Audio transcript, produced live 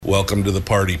Welcome to the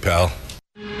party, pal.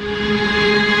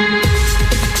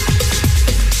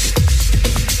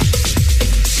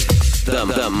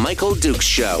 The Michael Dukes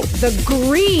Show. The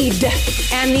greed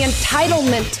and the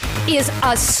entitlement is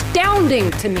astounding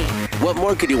to me. What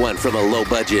more could you want from a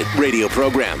low-budget radio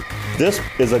program? This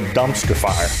is a dumpster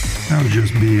fire. That was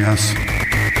just BS.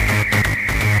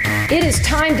 It is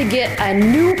time to get a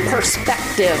new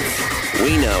perspective.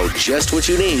 We know just what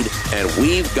you need, and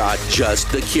we've got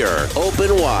just the cure.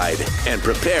 Open wide and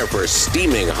prepare for a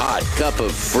steaming hot cup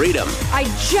of freedom. I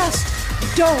just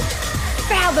don't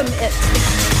fathom it.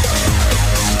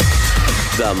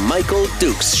 The Michael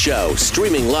Dukes Show,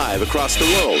 streaming live across the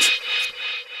world.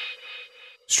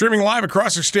 Streaming live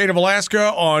across the state of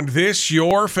Alaska on this,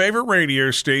 your favorite radio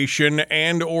station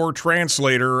and or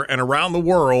translator, and around the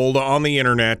world on the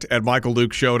internet at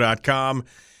michaeldukeshow.com.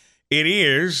 It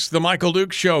is the Michael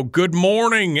Dukes Show. Good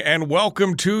morning and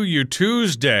welcome to you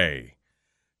Tuesday.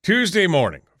 Tuesday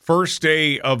morning, first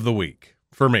day of the week,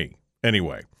 for me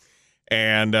anyway.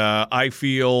 And I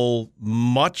feel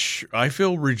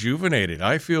rejuvenated.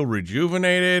 I feel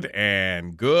rejuvenated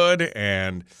and good.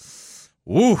 And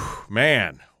woo,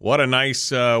 man, what a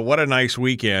nice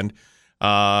weekend.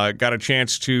 Got a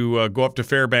chance to go up to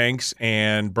Fairbanks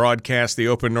and broadcast the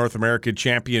Open North American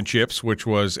Championships, which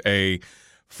was a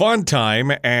fun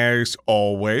time as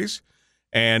always.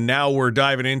 And now we're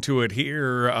diving into it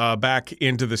here, back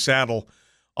into the saddle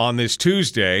on this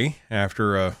Tuesday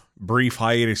after a brief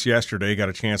hiatus yesterday. Got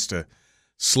a chance to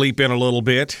sleep in a little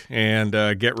bit and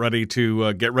get ready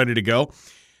to go.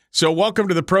 So welcome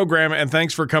to the program, and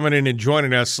thanks for coming in and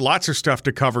joining us. Lots of stuff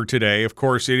to cover today. Of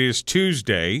course, it is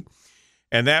Tuesday,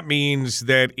 and that means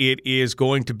that it is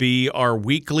going to be our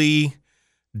weekly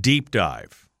deep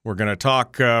dive. We're going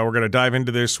to dive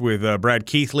into this with Brad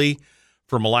Keithley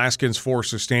from Alaskans for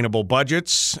Sustainable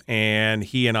Budgets, and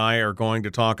he and I are going to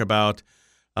talk about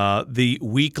the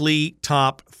weekly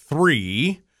top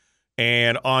 3.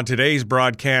 And on today's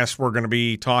broadcast, we're going to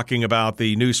be talking about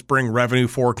the new spring revenue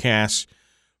forecasts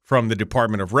from the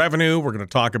Department of Revenue. We're going to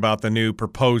talk about the new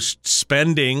proposed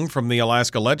spending from the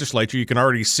Alaska legislature. You can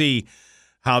already see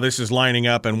how this is lining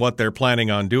up and what they're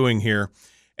planning on doing here.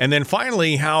 And then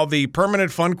finally, how the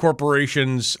Permanent Fund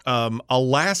Corporation's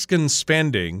Alaskan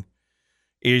spending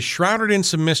is shrouded in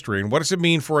some mystery. And what does it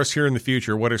mean for us here in the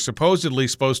future? What is supposedly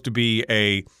supposed to be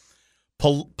a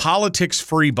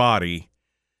politics-free body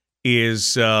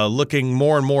is looking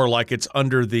more and more like it's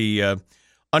under the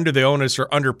onus or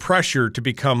under pressure to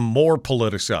become more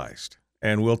politicized.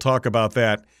 And we'll talk about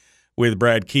that with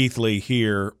Brad Keithley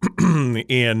here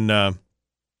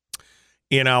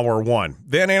in hour 1.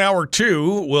 Then in hour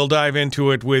 2, we'll dive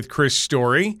into it with Chris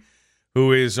Story,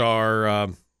 who is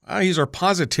he's our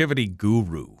positivity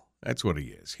guru. That's what he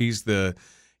is. He is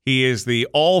the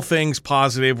all things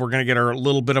positive. We're going to get a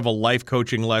little bit of a life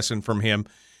coaching lesson from him.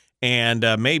 And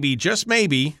maybe, just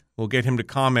maybe, we'll get him to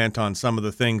comment on some of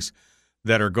the things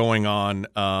that are going on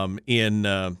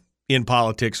in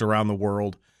politics around the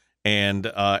world and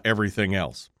everything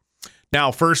else.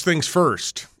 Now, first things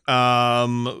first,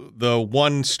 the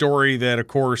one story that, of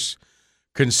course,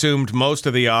 consumed most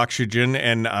of the oxygen,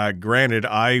 and granted,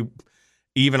 I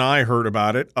heard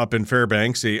about it up in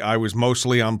Fairbanks. I was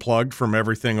mostly unplugged from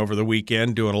everything over the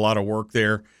weekend, doing a lot of work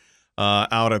there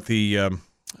out at the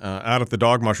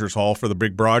Dog Mushers Hall for the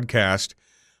big broadcast.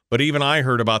 But even I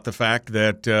heard about the fact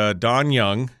that Don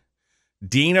Young,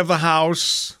 Dean of the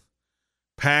House,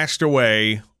 passed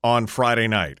away on Friday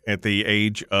night at the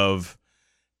age of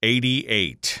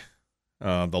 88.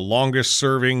 The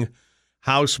longest-serving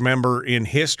House member in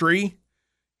history.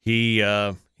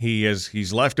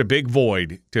 He's left a big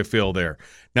void to fill there.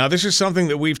 Now, this is something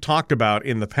that we've talked about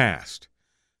in the past.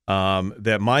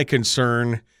 That my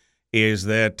concern is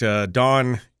that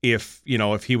Don, if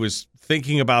he was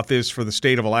thinking about this for the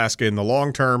state of Alaska in the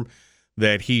long term,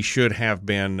 that he should have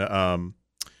been,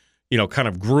 kind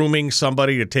of grooming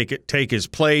somebody to take his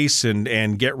place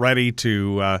and get ready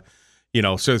to,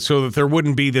 so that there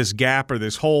wouldn't be this gap or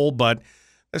this hole. But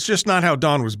that's just not how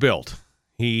Don was built.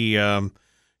 It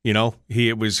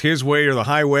was his way or the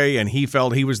highway, and he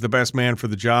felt he was the best man for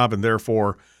the job, and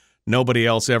therefore nobody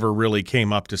else ever really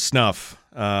came up to snuff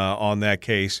on that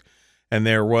case. And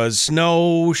there was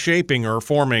no shaping or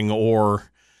forming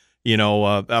or,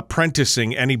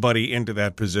 apprenticing anybody into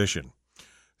that position.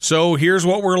 So here's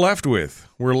what we're left with.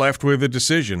 We're left with a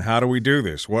decision. How do we do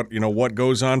this? What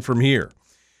goes on from here?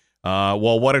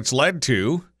 What it's led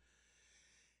to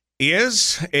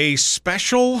is a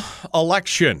special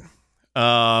election.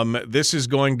 This is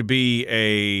going to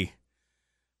be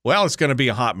it's going to be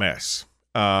a hot mess.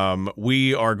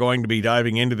 We are going to be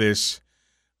diving into this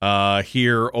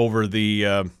here over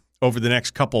the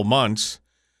next couple months.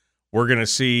 We're going to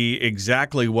see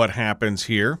exactly what happens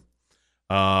here.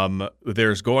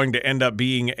 There's going to end up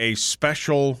being a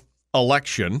special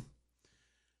election,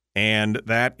 and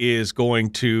that is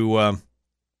going to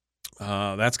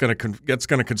that's going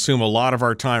to consume a lot of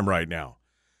our time right now.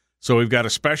 So we've got a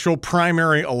special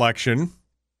primary election,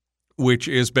 which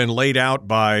has been laid out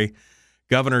by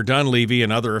Governor Dunleavy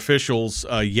and other officials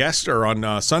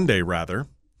on Sunday, rather.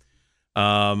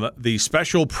 The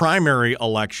special primary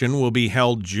election will be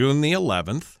held June the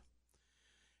 11th.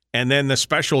 And then the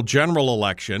special general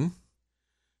election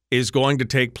is going to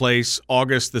take place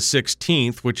August the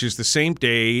 16th, which is the same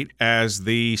date as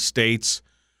the state's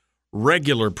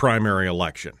regular primary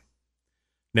election.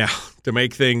 Now, to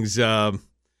make things, to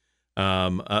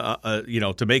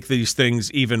make these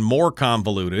things even more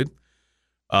convoluted,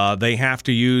 they have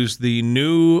to use the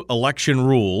new election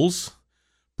rules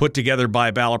put together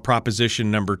by ballot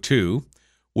proposition number 2,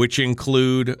 which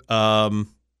include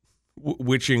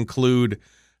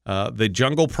the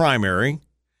jungle primary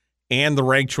and the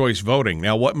ranked choice voting.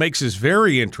 Now, what makes this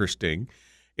very interesting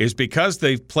is because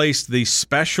they've placed the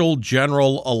special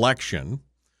general election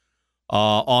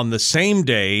on the same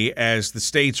day as the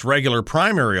state's regular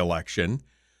primary election,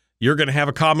 you're going to have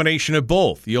a combination of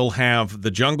both. You'll have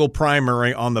the jungle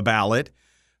primary on the ballot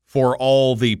for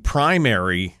all the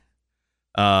primary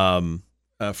primaries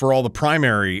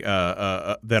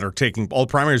that are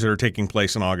taking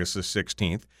place on August the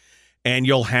 16th. And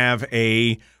you'll have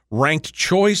a ranked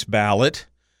choice ballot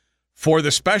for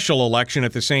the special election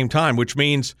at the same time, which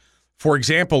means, for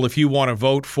example, if you want to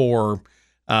vote for,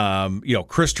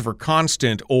 Christopher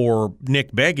Constant or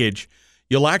Nick Begich,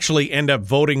 you'll actually end up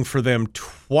voting for them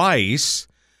twice.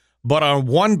 But on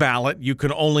one ballot, you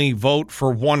can only vote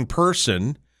for one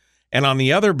person. And on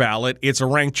the other ballot, it's a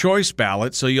ranked choice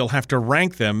ballot, so you'll have to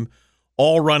rank them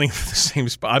all running for the same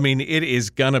spot. I mean, it is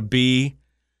going to be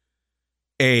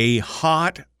a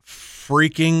hot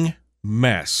freaking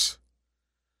mess.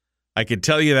 I can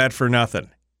tell you that for nothing.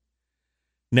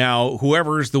 Now,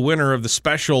 whoever is the winner of the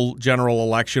special general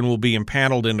election will be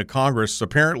impaneled into Congress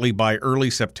apparently by early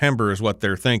September is what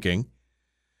they're thinking.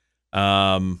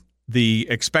 The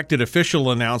expected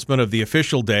official announcement of the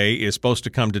official day is supposed to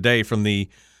come today from the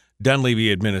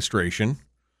Dunleavy administration.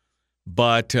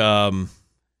 But this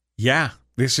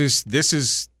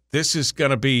is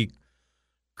going to be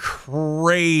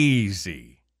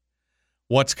crazy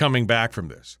what's coming back from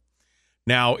this.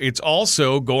 Now, it's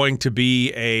also going to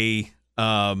be a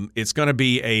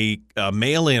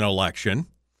mail-in election.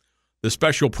 The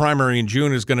special primary in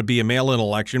June is going to be a mail-in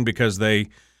election because they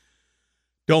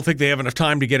don't think they have enough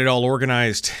time to get it all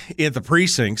organized at the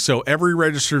precinct. So every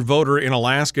registered voter in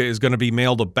Alaska is going to be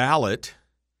mailed a ballot,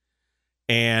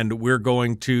 and we're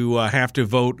going to have to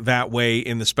vote that way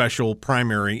in the special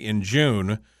primary in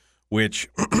June, which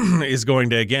is going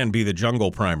to, again, be the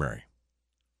jungle primary.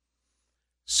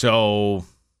 So,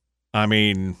 I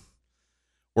mean,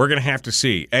 we're going to have to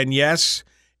see. And yes,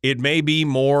 it may be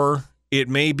more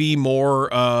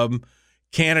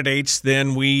candidates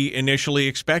than we initially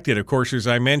expected. Of course, as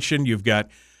I mentioned, you've got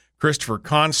Christopher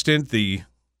Constant, the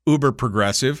uber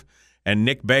progressive, and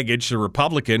Nick Begich, the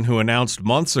Republican, who announced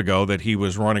months ago that he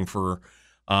was running for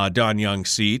Don Young's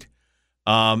seat.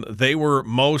 They were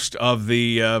most of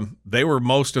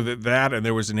that, and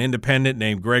there was an independent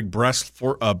named Greg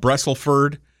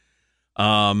Bresselford,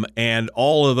 and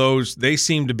all of those, they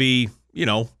seem to be,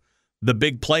 the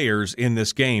big players in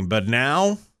this game. But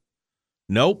now,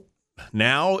 nope.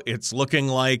 Now it's looking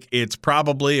like it's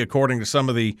probably, according to some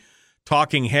of the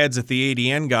talking heads that the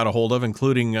ADN got a hold of,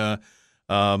 including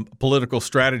political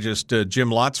strategist Jim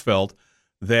Lotzfeld,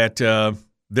 that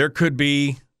there could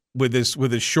be, with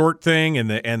this short thing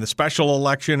and the special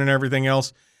election and everything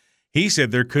else, he said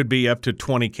there could be up to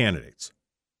 20 candidates.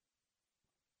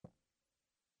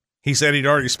 He said he'd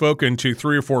already spoken to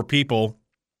 3 or 4 people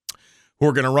who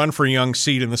are going to run for Young's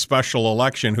seat in the special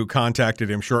election who contacted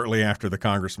him shortly after the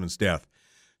congressman's death.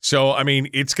 So, I mean,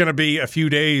 it's going to be a few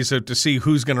days to see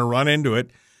who's going to run into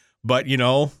it. But,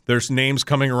 there's names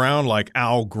coming around like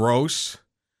Al Gross.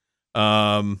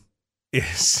 There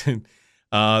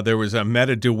was a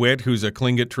Meta DeWitt, who's a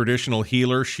Tlingit traditional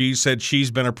healer. She said she's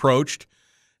been approached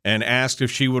and asked if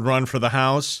she would run for the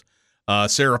House.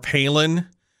 Sarah Palin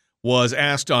was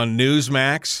asked on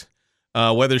Newsmax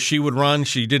whether she would run.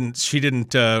 She didn't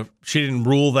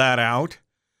rule that out.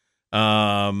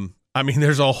 I mean,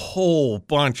 there's a whole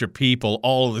bunch of people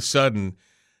all of a sudden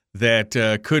that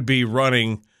could be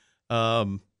running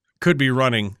for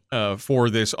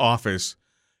this office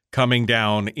coming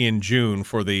down in June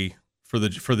for the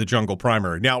jungle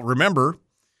primary. Now, remember,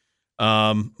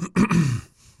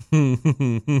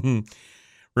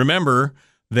 Remember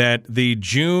that the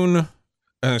June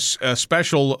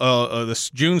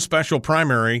June special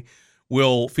primary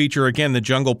will feature, again, the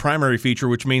jungle primary feature,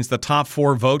 which means the top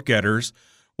 4 vote getters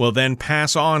will then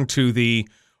pass on to the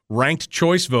ranked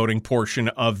choice voting portion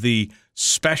of the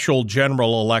special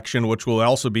general election, which will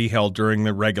also be held during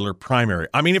the regular primary.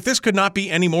 I mean, if this could not be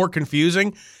any more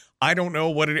confusing, I don't know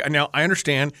what it. Now, I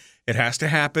understand it has to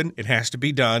happen. It has to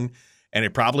be done. And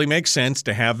it probably makes sense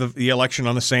to have the election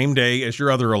on the same day as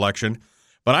your other election.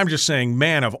 But I'm just saying,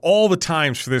 man, of all the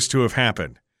times for this to have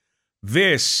happened,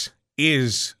 this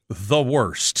is the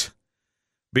worst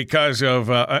because of,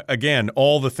 again,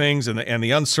 all the things and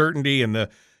the uncertainty and the,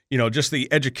 just the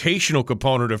educational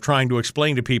component of trying to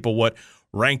explain to people what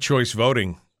ranked choice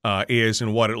voting is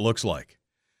and what it looks like.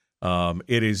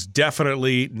 It is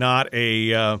definitely not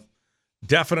a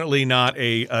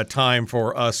time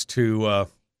for us to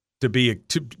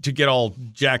get all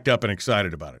jacked up and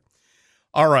excited about it.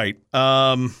 All right.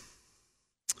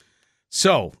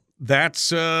 So that's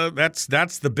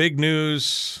the big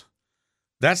news.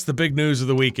 That's the big news of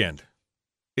the weekend.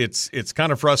 It's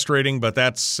kind of frustrating, but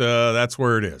that's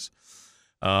where it is.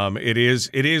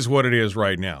 It is what it is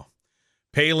right now.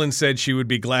 Palin said she would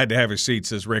be glad to have a seat,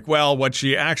 says Rick. Well, what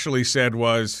she actually said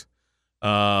was,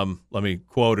 let me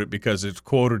quote it because it's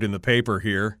quoted in the paper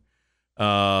here.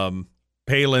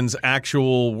 Palin's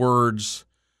actual words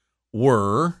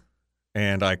were,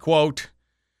 and I quote,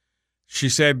 she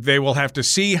said they will have to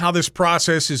see how this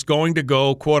process is going to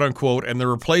go, quote unquote, and the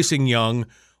replacing Young,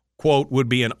 quote, would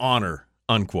be an honor,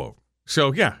 unquote.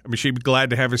 So, yeah, I mean, she'd be glad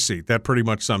to have a seat. That pretty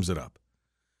much sums it up.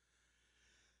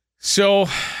 So,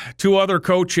 2 other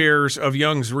co-chairs of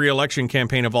Young's re-election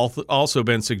campaign have also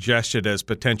been suggested as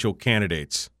potential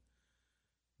candidates.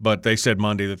 But they said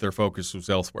Monday that their focus was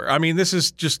elsewhere. I mean, this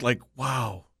is just like,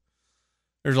 wow.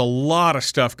 There's a lot of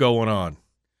stuff going on.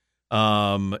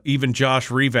 Even Josh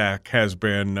Revak has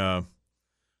been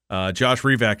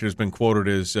quoted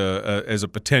as a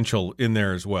potential in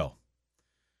there as well.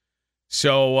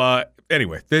 So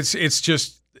anyway, it's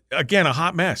just, again, a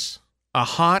hot mess, a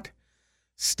hot,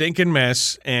 stinking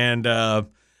mess. And I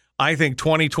think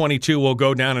 2022 will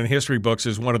go down in history books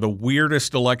as one of the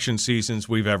weirdest election seasons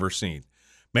we've ever seen.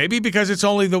 Maybe because it's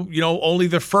only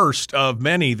the first of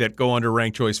many that go under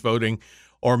ranked choice voting,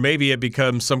 or maybe it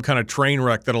becomes some kind of train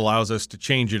wreck that allows us to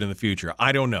change it in the future.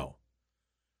 I don't know.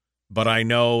 But I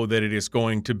know that it is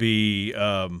going to be,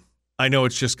 I know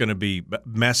it's just going to be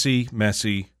messy.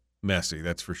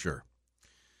 That's for sure.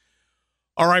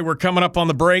 All right, we're coming up on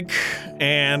the break.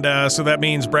 And so that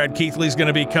means Brad Keithley is going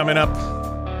to be coming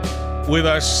up with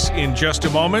us in just a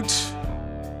moment.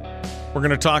 We're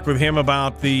going to talk with him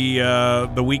about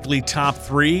the weekly top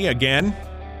 3 again,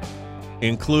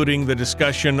 including the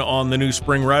discussion on the new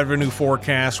spring revenue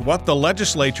forecast, what the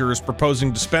legislature is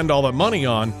proposing to spend all that money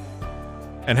on,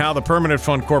 and how the Permanent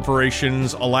Fund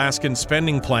Corporation's Alaskan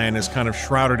spending plan is kind of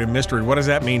shrouded in mystery. What does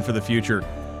that mean for the future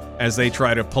as they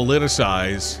try to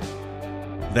politicize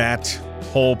that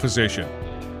whole position?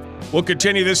 We'll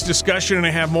continue this discussion and I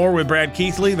have more with Brad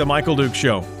Keithley, The Michael Duke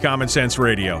Show, Common Sense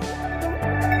Radio.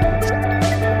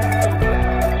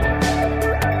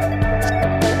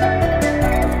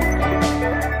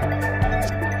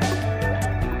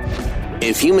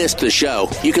 If you missed the show,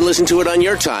 you can listen to it on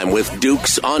your time with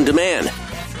Dukes On Demand.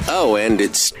 Oh, and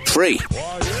it's free.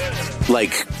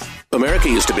 Like America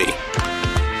used to be.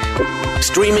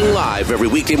 Streaming live every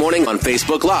weekday morning on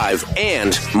Facebook Live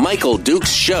and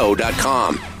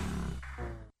MichaelDukesShow.com.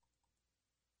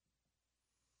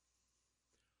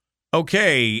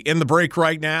 Okay, in the break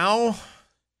right now,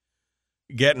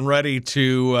 getting ready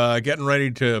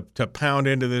to pound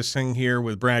into this thing here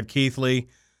with Brad Keithley.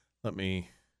 Let me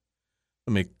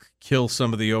kill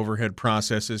some of the overhead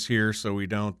processes here so we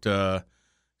don't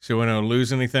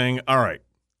lose anything. All right.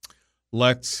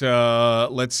 Let's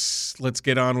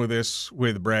get on with this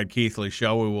with Brad Keithley,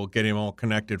 shall we? We'll get him all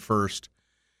connected first,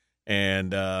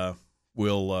 and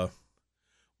we'll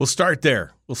start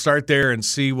there. We'll start there and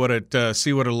see what it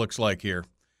looks like here. If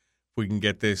we can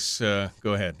get this, go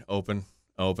ahead, open.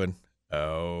 All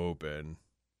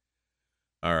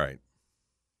right,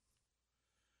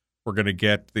 we're gonna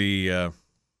get the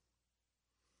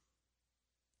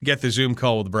Zoom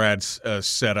call with Brad's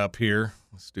set up here.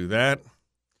 Let's do that.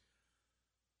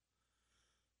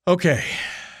 Okay,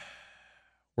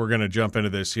 we're going to jump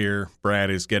into this here. Brad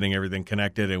is getting everything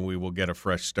connected, and we will get a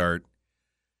fresh start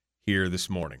here this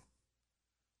morning.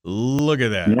 Look at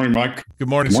that. Good morning, Mike. Good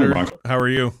morning, sir. Mike. How are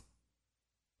you?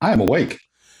 I am awake.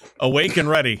 Awake and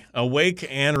ready. Awake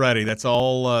and ready. That's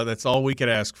all we could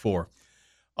ask for.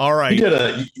 All right.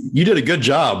 You did a good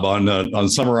job on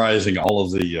summarizing all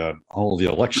of the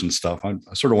election stuff. I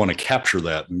sort of want to capture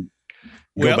that and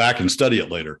go back and study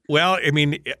it later. Well, I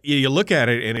mean, you look at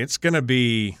it and it's going to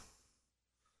be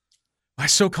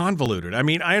so convoluted. I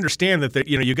mean, I understand that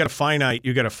you got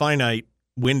a finite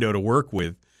window to work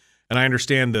with, and I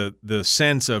understand the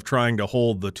sense of trying to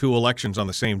hold the two elections on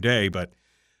the same day, but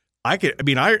I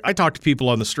talk to people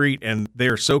on the street and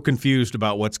they're so confused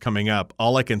about what's coming up.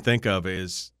 All I can think of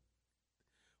is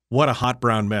what a hot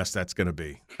brown mess that's going to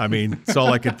be. I mean, it's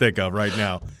all I can think of right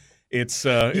now. It's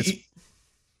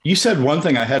You said one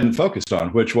thing I hadn't focused on,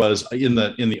 which was in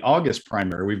the August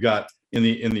primary, we've got in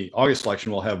the August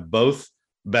election, we'll have both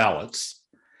ballots.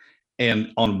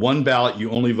 And on one ballot, you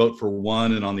only vote for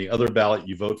one, and on the other ballot,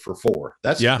 you vote for four.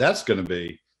 That's going to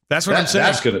be. That's what I'm saying.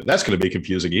 That's going to be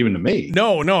confusing even to me.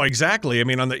 No, exactly. I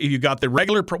mean, you got the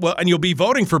regular, and you'll be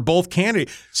voting for both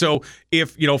candidates. So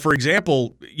if for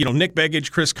example, Nick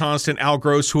Begich, Chris Constant, Al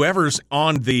Gross, whoever's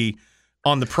on the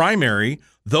primary,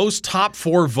 those top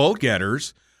four vote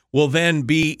getters will then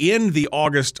be in the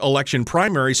August election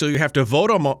primary. So you have to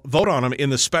vote on them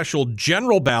in the special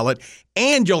general ballot,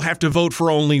 and you'll have to vote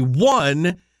for only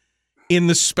one in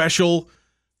the special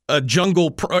or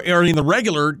in the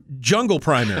regular jungle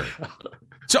primary.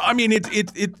 So I mean,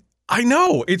 I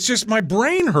know it's just my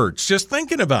brain hurts just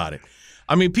thinking about it.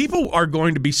 I mean, people are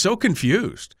going to be so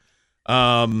confused.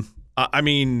 I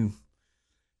mean,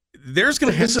 there's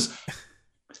going to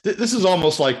This is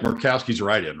almost like Murkowski's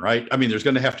write-in, right? I mean, there's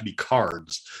going to have to be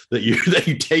cards that you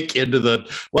take into the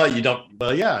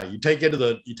you take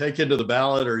into the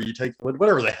ballot, or you take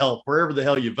wherever the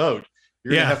hell you vote.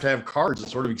 You're going to have cards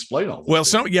that sort of explain all this. Well,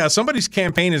 somebody's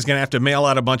campaign is going to have to mail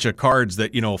out a bunch of cards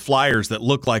that, flyers that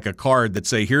look like a card that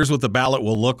say, here's what the ballot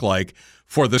will look like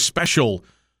for the special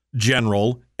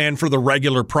general and for the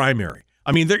regular primary.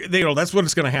 I mean, that's what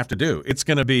it's going to have to do. It's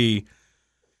going to be,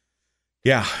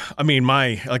 I mean,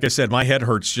 like I said, my head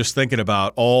hurts just thinking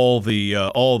about all the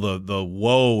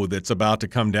woe that's about to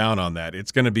come down on that.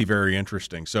 It's going to be very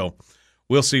interesting. So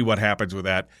we'll see what happens with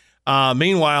that.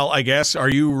 Meanwhile, I guess, are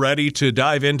you ready to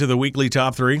dive into the weekly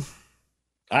top three?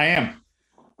 I am.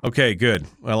 Okay, good.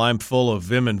 Well, I'm full of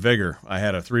vim and vigor. I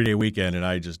had a 3-day weekend, and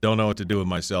I just don't know what to do with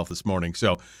myself this morning.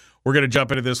 So we're going to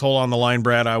jump into this whole on the line,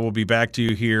 Brad. I will be back to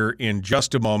you here in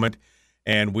just a moment,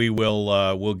 and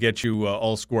we'll get you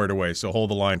all squared away. So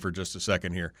hold the line for just a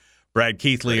second here. Brad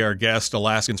Keithley, our guest,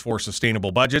 Alaskans for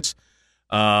Sustainable Budgets.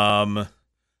 Let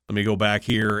me go back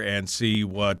here and see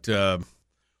what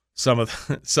some of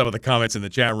the comments in the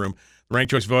chat room. The ranked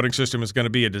choice voting system is going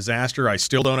to be a disaster. I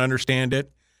still don't understand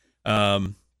it.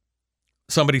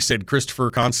 Somebody said Christopher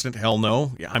Constant. Hell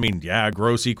no. Yeah, I mean,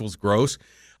 gross equals gross.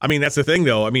 I mean, that's the thing,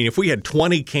 though. I mean, if we had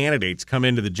 20 candidates come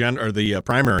into the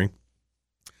primary,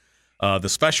 the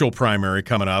special primary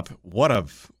coming up, what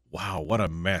a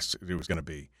mess it was going to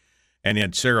be. And you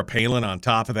had Sarah Palin on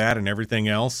top of that and everything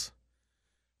else.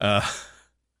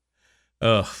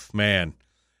 Oh man.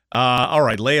 All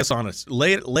right, lay it on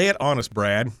us,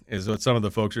 Brad, is what some of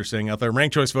the folks are saying out there.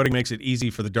 Ranked choice voting makes it easy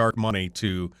for the dark money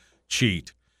to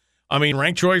cheat. I mean,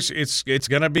 ranked choice, it's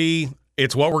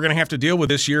what we're going to have to deal with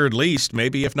this year at least,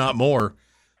 maybe if not more.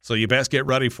 So you best get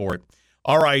ready for it.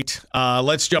 All right,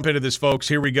 let's jump into this, folks.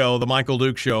 Here we go, The Michael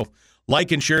Duke Show.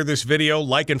 Like and share this video.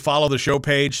 Like and follow the show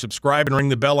page. Subscribe and ring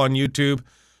the bell on YouTube.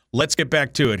 Let's get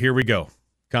back to it. Here we go.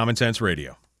 Common Sense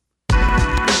Radio.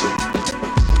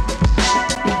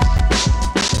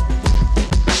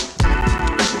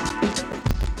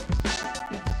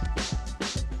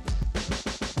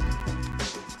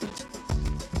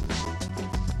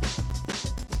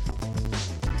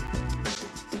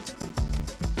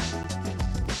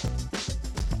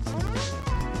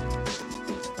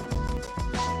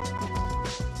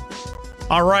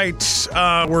 All right,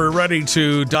 we're ready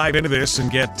to dive into this and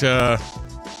get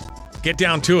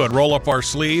down to it. Roll up our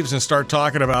sleeves and start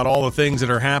talking about all the things that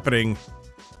are happening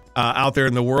out there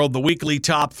in the world. The weekly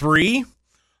top three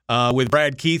with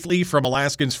Brad Keithley from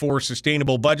Alaskans for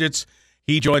Sustainable Budgets.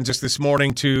 He joins us this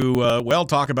morning to,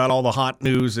 talk about all the hot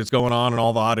news that's going on and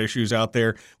all the hot issues out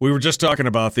there. We were just talking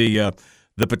about the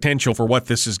potential for what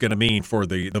this is going to mean for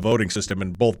the voting system,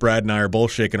 and both Brad and I are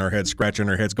both shaking our heads, scratching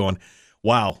our heads, going,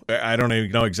 wow, I don't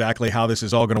even know exactly how this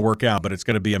is all going to work out, but it's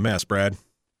going to be a mess, Brad.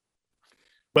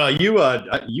 Well,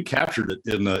 you captured it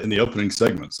in the opening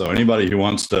segment. So anybody who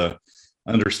wants to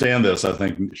understand this, I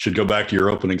think, should go back to your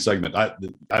opening segment. I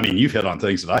mean, you've hit on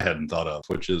things that I hadn't thought of,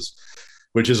 which is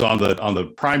on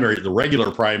the regular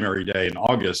primary day in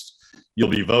August, you'll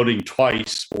be voting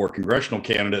twice for congressional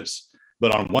candidates,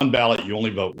 but on one ballot you only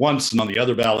vote once, and on the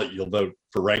other ballot you'll vote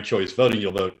for ranked choice voting.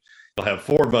 You'll have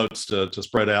 4 votes to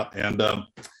spread out, and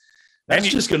that's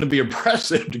just going to be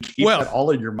impressive to keep that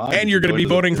all in your mind. And you're going to be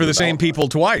voting for the same people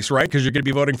twice, right? Because you're going to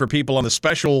be voting for people on the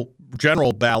special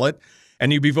general ballot,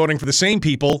 and you'll be voting for the same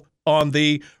people on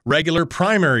the regular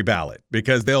primary ballot,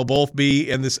 because they'll both be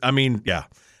in this. I mean, yeah,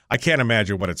 I can't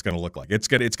imagine what it's going to look like. It's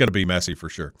going to be messy for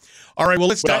sure. All right, well,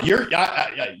 let's.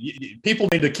 People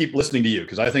need to keep listening to you,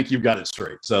 because I think you've got it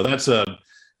straight. So that's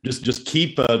just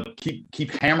keep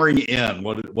hammering in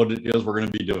what it is we're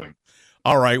going to be doing.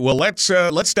 All right, well, let's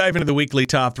dive into the weekly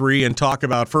top 3 and talk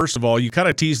about, first of all, you kind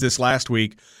of teased this last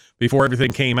week before everything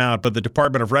came out, but the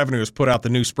Department of Revenue has put out the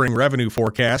new spring revenue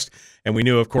forecast, and we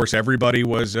knew, of course, everybody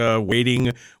was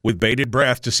waiting with bated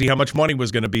breath to see how much money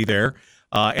was going to be there.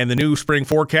 And the new spring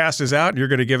forecast is out, and you're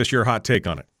going to give us your hot take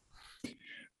on it.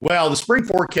 Well, the spring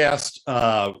forecast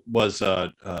was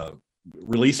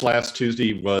released last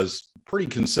Tuesday, was pretty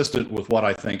consistent with what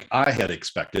I think I had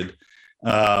expected.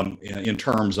 In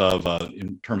terms of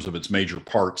its major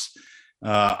parts,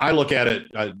 I look at it.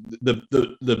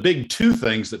 The big 2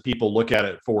 things that people look at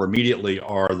it for immediately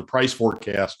are the price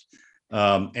forecast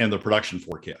and the production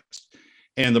forecast.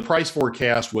 And the price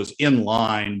forecast was in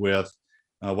line with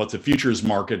what the futures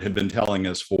market had been telling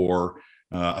us for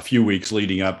a few weeks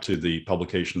leading up to the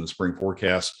publication of the spring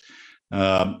forecast.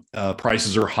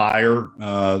 Prices are higher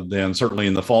than certainly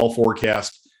in the fall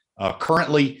forecast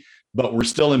currently, but we're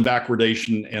still in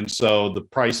backwardation, and so the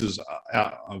prices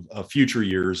of future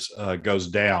years goes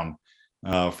down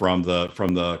from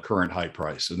the current high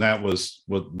price, and that was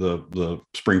what the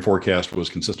spring forecast was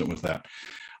consistent with that.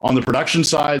 On the production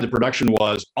side, the production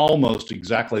was almost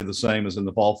exactly the same as in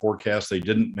the fall forecast. They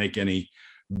didn't make any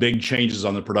big changes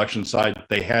on the production side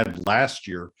they had last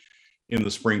year in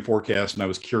the spring forecast, and I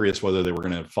was curious whether they were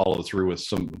going to follow through with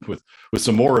some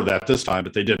more of that this time,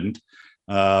 but they didn't.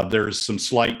 There's some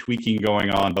slight tweaking going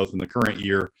on both in the current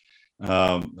year,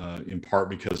 in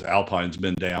part because Alpine's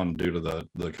been down due to the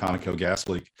Conoco gas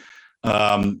leak.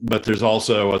 But there's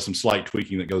also some slight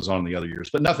tweaking that goes on in the other years,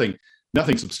 but nothing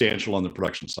substantial on the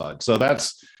production side. So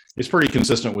it's pretty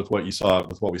consistent with what we saw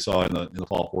in the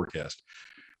fall forecast.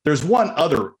 There's one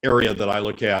other area that I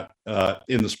look at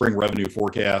in the spring revenue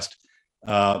forecast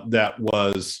that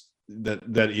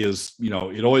is,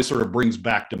 it always sort of brings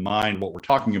back to mind what we're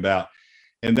talking about.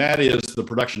 And that is the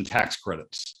production tax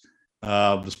credits.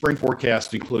 The spring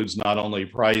forecast includes not only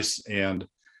price and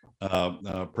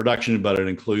production, but it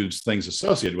includes things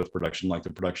associated with production, like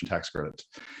the production tax credits.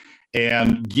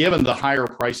 And given the higher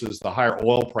prices, the higher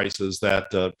oil prices that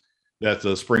the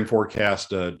spring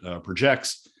forecast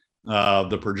projects,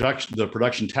 the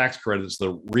production tax credits,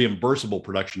 the reimbursable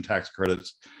production tax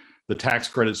credits, the tax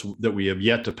credits that we have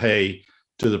yet to pay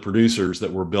to the producers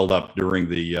that were built up during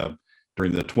the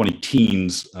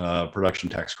 20-teens production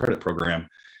tax credit program,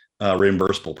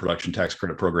 reimbursable production tax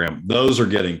credit program, those are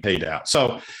getting paid out.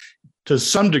 So to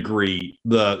some degree,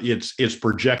 it's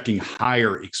projecting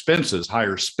higher expenses,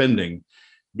 higher spending,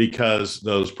 because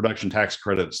those production tax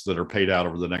credits that are paid out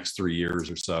over the next 3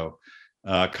 years or so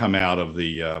have to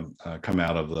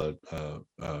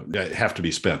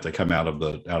be spent. They come out of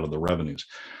the revenues.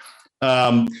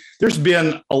 There's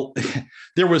been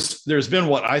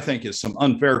what I think is some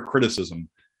unfair criticism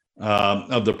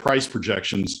of the price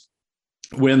projections.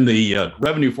 When the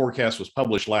revenue forecast was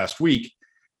published last week,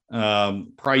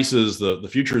 prices, the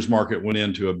futures market went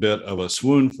into a bit of a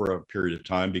swoon for a period of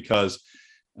time, because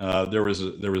there was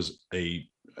an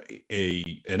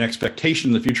expectation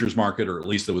in the futures market, or at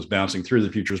least that was bouncing through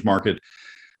the futures market,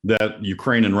 that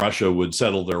Ukraine and Russia would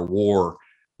settle their war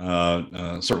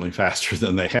certainly faster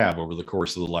than they have over the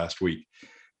course of the last week.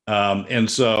 And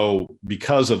so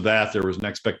because of that, there was an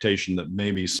expectation that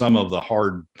maybe some of the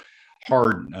hard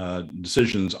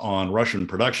decisions on Russian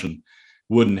production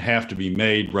wouldn't have to be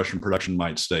made. Russian production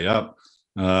might stay up.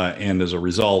 And as a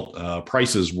result,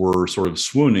 prices were sort of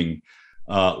swooning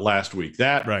last week.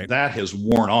 That has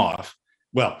worn off.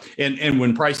 Well, and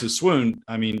when prices swoon,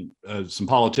 I mean, some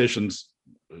politicians,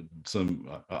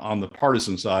 on the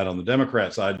partisan side, on the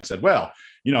Democrat side, said, well,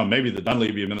 maybe the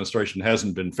Dunleavy administration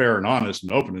hasn't been fair and honest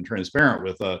and open and transparent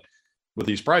with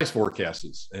these price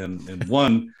forecasts. And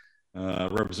one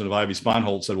Representative Ivy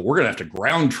Sponholz said, well, we're going to have to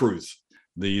ground truth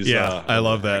these. Yeah, I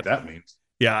love that. That means.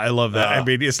 Yeah, I love that. I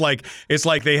mean, it's like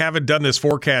they haven't done this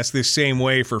forecast this same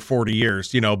way for 40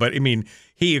 years, But I mean,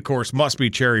 he of course must be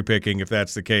cherry picking if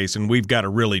that's the case, and we've got to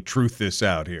really truth this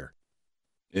out here.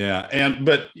 Yeah,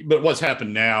 but what's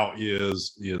happened now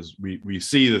is we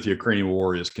see that the Ukrainian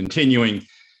war is continuing.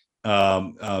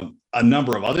 A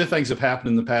number of other things have happened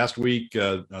in the past week.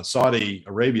 Saudi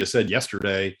Arabia said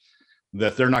yesterday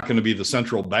that they're not going to be the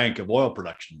central bank of oil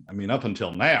production. I mean, up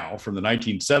until now, from the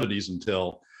 1970s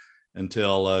until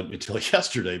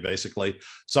yesterday, basically,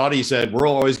 Saudi said, we're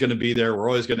always going to be there. We're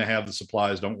always going to have the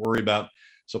supplies. Don't worry about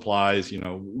supplies.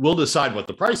 We'll decide what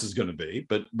the price is going to be,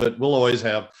 but we'll always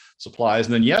have supplies.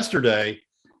 And then yesterday,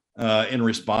 in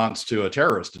response to a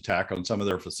terrorist attack on some of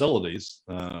their facilities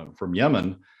from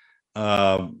Yemen,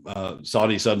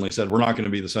 Saudi suddenly said, we're not going to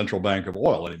be the central bank of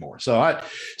oil anymore. So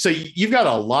you've got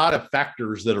a lot of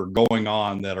factors that are going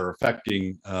on that are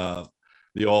affecting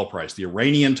the oil price. The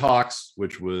Iranian talks,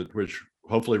 which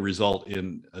hopefully result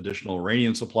in additional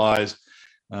Iranian supplies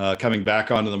coming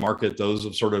back onto the market. Those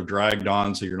have sort of dragged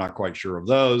on, so you're not quite sure of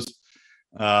those.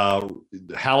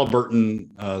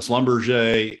 Halliburton,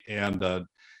 Schlumberger, and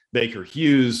Baker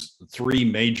Hughes, three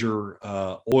major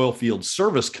oil field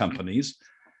service companies,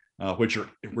 which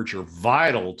are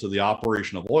vital to the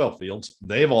operation of oil fields.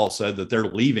 They've all said that they're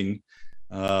leaving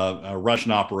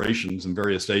Russian operations in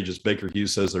various stages. Baker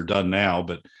Hughes says they're done now,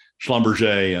 but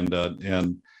Schlumberger and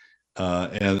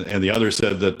the others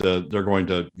said that they're going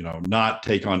to not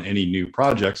take on any new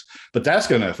projects. But that's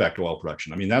going to affect oil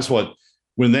production. I mean, that's what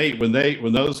when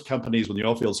the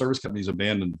oil field service companies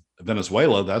abandoned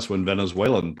Venezuela, that's when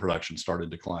Venezuelan production started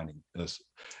declining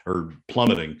or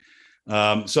plummeting.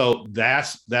 So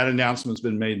that announcement's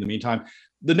been made in the meantime.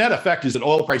 The net effect is that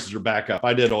oil prices are back up.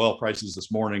 I did oil prices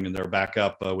this morning, and they're back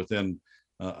up within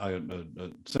a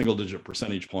single-digit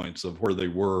percentage points of where they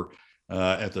were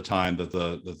at the time that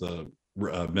the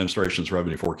administration's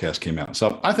revenue forecast came out.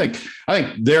 So I think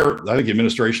the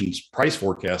administration's price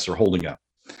forecasts are holding up.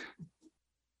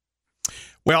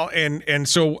 Well, and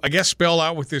so I guess spell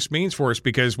out what this means for us,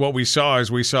 because what we saw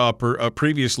is a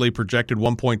previously projected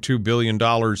 $1.2 billion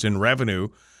in revenue.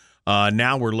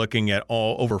 Now we're looking at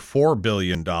over $4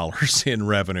 billion in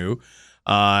revenue,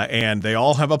 and they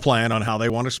all have a plan on how they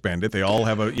want to spend it. They all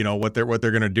have what they're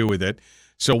going to do with it.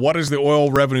 So what does the oil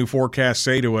revenue forecast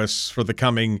say to us for the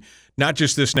coming, not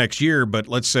just this next year, but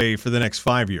let's say for the next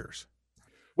 5 years?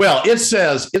 Well, it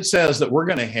says that we're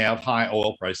going to have high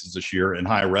oil prices this year and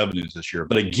high revenues this year.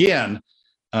 But again,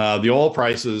 the oil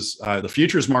prices, the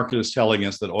futures market is telling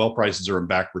us that oil prices are in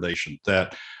backwardation,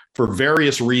 that for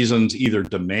various reasons, either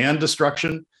demand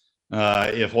destruction,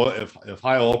 if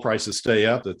high oil prices stay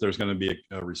up, that there's going to be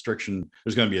a restriction,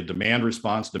 there's going to be a demand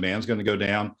response, demand's going to go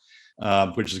down,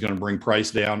 which is going to bring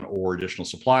price down, or additional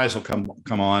supplies will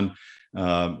come on.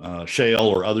 Shale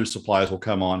or other supplies will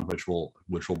come on, which will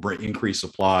increase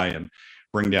supply and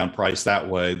bring down price that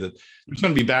way. That there's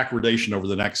going to be backwardation over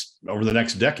the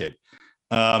next decade,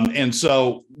 and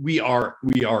so we are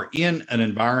in an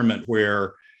environment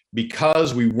where,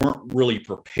 because we weren't really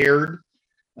prepared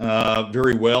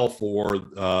very well for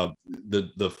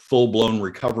the full-blown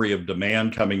recovery of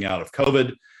demand coming out of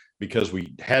COVID, because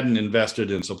we hadn't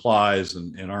invested in supplies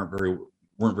and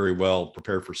weren't very well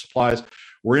prepared for supplies.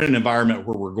 We're in an environment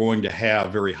where we're going to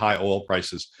have very high oil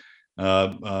prices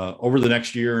over the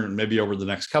next year and maybe over the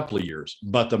next couple of years.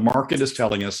 But the market is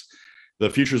telling us, the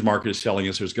futures market is telling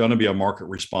us, there's going to be a market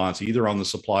response either on the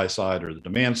supply side or the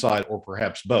demand side, or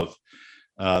perhaps both,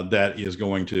 that is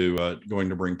going to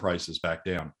bring prices back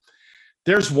down.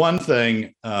 There's one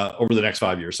thing over the next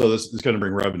 5 years. So this is going to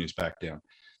bring revenues back down.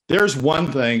 There's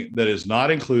one thing that is not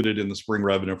included in the spring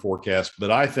revenue forecast, but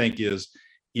I think is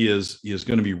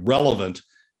going to be relevant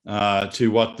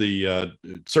to what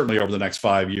certainly over the next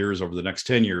 5 years, over the next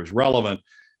 10 years, relevant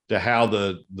to how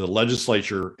the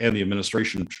legislature and the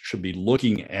administration should be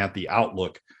looking at the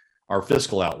outlook, our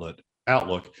fiscal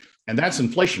outlook, and that's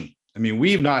inflation. I mean,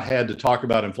 we've not had to talk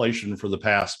about inflation for the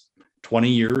past 20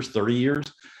 years, 30 years.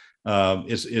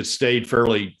 It's stayed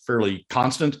fairly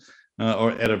constant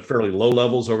or at a fairly low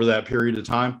levels over that period of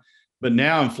time. But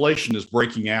now inflation is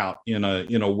breaking out in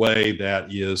a way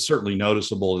that is certainly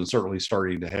noticeable and certainly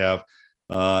starting to have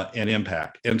an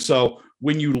impact. And so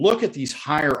when you look at these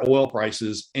higher oil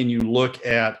prices, and you look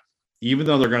at, even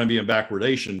though they're going to be in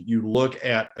backwardation, you look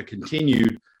at a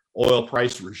continued oil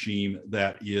price regime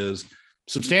that is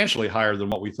substantially higher than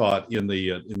what we thought in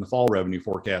the fall revenue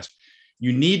forecast.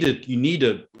 You need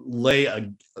to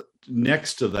lay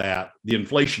next to that the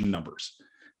inflation numbers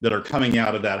that are coming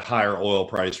out of that higher oil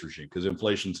price regime, because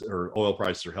oil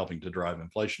prices are helping to drive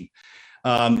inflation,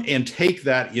 and take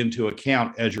that into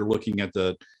account as you're looking at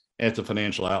the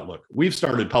financial outlook. We've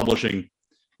started publishing,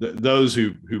 those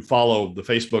who follow the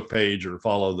Facebook page or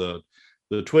follow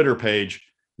the Twitter page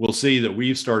will see that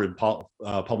we've started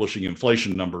publishing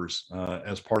inflation numbers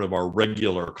as part of our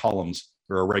regular columns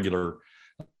or our regular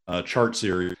chart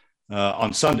series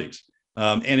on Sundays.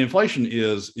 And inflation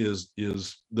is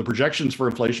the projections for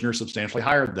inflation are substantially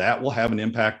higher. That will have an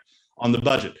impact on the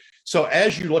budget. So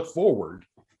as you look forward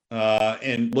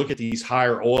and look at these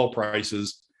higher oil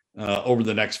prices over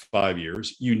the next 5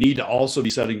 years, you need to also be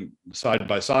setting side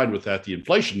by side with that the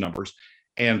inflation numbers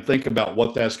and think about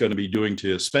what that's going to be doing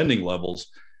to spending levels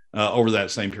over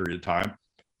that same period of time.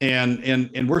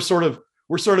 And we're sort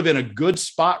of in a good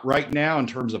spot right now in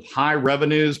terms of high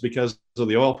revenues because of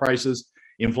the oil prices.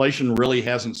 Inflation really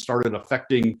hasn't started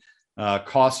affecting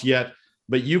costs yet,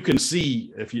 but you can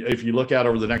see if you look out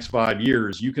over the next 5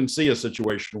 years, you can see a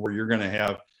situation where you're going to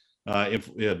have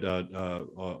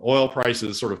oil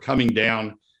prices sort of coming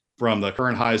down from the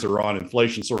current highs they're on,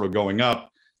 inflation sort of going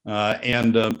up,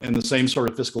 and the same sort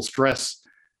of fiscal stress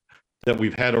that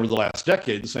we've had over the last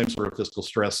decade, the same sort of fiscal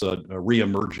stress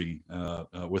re-emerging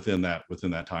within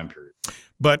that time period.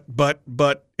 But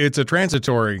it's a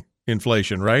transitory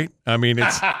inflation, right? I mean,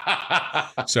 it's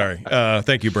sorry.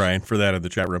 Thank you, Brian, for that in the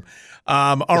chat room.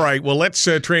 All right. Well, let's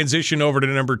transition over to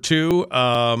number two.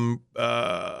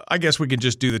 I guess we can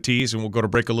just do the tease and we'll go to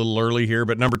break a little early here.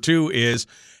 But number two is,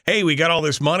 hey, we got all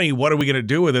this money. What are we going to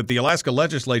do with it? The Alaska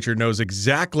legislature knows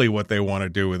exactly what they want to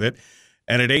do with it.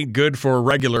 And it ain't good for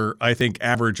regular, I think,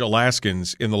 average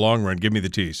Alaskans in the long run. Give me the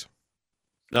tease.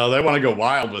 No, they want to go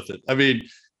wild with it. I mean,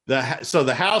 the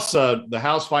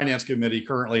House Finance Committee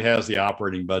currently has the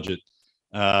operating budget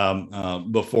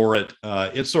before it.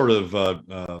 It sort of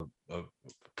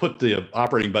put the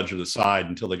operating budget aside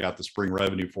until they got the spring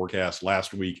revenue forecast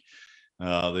last week.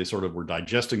 They sort of were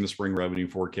digesting the spring revenue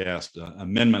forecast.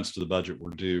 Amendments to the budget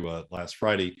were due last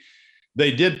Friday.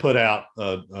 They did put out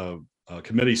a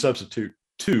committee substitute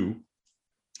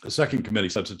a second committee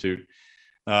substitute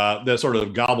that sort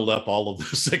of gobbled up all of the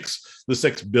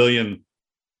 $6 billion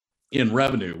in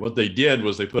revenue. What they did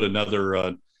was they put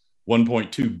another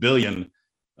 $1.2 billion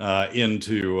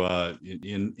into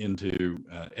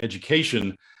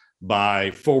education by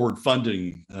forward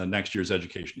funding next year's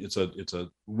education. It's a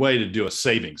way to do a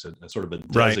savings, a sort of a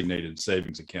designated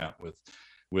savings account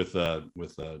with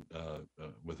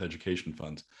education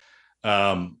funds.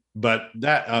 But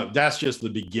that's just the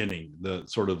beginning, the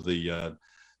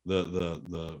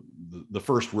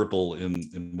first ripple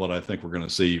in what I think we're going to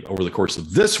see over the course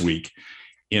of this week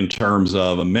in terms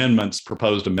of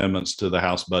proposed amendments to the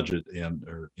House budget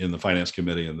or in the Finance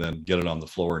Committee, and then get it on the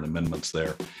floor and amendments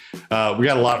there. We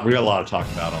got a lot to talk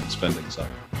about on the spending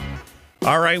side.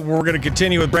 All right, we're going to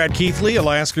continue with Brad Keithley,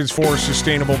 Alaskans for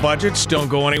Sustainable Budgets. Don't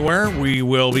go anywhere. We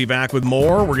will be back with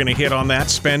more. We're going to hit on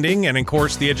that spending and, of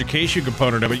course, the education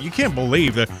component of it. You can't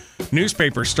believe the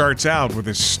newspaper starts out with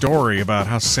this story about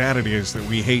how sad it is that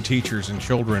we hate teachers and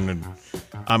children. And,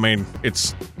 I mean,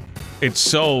 it's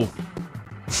so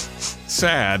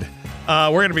sad.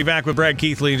 We're going to be back with Brad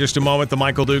Keithley in just a moment. The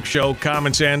Michael Duke Show,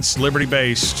 common sense,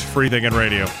 liberty-based, free thinking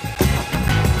radio.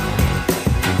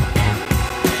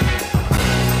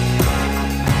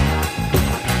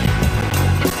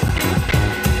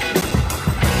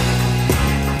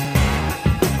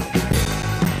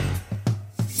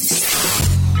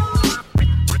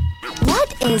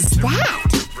 Is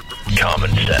that?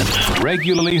 Common sense.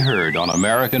 Regularly heard on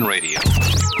American radio.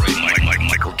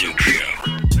 Michael Duke Show.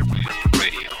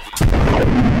 Radio.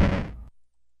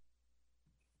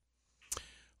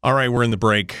 All right, we're in the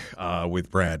break with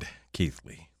Brad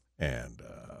Keithley, and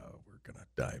we're going to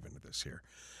dive into this here.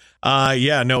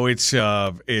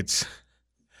 It's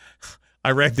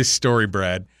I read this story,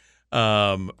 Brad,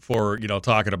 for,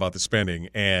 talking about the spending,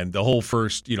 and the whole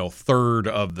first, third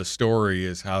of the story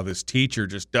is how this teacher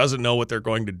just doesn't know what they're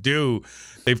going to do.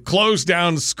 They've closed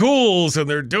down schools and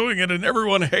they're doing it and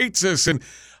everyone hates us. And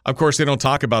of course, they don't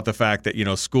talk about the fact that,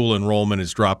 school enrollment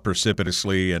has dropped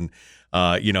precipitously, and,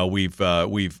 we've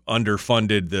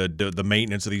underfunded the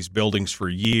maintenance of these buildings for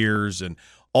years and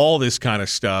all this kind of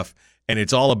stuff. And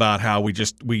it's all about how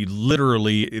we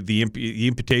literally, the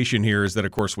imputation here is that,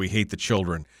 of course, we hate the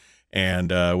children.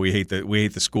 And we hate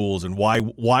the schools, and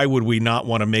why would we not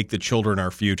want to make the children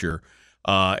our future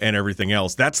and everything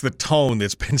else? That's the tone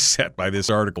that's been set by this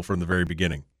article from the very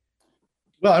beginning.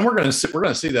 Well, and we're going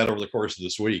to see that over the course of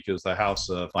this week as the House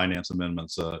finance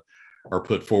amendments are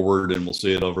put forward, and we'll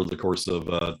see it over the course of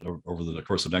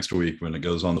next week when it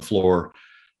goes on the floor,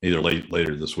 either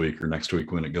later this week or next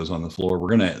week when it goes on the floor.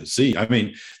 We're going to see,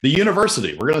 the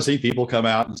university, we're going to see people come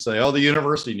out and say, oh, the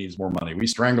university needs more money. We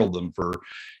strangled them for,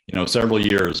 several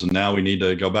years, and now we need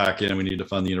to go back in. We need to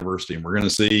fund the university. And we're going to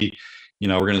see,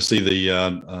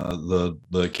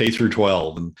 the K through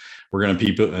 12, and we're going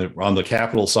to be on the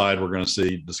capital side. We're going to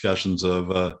see discussions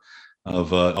of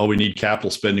we need capital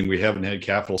spending. We haven't had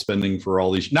capital spending for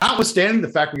all these, notwithstanding the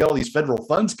fact we got all these federal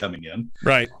funds coming in.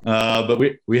 Right. But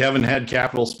we haven't had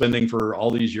capital spending for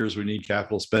all these years. We need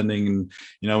capital spending,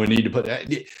 and we need to put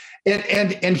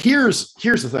and here's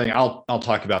the thing. I'll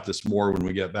talk about this more when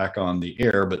we get back on the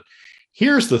air, but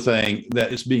here's the thing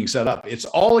that is being set up. It's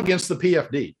all against the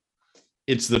PFD.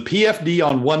 It's the PFD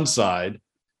on one side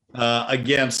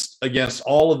against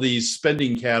all of these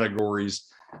spending categories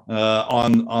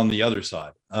on the other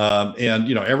side.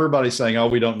 And everybody's saying, oh,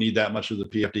 we don't need that much of the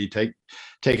PFD.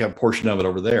 Take a portion of it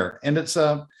over there. And it's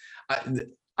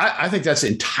I think that's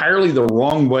entirely the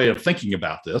wrong way of thinking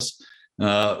about this.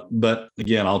 But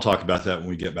again, I'll talk about that when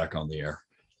we get back on the air.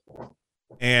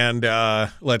 And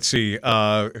let's see.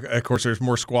 Of course, there's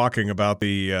more squawking about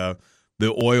the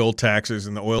oil taxes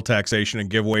and the oil taxation and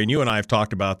giveaway. And you and I have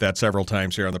talked about that several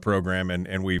times here on the program,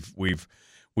 and we've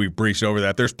breezed over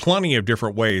that. There's plenty of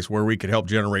different ways where we could help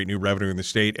generate new revenue in the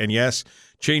state. And yes,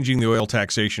 changing the oil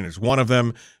taxation is one of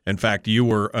them. In fact, you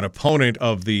were an opponent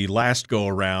of the last go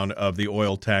around of the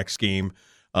oil tax scheme.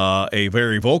 A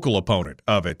very vocal opponent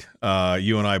of it.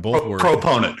 You and I both were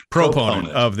proponent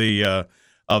of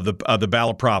the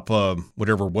ballot prop,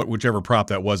 whichever prop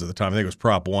that was at the time. I think it was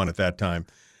Prop 1 at that time.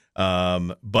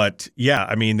 But yeah,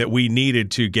 I mean, that we needed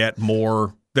to get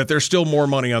more, that there's still more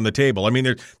money on the table. I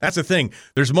mean, that's the thing.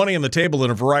 There's money on the table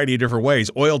in a variety of different ways.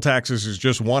 Oil taxes is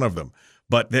just one of them,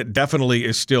 but that definitely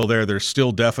is still there. There's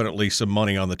still definitely some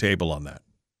money on the table on that.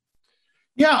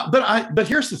 Yeah, but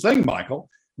here's the thing, Michael.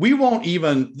 We won't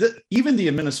even the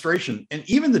administration and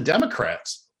even the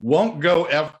Democrats won't go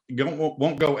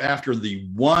after the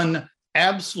one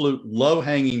absolute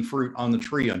low-hanging fruit on the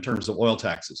tree in terms of oil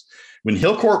taxes. When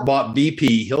Hillcorp bought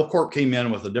BP, Hillcorp came in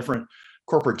with a different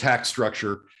corporate tax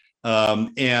structure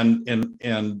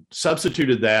and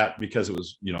substituted that because it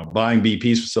was buying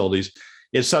BP's facilities.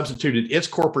 It substituted its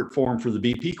corporate form for the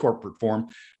BP corporate form.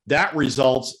 That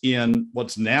results in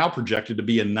what's now projected to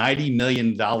be a $90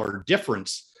 million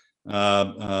difference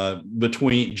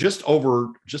between just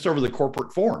over the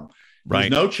corporate form. Right.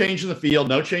 There's no change in the field,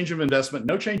 no change of investment,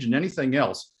 no change in anything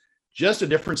else. Just a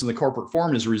difference in the corporate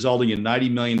form is resulting in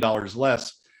 $90 million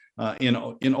less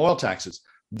in oil taxes.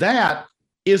 That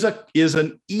is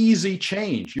an easy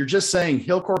change. You're just saying,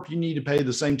 Hillcorp, you need to pay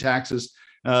the same taxes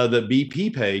that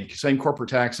BP paid, same corporate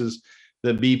taxes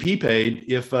that BP paid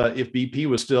if BP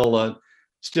was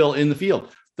still in the field.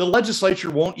 The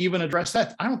legislature won't even address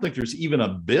that. I don't think there's even a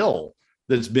bill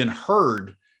that's been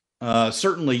heard,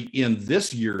 certainly in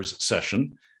this year's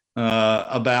session,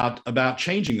 about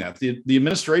changing that. The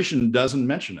administration doesn't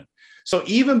mention it. So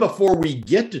even before we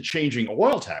get to changing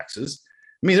oil taxes,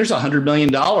 I mean, there's $100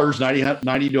 million,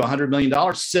 $90 to $100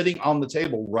 million sitting on the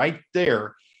table right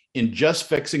there in just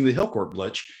fixing the Hillcorp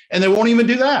glitch, and they won't even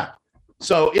do that.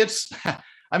 So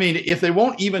I mean, if they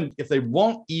won't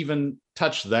even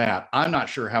touch that, I'm not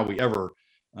sure how we ever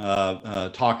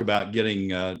talk about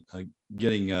getting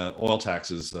oil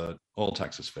taxes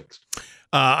fixed.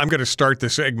 I'm going to start the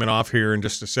segment off here in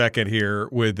just a second here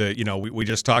with we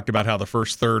just talked about how the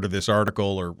first third of this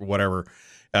article or whatever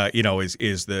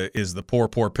is the poor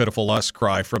pitiful us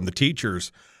cry from the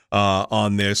teachers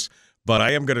on this. But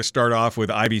I am going to start off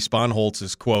with Ivy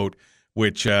Sponholz's quote,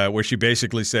 which where she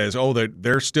basically says,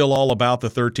 they're still all about the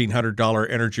 $1,300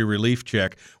 energy relief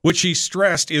check, which she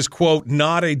stressed is, quote,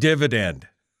 not a dividend.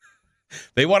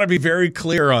 They want to be very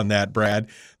clear on that, Brad.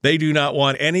 They do not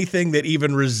want anything that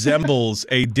even resembles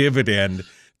a dividend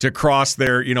to cross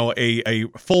their, a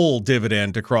full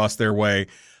dividend to cross their way,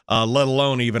 let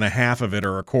alone even a half of it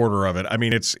or a quarter of it. I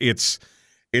mean,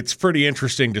 it's pretty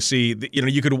interesting to see.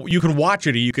 You can watch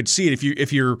it, or you could see it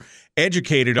if you're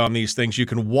educated on these things. You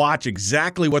can watch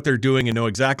exactly what they're doing and know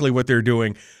exactly what they're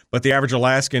doing. But the average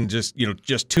Alaskan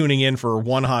just tuning in for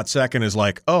one hot second is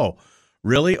like, oh,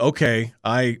 really? Okay,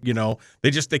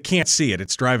 they can't see it.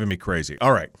 It's driving me crazy.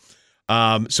 All right,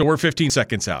 so we're 15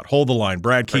 seconds out. Hold the line,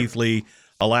 Brad Keithley,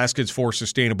 Alaskans for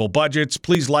Sustainable Budgets.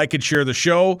 Please like and share the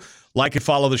show. Like and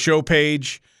follow the show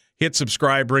page. Hit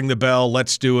subscribe, ring the bell.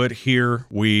 Let's do it. Here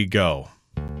we go.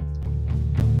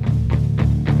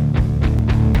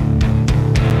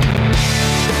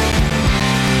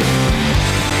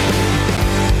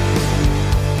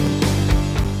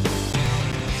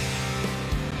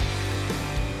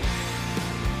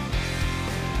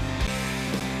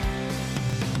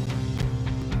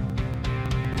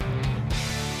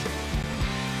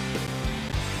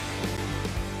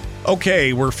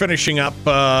 Okay, we're finishing up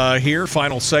here.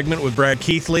 Final segment with Brad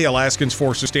Keithley, Alaskans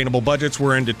for Sustainable Budgets.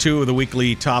 We're into two of the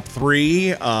weekly top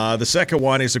three. The second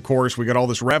one is, of course, we got all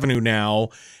this revenue now,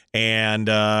 And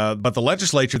but the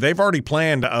legislature, they've already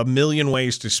planned a million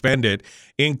ways to spend it,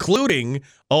 including,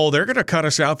 they're going to cut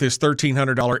us out this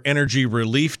 $1,300 energy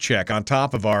relief check on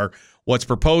top of our what's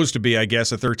proposed to be, I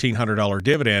guess, a $1,300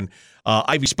 dividend.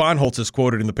 Ivy Sponholtz is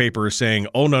quoted in the paper as saying,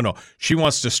 no. She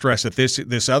wants to stress that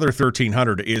this other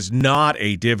 $1,300 is not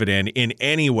a dividend in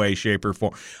any way, shape, or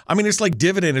form. I mean, it's like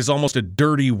dividend is almost a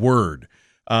dirty word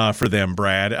for them,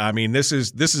 Brad. I mean, this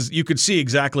is you could see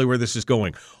exactly where this is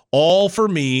going. All for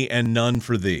me and none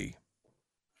for thee.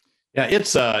 Yeah,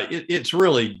 it's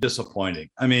really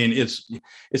disappointing. I mean, it's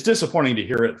disappointing to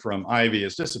hear it from Ivy.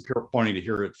 It's disappointing to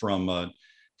hear it from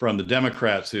the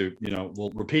Democrats who,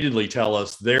 will repeatedly tell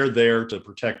us they're there to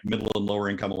protect middle and lower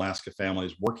income Alaska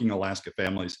families, working Alaska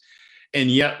families. And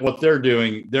yet what they're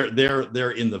doing,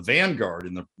 they're in the vanguard,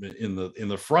 in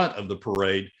the front of the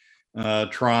parade,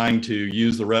 trying to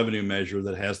use the revenue measure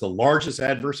that has the largest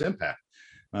adverse impact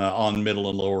on middle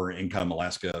and lower income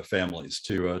Alaska families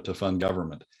to fund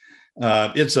government.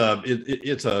 It's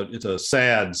a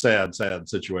sad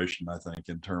situation, I think,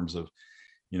 in terms of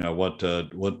what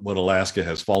Alaska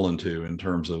has fallen to in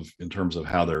terms of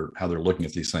how they're looking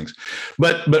at these things.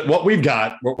 But what we're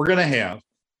going to have,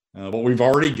 what we've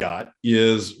already got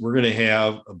is we're going to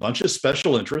have a bunch of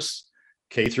special interests,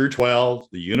 K through 12,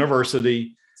 the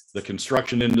university, the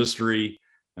construction industry.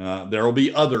 There will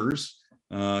be others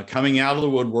coming out of the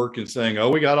woodwork and saying,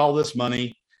 we got all this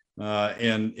money.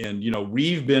 And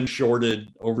we've been shorted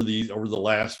over the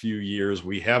last few years.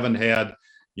 We haven't had,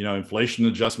 inflation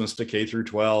adjustments to K through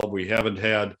 12. We haven't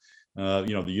had,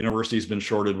 the university's been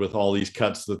shorted with all these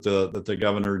cuts that the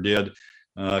governor did.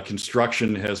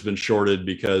 Construction has been shorted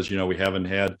because, we haven't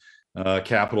had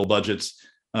capital budgets.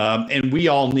 And we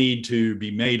all need to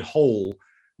be made whole.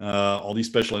 All these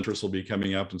special interests will be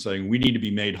coming up and saying we need to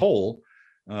be made whole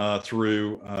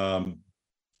through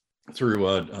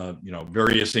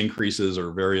various increases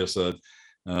or various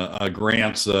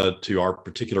grants to our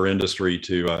particular industry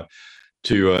to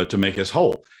make us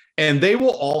whole. And they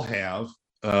will all have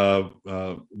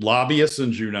lobbyists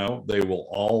in Juneau. They will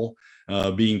all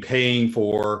paying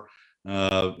for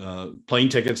plane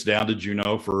tickets down to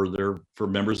Juneau for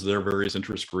members of their various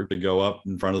interest group to go up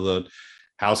in front of the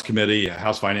House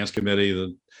Finance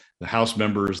Committee, the House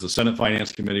members, the Senate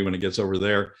Finance Committee when it gets over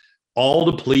there, all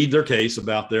to plead their case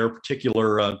about their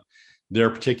particular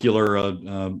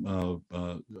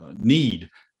need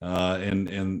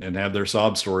and have their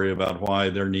sob story about why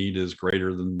their need is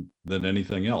greater than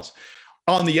anything else.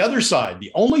 On the other side,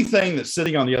 the only thing that's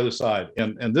sitting on the other side,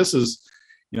 and this is,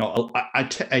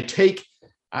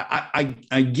 I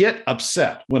get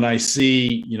upset when I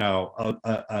see,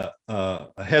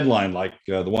 a headline like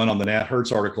the one on the Nat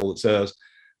Hertz article that says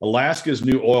Alaska's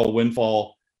new oil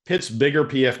windfall pits bigger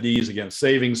PFDs against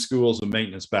savings, schools, and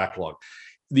maintenance backlog.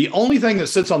 The only thing that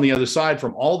sits on the other side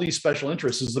from all these special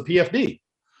interests is the PFD.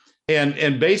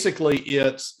 And basically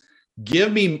it's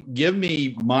give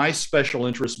me my special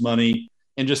interest money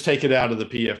and just take it out of the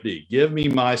PFD. Give me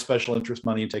my special interest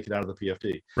money and take it out of the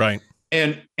PFD. Right.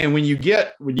 And when you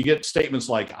get statements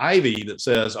like Ivy that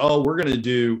says, we're going to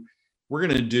do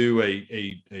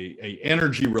a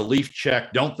energy relief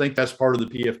check. Don't think that's part of the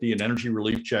PFD, an energy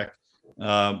relief check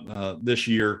this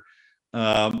year.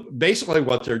 Basically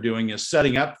what they're doing is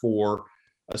setting up for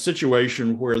a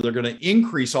situation where they're going to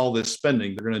increase all this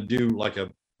spending. They're going to do like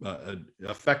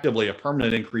effectively a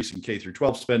permanent increase in K through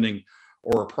 12 spending,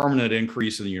 or a permanent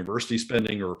increase in the university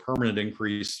spending, or a permanent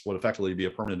increase, what effectively be a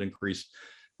permanent increase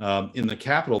in the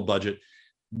capital budget.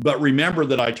 But remember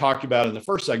that I talked about in the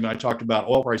first segment, I talked about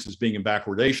oil prices being in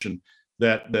backwardation,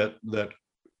 that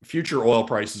future oil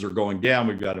prices are going down.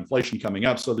 We've got inflation coming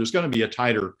up. So there's going to be a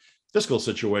tighter fiscal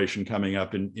situation coming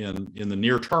up in the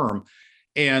near term.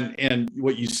 And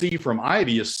what you see from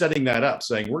Ivy is setting that up,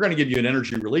 saying, we're going to give you an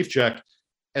energy relief check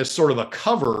as sort of a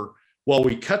cover while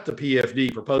we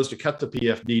propose to cut the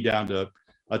PFD down to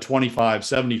a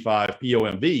 25-75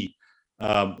 POMV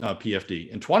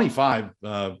PFD. And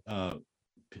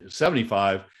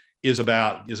 25-75 is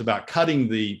about cutting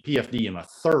the PFD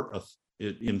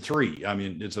in three. I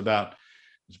mean, it's about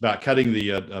cutting the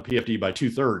PFD by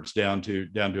 2/3 down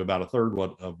to about a third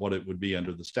of what it would be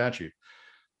under the statute.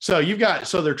 So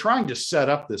they're trying to set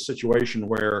up this situation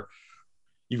where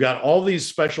you've got all these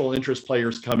special interest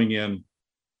players coming in,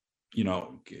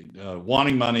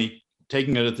 wanting money,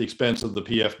 taking it at the expense of the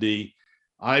PFD.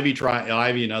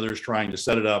 Ivy and others trying to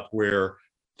set it up where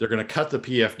they're going to cut the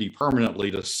PFD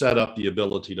permanently to set up the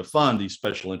ability to fund these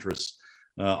special interests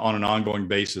on an ongoing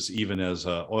basis, even as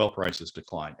oil prices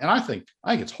decline. And I think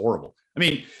it's horrible. I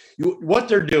mean, what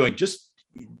they're doing, just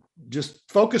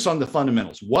focus on the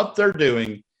fundamentals. What they're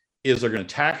doing is they're going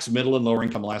to tax middle and lower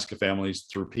income Alaska families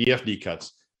through PFD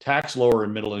cuts, tax lower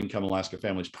and middle income Alaska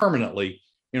families permanently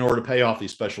in order to pay off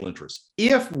these special interests.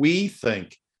 If we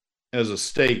think as a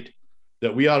state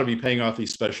that we ought to be paying off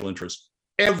these special interests,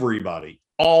 everybody,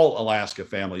 all Alaska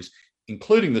families,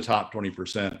 including the top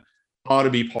 20%, ought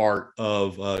to be part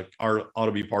of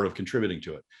contributing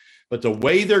to it. But the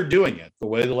way they're doing it, the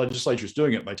way the legislature is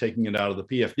doing it by taking it out of the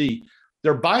PFD,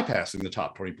 they're bypassing the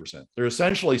top 20%. They're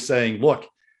essentially saying, look,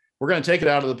 we're going to take it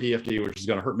out of the PFD, which is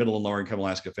going to hurt middle and lower income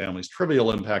Alaska families,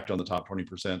 trivial impact on the top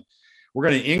 20%. We're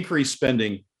going to increase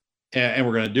spending and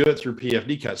we're going to do it through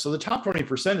PFD cuts. So the top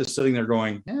 20% is sitting there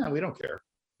going, yeah, we don't care.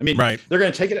 I mean, right. They're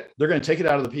going to take it. They're going to take it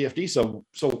out of the PFD. So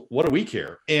what do we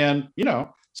care? And,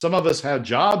 some of us have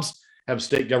jobs, have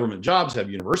state government jobs, have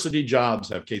university jobs,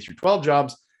 have K through 12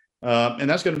 jobs. And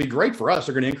that's going to be great for us.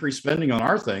 They're going to increase spending on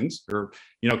our things, or,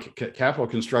 capital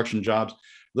construction jobs.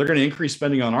 They're going to increase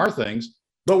spending on our things,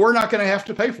 but we're not going to have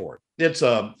to pay for it.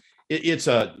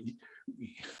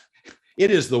 It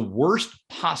is the worst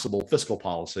possible fiscal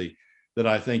policy that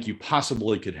I think you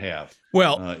possibly could have.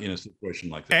 Well, in a situation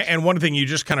like this. And one thing you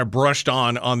just kind of brushed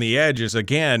on the edge is,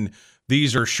 again,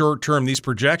 these are short-term. These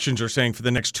projections are saying for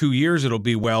the next 2 years it'll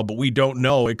be well, but we don't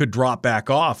know. It could drop back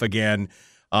off again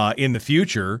in the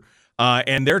future.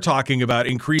 And they're talking about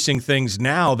increasing things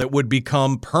now that would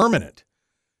become permanent.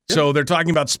 Yep. So they're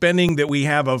talking about spending that we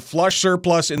have a flush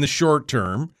surplus in the short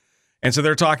term. And so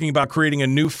they're talking about creating a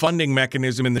new funding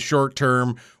mechanism in the short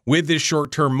term with this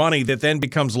short-term money that then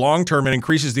becomes long-term and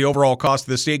increases the overall cost of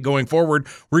the state going forward,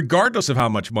 regardless of how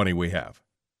much money we have.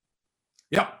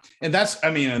 Yeah. And that's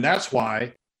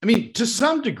why, to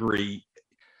some degree,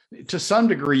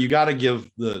 you got to give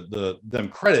them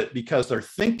credit, because they're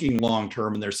thinking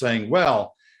long-term and they're saying,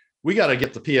 well, we got to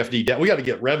get the PFD down. We got to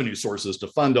get revenue sources to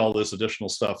fund all this additional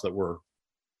stuff that we're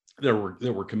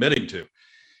committing to.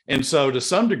 And so to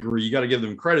some degree, you got to give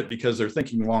them credit, because they're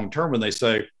thinking long-term when they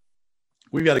say,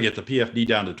 we've got to get the PFD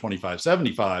down to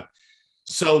 2575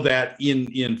 so that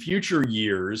in future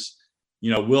years,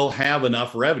 we'll have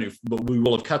enough revenue, but we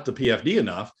will have cut the PFD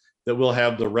enough that we'll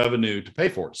have the revenue to pay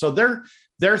for it. So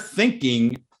they're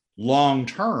thinking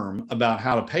long-term about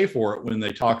how to pay for it when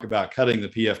they talk about cutting the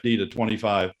PFD to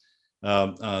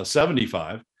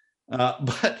 2575.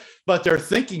 But they're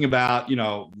thinking about,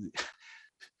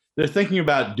 they're thinking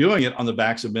about doing it on the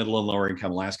backs of middle and lower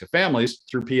income Alaska families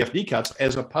through PFD cuts,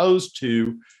 as opposed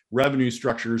to revenue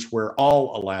structures where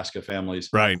all Alaska families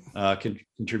can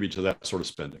contribute to that sort of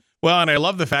spending. Well, and I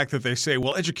love the fact that they say,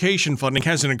 well, education funding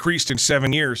hasn't increased in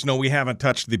 7 years. No, we haven't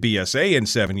touched the BSA in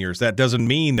 7 years. That doesn't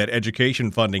mean that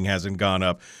education funding hasn't gone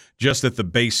up, just that the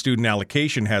base student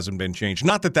allocation hasn't been changed.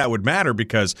 Not that that would matter,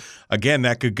 because, again,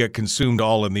 that could get consumed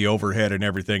all in the overhead and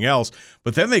everything else.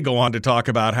 But then they go on to talk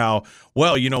about how,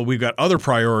 well, we've got other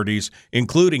priorities,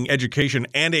 including education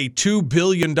and a $2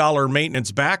 billion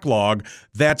maintenance backlog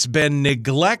that's been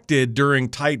neglected during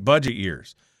tight budget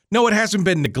years. No, it hasn't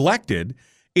been neglected.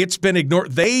 It's been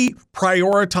ignored. They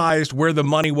prioritized where the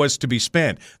money was to be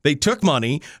spent. They took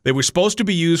money that was supposed to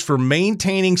be used for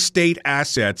maintaining state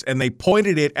assets, and they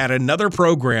pointed it at another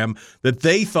program that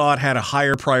they thought had a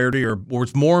higher priority or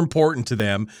was more important to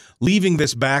them, leaving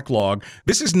this backlog.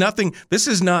 This is nothing. This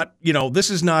is not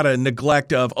a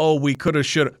neglect of, we could have,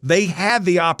 should have. They had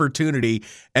the opportunity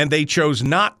and they chose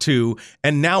not to,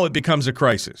 and now it becomes a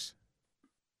crisis.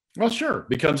 Well, sure, it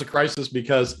becomes a crisis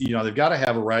because they've got to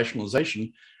have a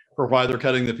rationalization for why they're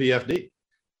cutting the PFD,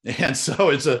 and so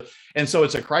it's a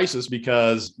crisis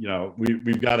because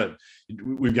we've got to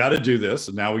do this,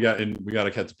 and now we got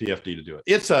to cut the PFD to do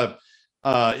it.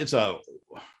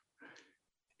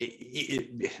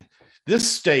 This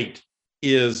state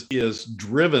is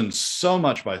driven so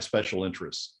much by special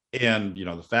interests, and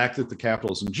the fact that the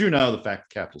capital is in Juneau, the fact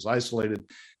the capital is isolated,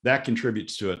 that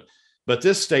contributes to it. But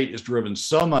this state is driven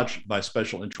so much by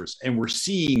special interests, and we're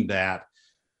seeing that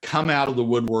come out of the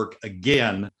woodwork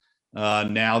again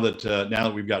now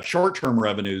that we've got short-term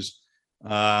revenues,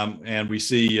 and we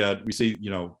see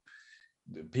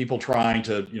people trying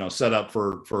to set up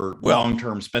for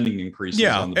long-term spending increases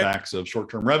on the backs of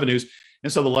short-term revenues,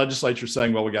 and so the legislature is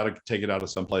saying, well, we got to take it out of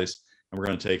someplace. And we're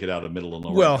going to take it out of middle and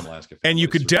lower Alaska. And you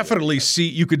could definitely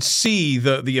see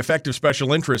the effect of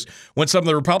special interest when some of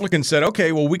the Republicans said,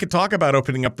 okay, well, we could talk about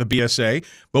opening up the BSA,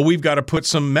 but we've got to put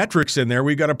some metrics in there.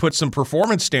 We've got to put some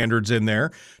performance standards in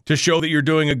there to show that you're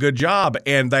doing a good job.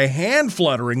 And the hand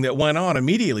fluttering that went on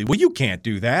immediately, well, you can't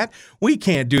do that. We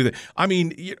can't do that. I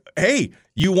mean, hey,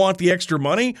 you want the extra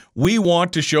money? We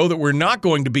want to show that we're not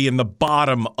going to be in the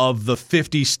bottom of the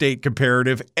 50-state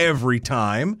comparative every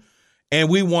time. and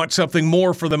we want something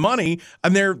more for the money.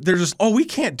 And they're just, oh, we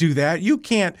can't do that. You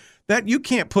can't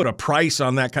put a price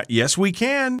on that. Yes, we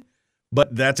can.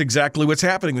 But that's exactly what's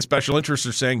happening. The special interests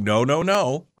are saying, no, no,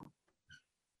 no.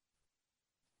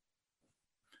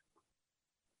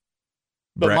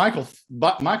 But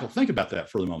Michael, think about that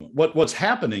for the moment. What's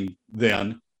happening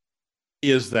then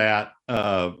is that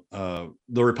the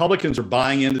Republicans are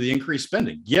buying into the increased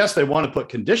spending. Yes, they want to put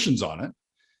conditions on it,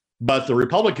 but the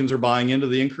Republicans are buying into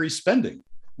the increased spending.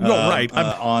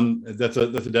 On that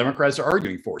the Democrats are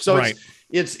arguing for. So right.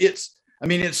 it's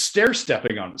stair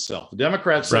stepping on itself. The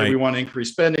Democrats say we want to increase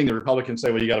spending. The Republicans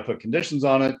say, well, you got to put conditions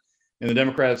on it. And the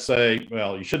Democrats say,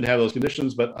 well, you shouldn't have those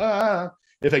conditions, but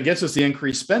if it gets us the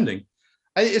increased spending,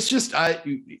 it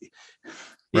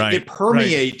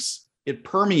permeates. It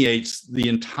permeates the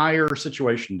entire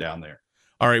situation down there.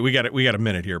 All right, we got a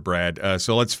minute here, Brad.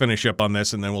 So let's finish up on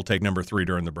this, and then we'll take number 3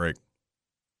 during the break.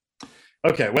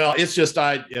 Okay, well, it's just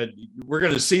we're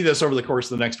going to see this over the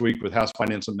course of the next week with House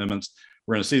Finance Amendments.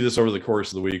 We're going to see this over the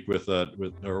course of the week over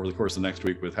the course of the next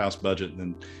week with House Budget, and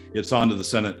then it's on to the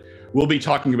Senate. We'll be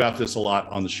talking about this a lot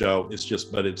on the show.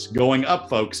 But it's going up,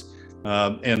 folks,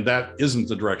 and that isn't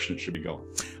the direction it should be going.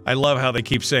 I love how they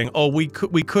keep saying, "Oh, we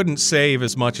couldn't save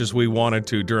as much as we wanted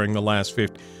to during the last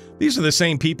 50." These are the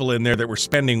same people in there that were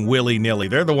spending willy-nilly.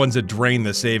 They're the ones that drained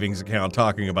the savings account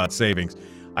talking about savings.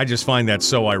 I just find that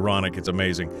so ironic. It's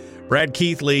amazing. Brad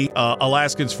Keithley,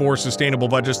 Alaskans for Sustainable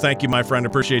Budgets. Thank you, my friend.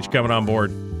 Appreciate you coming on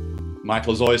board.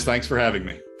 Michael, as always, thanks for having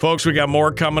me. Folks, we got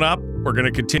more coming up. We're going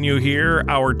to continue here.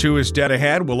 Hour 2 is dead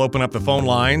ahead. We'll open up the phone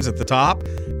lines at the top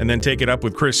and then take it up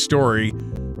with Chris Story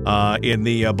in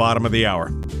the bottom of the hour.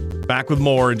 Back with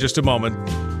more in just a moment.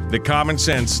 The common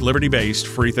sense, liberty-based,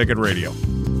 Free Thicket Radio.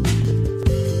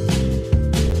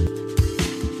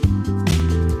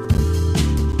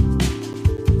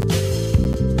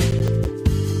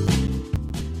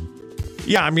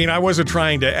 Yeah, I mean, I wasn't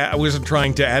trying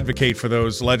to advocate for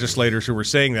those legislators who were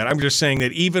saying that. I'm just saying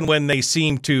that even when they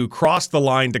seem to cross the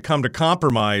line to come to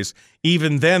compromise,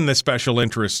 even then the special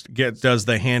interest does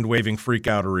the hand-waving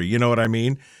freak-outery. You know what I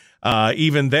mean?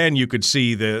 Even then you could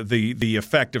see the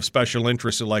effect of special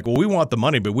interests. Like, well, we want the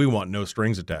money, but we want no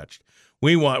strings attached.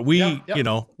 We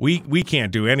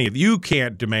can't do any of. You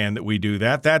can't demand that we do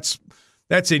that. That's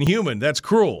inhuman. That's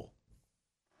cruel.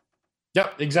 Yeah,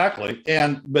 exactly.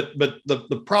 But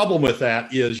the problem with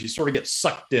that is you sort of get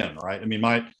sucked in, right? I mean,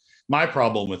 my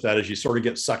problem with that is you sort of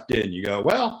get sucked in. You go,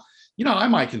 well, I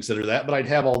might consider that, but I'd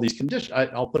have all these conditions.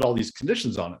 I'll put all these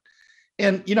conditions on it.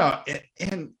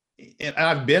 And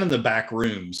I've been in the back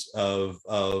rooms of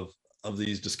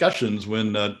these discussions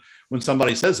when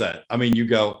somebody says that. I mean, you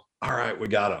go, all right, we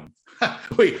got them.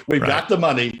 We've got the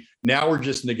money. Now we're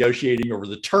just negotiating over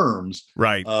the terms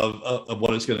of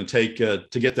what it's going to take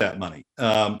to get that money.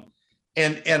 And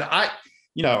I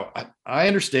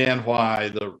understand why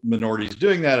the minority is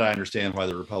doing that. I understand why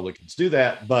the Republicans do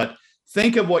that. But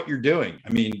think of what you're doing. I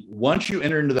mean, once you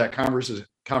enter into that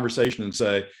conversation and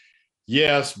say,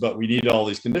 yes, but we need all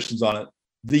these conditions on it,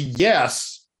 the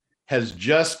yes has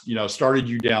just, started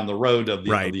you down the road of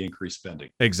the increased spending.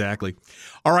 Exactly.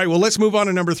 All right. Well, let's move on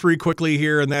to number 3 quickly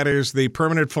here, and that is the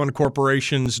Permanent Fund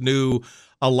Corporation's new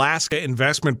Alaska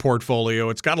investment portfolio.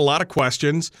 It's got a lot of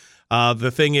questions.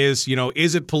 The thing is,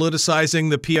 is it politicizing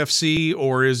the PFC,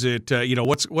 or is it,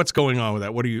 what's going on with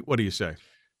that? What do you say?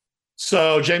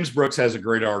 So James Brooks has a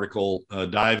great article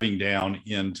diving down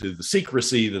into the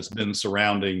secrecy that's been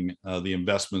surrounding the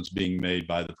investments being made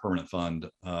by the Permanent Fund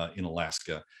in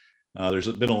Alaska. There's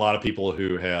been a lot of people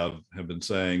who have been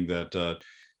saying that the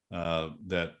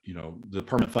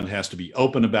Permanent Fund has to be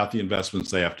open about the investments.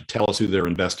 They have to tell us who they're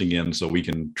investing in so we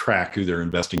can track who they're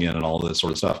investing in and all this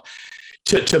sort of stuff.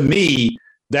 To me,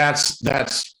 that's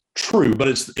true, but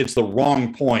it's the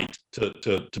wrong point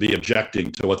to be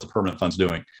objecting to what the Permanent Fund's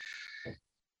doing.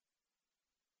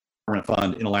 Permanent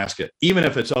Fund in Alaska, even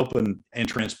if it's open and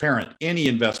transparent, any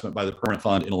investment by the Permanent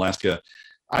Fund in Alaska,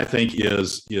 I think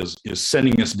is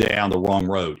sending us down the wrong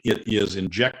road. It is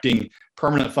injecting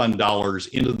Permanent Fund dollars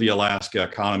into the Alaska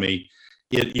economy.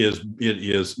 It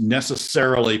is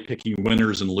necessarily picking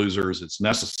winners and losers. It's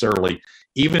necessarily,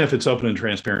 even if it's open and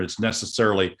transparent, it's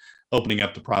necessarily opening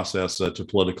up the process to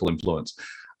political influence.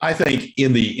 I think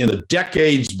in the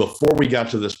decades before we got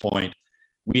to this point,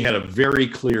 we had a very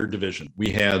clear division.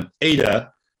 We had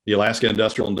ADA, the Alaska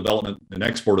Industrial Development and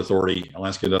Export Authority,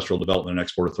 Alaska Industrial Development and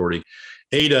Export Authority.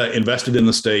 ADA invested in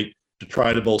the state to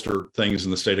try to bolster things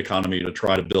in the state economy, to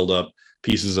try to build up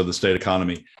pieces of the state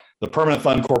economy. The Permanent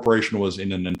Fund Corporation was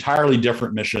in an entirely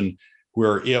different mission,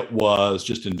 where it was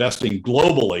just investing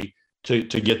globally to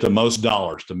get the most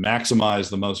dollars, to maximize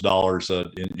the most dollars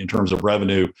in terms of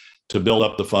revenue, to build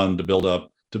up the fund, to build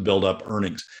up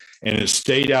earnings. And it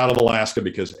stayed out of Alaska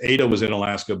because Ada was in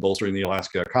Alaska, bolstering the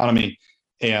Alaska economy,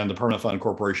 and the Permanent Fund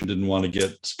Corporation didn't want to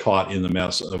get caught in the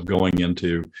mess of going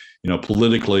into,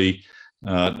 politically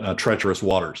treacherous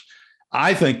waters.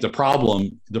 I think the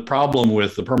problem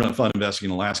with the Permanent Fund investing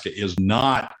in Alaska is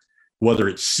not whether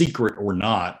it's secret or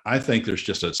not. I think there's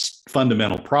just a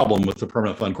fundamental problem with the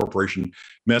Permanent Fund Corporation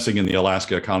messing in the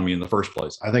Alaska economy in the first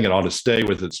place. I think it ought to stay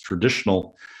with its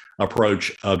traditional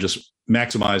approach of just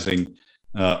maximizing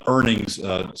earnings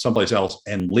someplace else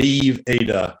and leave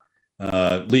Ada,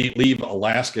 leave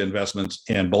Alaska investments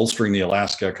and bolstering the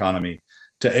Alaska economy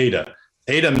to Ada.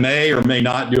 Ada may or may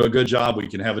not do a good job. We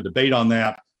can have a debate on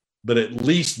that, but at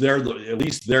least they're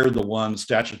the ones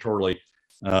statutorily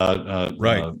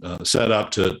set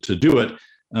up to do it.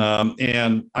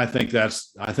 And I think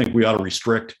we ought to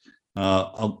restrict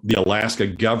the Alaska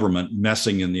government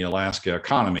messing in the Alaska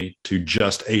economy to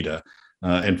just Ada.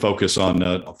 And focus on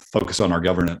our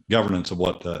governance of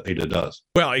what Ada does.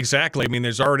 Well, exactly. I mean,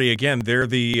 there's already, again, they're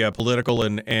the political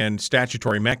and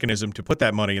statutory mechanism to put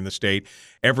that money in the state.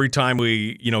 Every time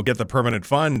we, get the permanent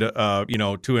fund,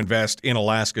 to invest in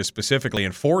Alaska specifically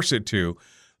and force it to,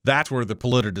 that's where the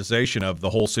politicization of the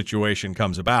whole situation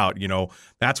comes about.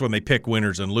 That's when they pick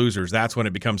winners and losers. That's when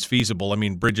it becomes feasible. I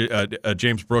mean,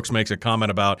 James Brooks makes a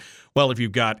comment about, well, if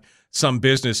you've got some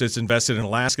business that's invested in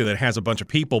Alaska that has a bunch of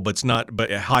people but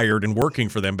hired and working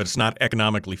for them, but it's not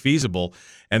economically feasible,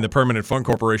 and the Permanent Fund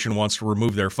Corporation wants to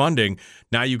remove their funding,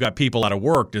 now you've got people out of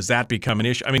work. Does that become an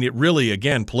issue? I mean, it really,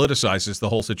 again, politicizes the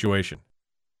whole situation.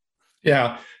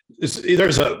 Yeah,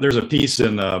 there's a piece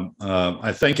in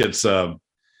I think it's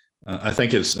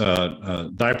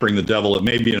Diapering the Devil. It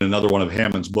may be in another one of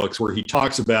Hammond's books, where he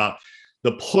talks about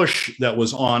the push that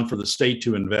was on for the state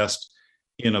to invest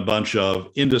in a bunch of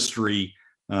industry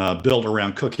built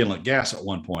around Cook Inlet gas at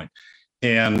one point.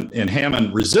 And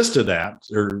Hammond resisted that,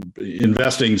 or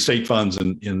investing state funds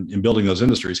in building those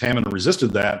industries. Hammond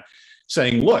resisted that,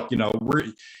 saying, look,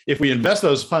 if we invest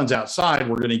those funds outside,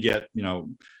 we're going to get,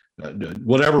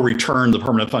 whatever return the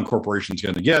Permanent Fund Corporation is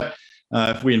going to get.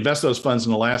 If we invest those funds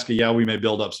in Alaska, we may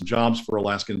build up some jobs for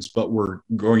Alaskans, but we're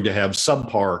going to have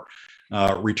subpar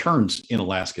returns in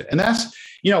Alaska. And that's,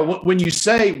 when you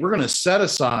say we're going to set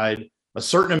aside a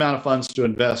certain amount of funds to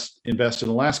invest in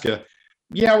Alaska,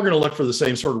 we're going to look for the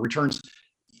same sort of returns.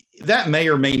 That may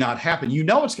or may not happen.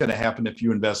 It's going to happen if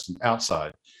you invest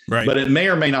outside, right? But it may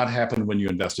or may not happen when you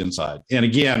invest inside. And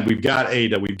again, we've got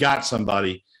Ada, we've got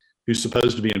somebody who's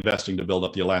supposed to be investing to build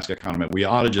up the Alaska economy. We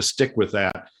ought to just stick with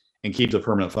that and keep the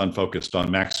permanent fund focused on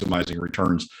maximizing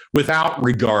returns without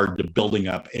regard to building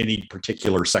up any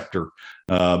particular sector,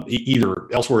 either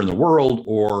elsewhere in the world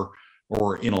or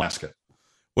in Alaska.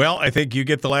 Well, I think you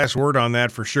get the last word on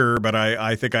that for sure, but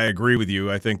I think I agree with you.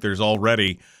 I think there's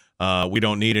already, we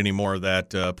don't need any more of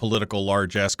that political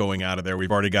largesse going out of there.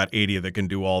 We've already got 80 that can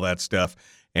do all that stuff,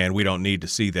 and we don't need to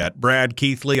see that. Brad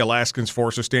Keithley, Alaskans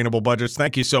for Sustainable Budgets,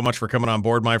 thank you so much for coming on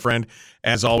board, my friend.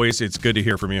 As always, it's good to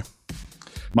hear from you.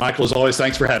 Michael, as always,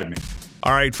 thanks for having me.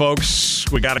 All right, folks,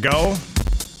 we got to go.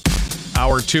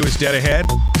 Hour 2 is dead ahead.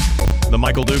 The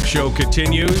Michael Duke Show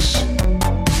continues.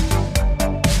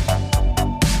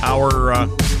 Hour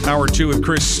 2 with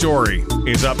Chris Story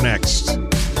is up next.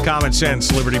 Common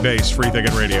Sense, Liberty Base, Free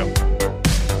Thinking Radio.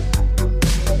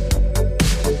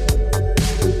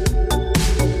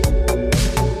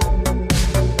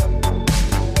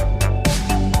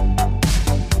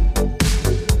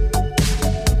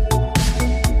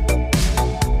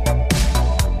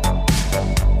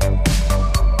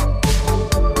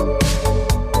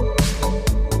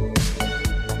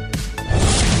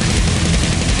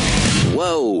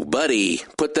 Buddy,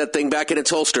 put that thing back in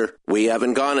its holster. We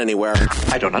haven't gone anywhere.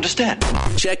 I don't understand.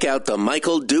 Check out the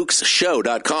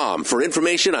MichaelDukesShow.com for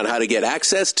information on how to get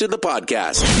access to the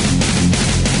podcast.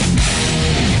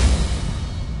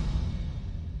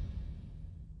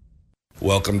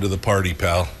 Welcome to the party,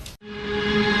 pal.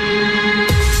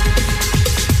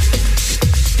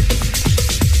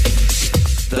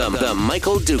 The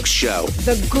Michael Dukes Show.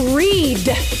 The greed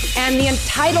and the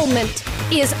entitlement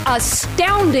is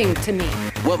astounding to me.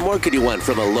 What more could you want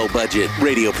from a low-budget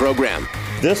radio program?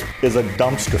 This is a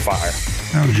dumpster fire.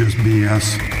 That was just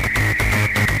BS.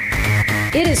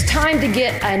 It is time to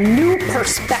get a new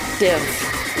perspective.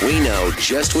 We know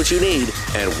just what you need,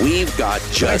 and we've got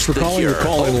just the cure. Thanks for calling the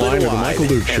call-in line of the Michael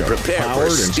Duke Show. And prepare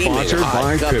Powered for and steaming sponsored hot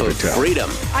by cup of Pivotal. freedom.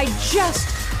 I just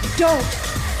don't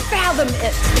fathom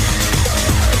it.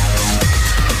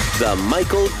 The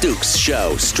Michael Dukes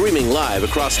Show, streaming live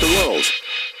across the world.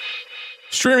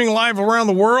 Streaming live around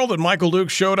the world at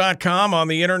MichaelDukesShow.com, on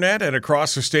the internet and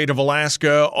across the state of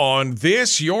Alaska on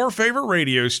this, your favorite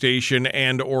radio station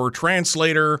and or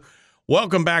translator.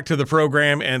 Welcome back to the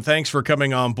program, and thanks for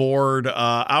coming on board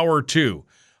hour 2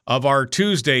 of our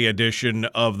Tuesday edition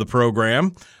of the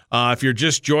program. If you're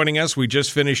just joining us, we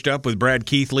just finished up with Brad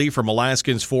Keithley from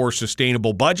Alaskans for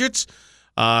Sustainable Budgets,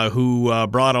 who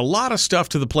brought a lot of stuff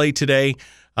to the plate today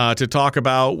to talk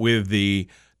about with the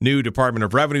new Department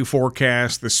of Revenue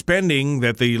forecast, the spending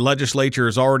that the legislature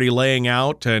is already laying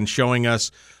out and showing us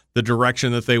the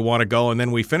direction that they want to go. And then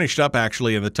we finished up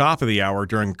actually in the top of the hour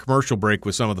during commercial break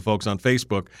with some of the folks on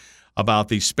Facebook about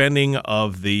the spending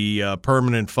of the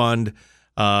Permanent Fund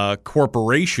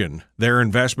Corporation, their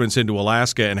investments into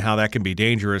Alaska and how that can be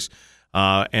dangerous,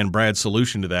 and Brad's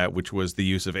solution to that, which was the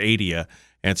use of ADIA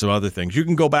and some other things. You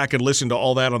can go back and listen to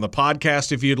all that on the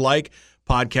podcast if you'd like.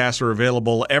 Podcasts are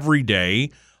available every day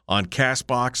on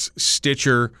CastBox,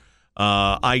 Stitcher,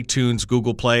 iTunes,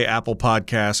 Google Play, Apple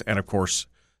Podcasts, and, of course,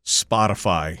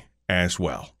 Spotify as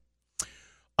well.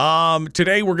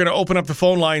 Today, we're going to open up the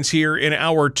phone lines here in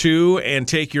hour 2 and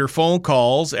take your phone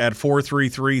calls at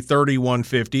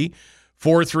 433-3150,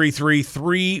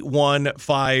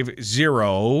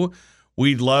 433-3150.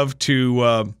 We'd love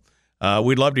to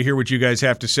hear what you guys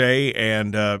have to say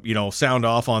and, sound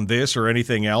off on this or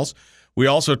anything else. We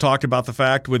also talked about the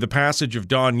fact with the passage of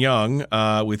Don Young,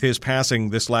 with his passing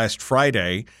this last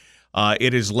Friday,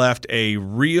 it has left a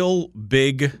real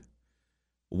big,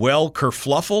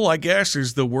 kerfluffle, I guess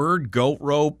is the word, goat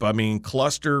rope,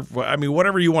 cluster,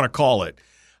 whatever you want to call it.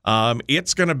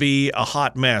 It's going to be a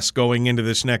hot mess going into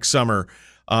this next summer.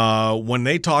 When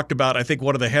they talked about, I think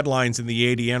one of the headlines in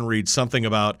the ADN reads something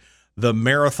about the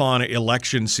marathon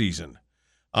election season.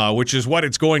 Which is what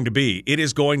it's going to be. It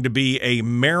is going to be a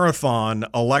marathon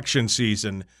election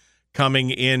season coming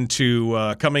into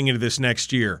this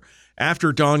next year.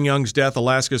 After Don Young's death,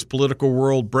 Alaska's political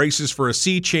world braces for a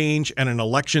sea change and an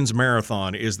elections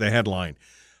marathon is the headline,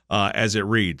 as it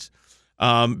reads.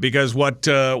 Because what's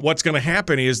going to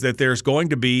happen is that there's going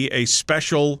to be a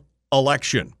special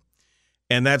election,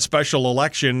 and that special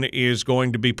election is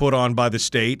going to be put on by the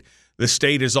state. The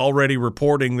state is already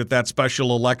reporting that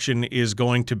special election is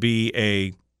going to be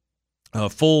a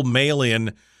full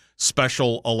mail-in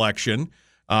special election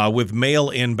with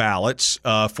mail-in ballots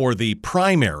for the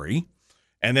primary.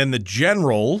 And then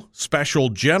the special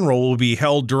general will be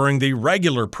held during the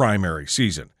regular primary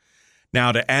season.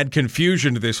 Now, to add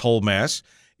confusion to this whole mess,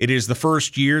 it is the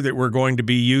first year that we're going to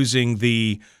be using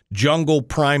the jungle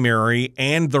primary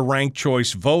and the ranked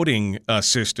choice voting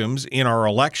systems in our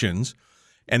elections.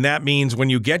 And that means when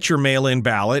you get your mail-in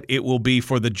ballot, it will be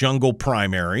for the jungle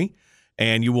primary,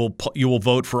 and you will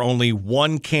vote for only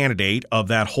one candidate of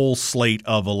that whole slate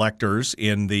of electors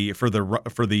for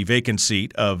the vacant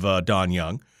seat of Don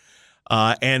Young.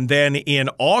 And then in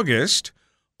August,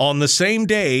 on the same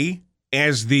day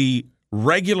as the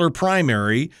regular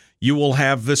primary, you will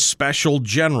have the special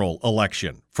general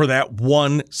election for that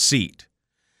one seat.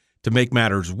 To make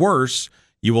matters worse,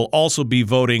 you will also be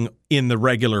voting in the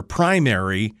regular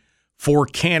primary for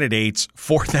candidates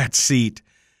for that seat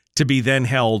to be then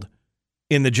held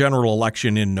in the general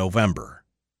election in November.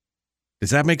 Does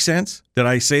that make sense? Did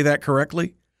I say that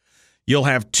correctly? You'll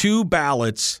have 2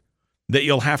 ballots that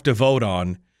you'll have to vote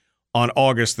on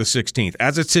August the 16th.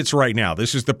 As it sits right now,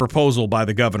 this is the proposal by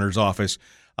the governor's office.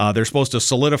 They're supposed to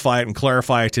solidify it and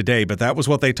clarify it today, but that was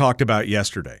what they talked about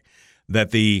yesterday, that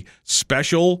the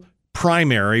special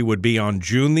primary would be on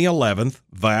June the 11th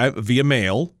via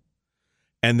mail,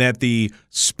 and that the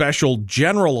special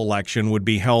general election would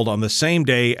be held on the same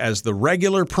day as the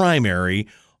regular primary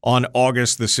on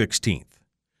August the 16th.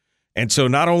 And so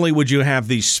not only would you have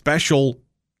the special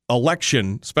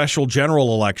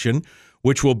general election,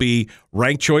 which will be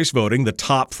ranked choice voting, the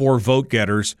top 4 vote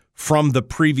getters from the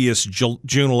previous June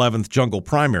 11th jungle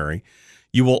primary,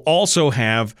 you will also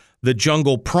have the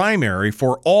jungle primary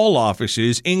for all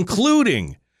offices,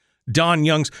 including Don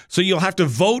Young's. So you'll have to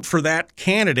vote for that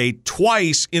candidate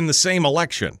twice in the same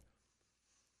election.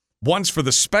 Once for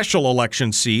the special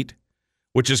election seat,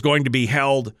 which is going to be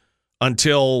held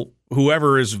until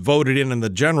whoever is voted in the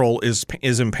general is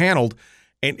impaneled.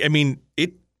 And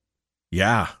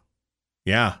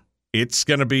it's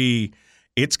going to be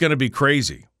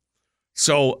crazy.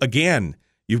 So again,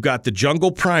 you've got the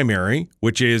jungle primary,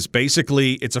 which is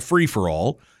basically, it's a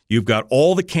free-for-all. You've got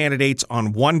all the candidates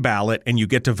on one ballot, and you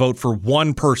get to vote for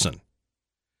one person.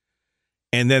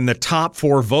 And then the top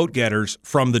 4 vote getters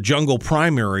from the jungle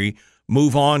primary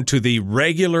move on to the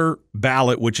regular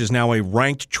ballot, which is now a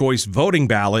ranked choice voting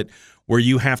ballot, where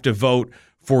you have to vote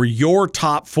for your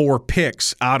top 4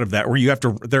 picks out of that, where you have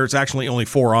to, there's actually only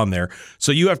 4 on there.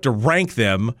 So you have to rank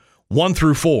them 1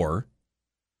 through 4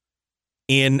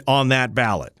 on that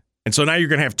ballot. And so now you're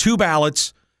going to have 2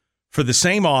 ballots for the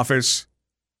same office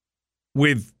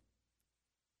with,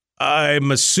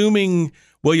 I'm assuming,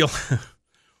 well, you'll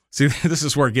see, this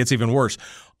is where it gets even worse.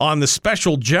 On the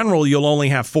special general, you'll only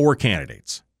have 4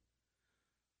 candidates.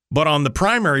 But on the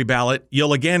primary ballot,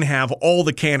 you'll again have all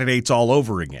the candidates all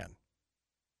over again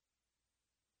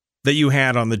that you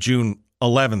had on the June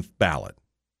 11th ballot,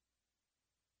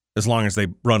 as long as they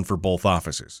run for both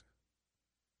offices.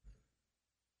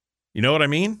 You know what I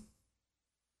mean?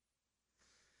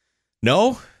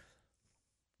 No?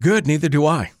 Good, neither do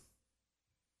I.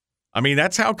 I mean,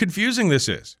 that's how confusing this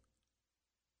is.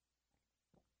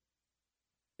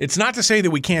 It's not to say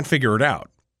that we can't figure it out.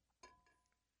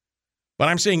 But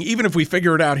I'm saying even if we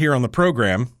figure it out here on the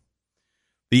program,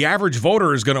 the average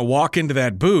voter is going to walk into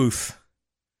that booth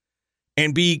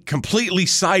and be completely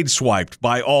sideswiped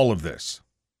by all of this.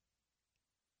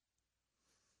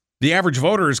 The average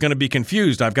voter is going to be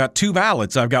confused. I've got 2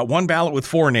 ballots. I've got 1 ballot with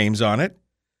 4 names on it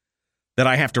that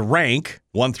I have to rank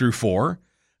 1 through 4.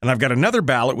 And I've got another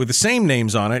ballot with the same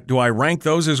names on it. Do I rank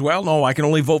those as well? No, I can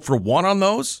only vote for 1 on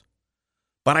those.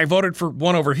 But I voted for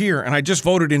 1 over here, and I just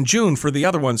voted in June for the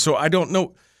other one, so I don't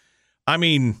know. I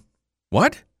mean,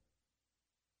 what?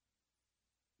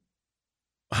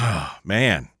 Oh,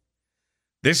 man.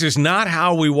 This is not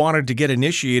how we wanted to get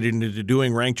initiated into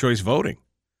doing ranked choice voting.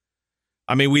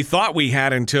 I mean, we thought we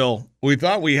had until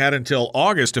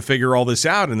August to figure all this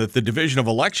out, and that the Division of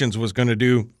Elections was going to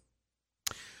do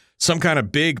some kind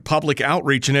of big public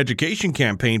outreach and education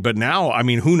campaign, but now, I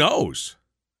mean, who knows?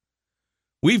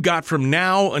 We've got from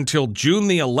now until June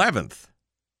the 11th.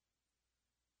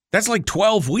 That's like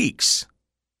 12 weeks.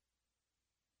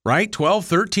 Right? 12,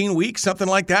 13 weeks, something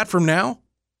like that from now.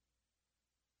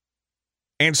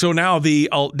 And so now the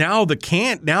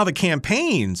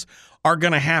campaigns are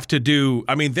going to have to do,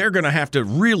 I mean, they're going to have to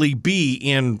really be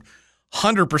in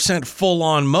 100%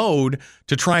 full-on mode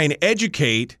to try and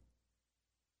educate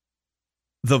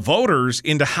the voters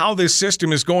into how this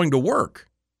system is going to work.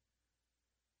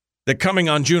 That coming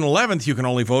on June 11th, you can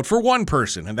only vote for 1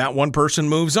 person, and that 1 person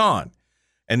moves on.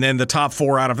 And then the top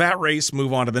 4 out of that race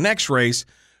move on to the next race,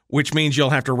 which means you'll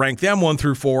have to rank them 1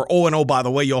 through 4. Oh, and by the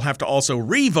way, you'll have to also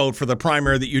re-vote for the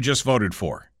primary that you just voted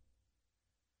for.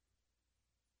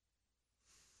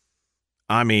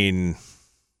 I mean,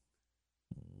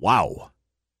 wow.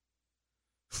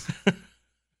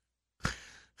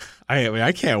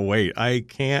 I can't wait. I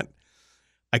can't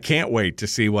wait to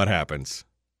see what happens.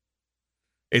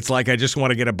 It's like I just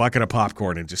want to get a bucket of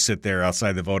popcorn and just sit there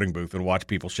outside the voting booth and watch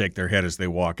people shake their head as they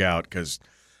walk out, because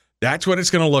that's what it's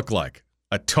going to look like.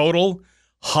 A total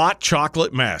hot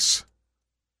chocolate mess.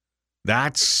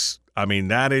 That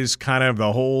is kind of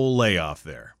the whole layoff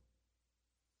there.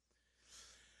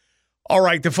 All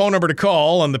right, the phone number to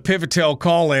call on the Pivotel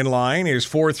call-in line is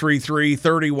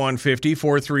 433-3150,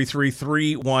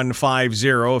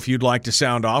 433-3150. If you'd like to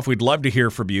sound off, we'd love to hear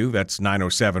from you. That's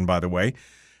 907, by the way.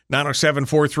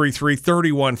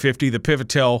 907-433-3150, the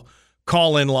Pivotel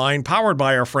call-in line, powered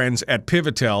by our friends at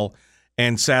Pivotel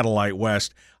and Satellite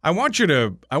West. I want you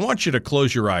to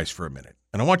close your eyes for a minute,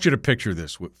 and I want you to picture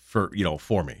this for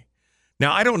me.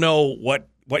 Now, I don't know what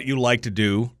you like to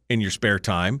do in your spare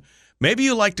time. Maybe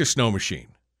you like to snow machine.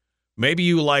 Maybe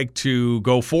you like to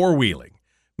go four-wheeling.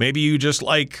 Maybe you just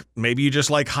like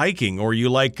hiking, or you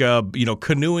like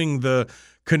canoeing the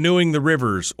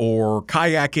rivers, or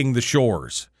kayaking the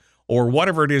shores, or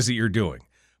whatever it is that you're doing.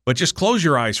 But just close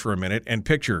your eyes for a minute and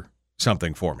picture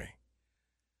something for me.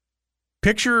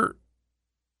 Picture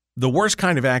the worst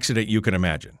kind of accident you can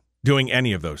imagine doing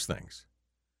any of those things.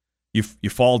 You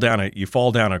fall down a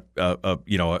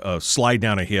slide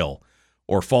down a hill,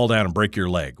 or fall down and break your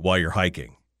leg while you're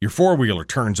hiking. Your four-wheeler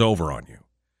turns over on you.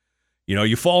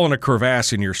 You fall in a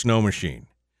crevasse in your snow machine.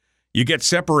 You get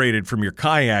separated from your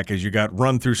kayak as you got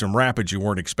run through some rapids you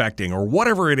weren't expecting, or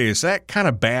whatever it is, that kind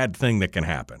of bad thing that can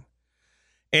happen.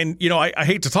 And, I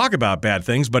hate to talk about bad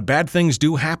things, but bad things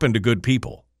do happen to good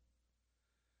people.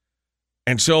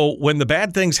 And so when the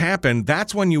bad things happen,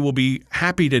 that's when you will be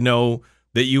happy to know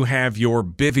that you have your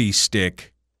bivvy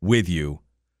stick with you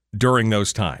during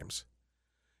those times.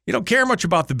 You don't care much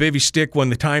about the bivvy stick when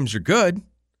the times are good,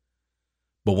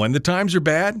 but when the times are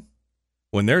bad,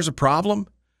 when there's a problem,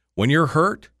 when you're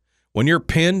hurt, when you're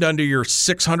pinned under your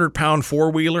 600-pound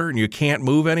four-wheeler and you can't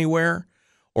move anywhere,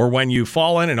 or when you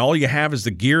fall in and all you have is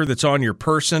the gear that's on your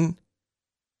person,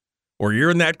 or you're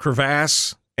in that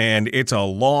crevasse and it's a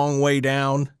long way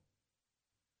down,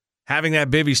 having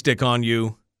that bivvy stick on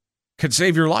you could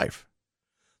save your life.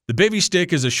 The Bivy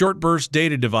Stick is a short burst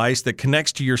data device that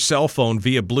connects to your cell phone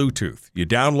via Bluetooth. You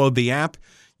download the app,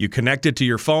 you connect it to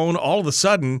your phone, all of a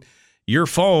sudden, your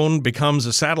phone becomes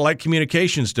a satellite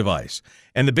communications device.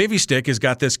 And the Bivy Stick has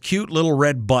got this cute little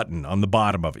red button on the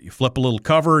bottom of it. You flip a little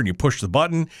cover and you push the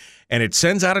button, and it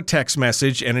sends out a text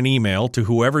message and an email to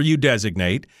whoever you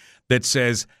designate that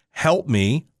says, "Help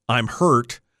me, I'm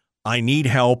hurt, I need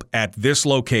help at this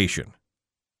location,"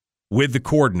 with the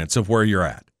coordinates of where you're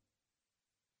at.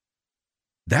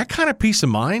 That kind of peace of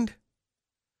mind,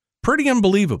 pretty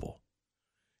unbelievable.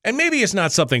 And maybe it's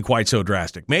not something quite so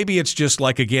drastic. Maybe it's just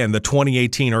like, again, the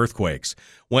 2018 earthquakes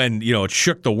when, it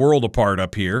shook the world apart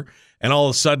up here, and all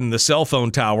of a sudden the cell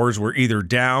phone towers were either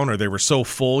down or they were so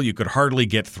full you could hardly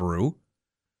get through.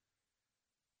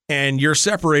 And you're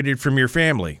separated from your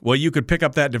family. Well, you could pick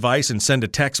up that device and send a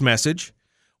text message,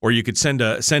 or you could send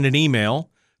an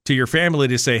email to your family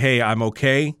to say, "Hey, I'm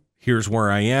okay. Here's where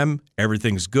I am.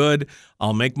 Everything's good.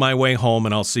 I'll make my way home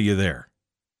and I'll see you there."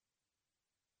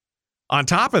 On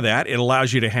top of that, it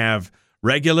allows you to have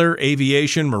regular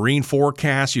aviation, marine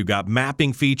forecasts. You've got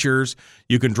mapping features.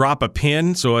 You can drop a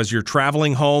pin, so as you're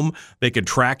traveling home, they can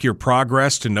track your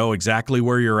progress to know exactly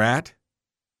where you're at.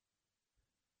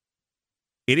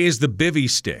 It is the Bivy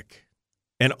Stick.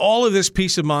 And all of this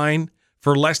peace of mind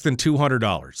for less than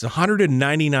 $200.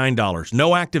 $199.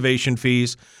 No activation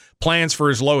fees. Plans for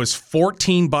as low as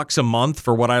 $14 a month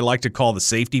for what I like to call the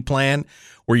safety plan,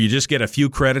 where you just get a few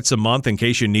credits a month in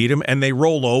case you need them, and they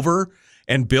roll over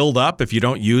and build up if you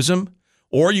don't use them.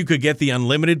 Or you could get the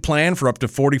unlimited plan for up to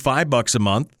 $45 a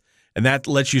month, and that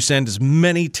lets you send as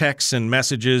many texts and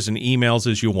messages and emails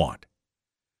as you want.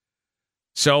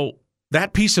 So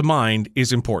that peace of mind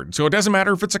is important. So it doesn't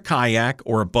matter if it's a kayak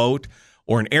or a boat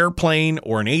or an airplane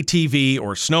or an ATV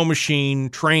or a snow machine,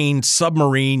 train,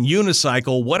 submarine,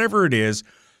 unicycle, whatever it is,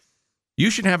 you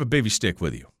should have a Bivy Stick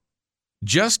with you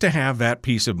just to have that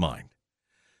peace of mind.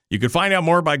 You can find out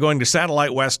more by going to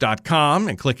satellitewest.com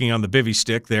and clicking on the Bivy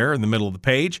Stick there in the middle of the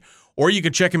page, or you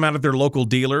can check them out at their local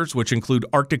dealers, which include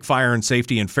Arctic Fire and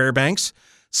Safety in Fairbanks,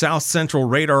 South Central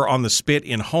Radar on the Spit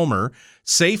in Homer,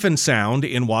 Safe and Sound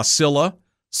in Wasilla,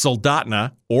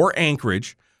 Soldotna, or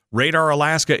Anchorage, Radar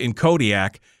Alaska in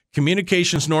Kodiak,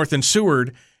 Communications North in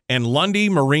Seward, and Lundy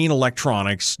Marine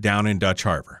Electronics down in Dutch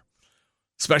Harbor.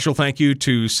 Special thank you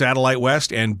to Satellite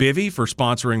West and Bivy for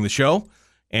sponsoring the show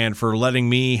and for letting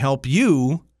me help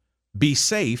you be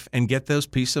safe and get those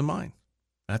peace of mind.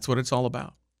 That's what it's all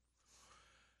about.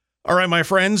 All right, my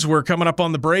friends, we're coming up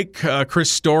on the break.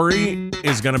 Chris Story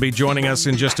is going to be joining us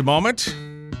in just a moment.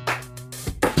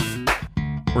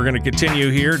 We're going to continue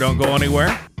here. Don't go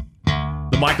anywhere.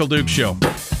 The Michael Duke Show.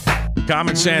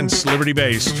 Common sense,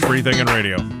 liberty-based, free thinking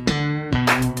radio.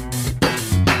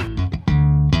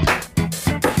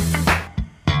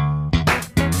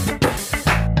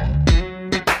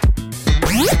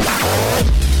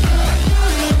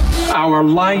 Our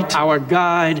light, our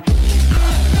guide,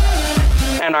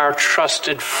 and our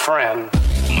trusted friend.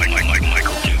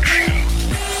 Michael Duke Show.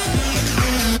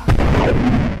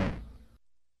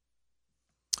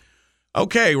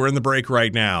 Okay, we're in the break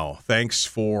right now. Thanks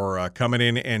for coming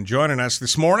in and joining us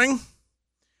this morning.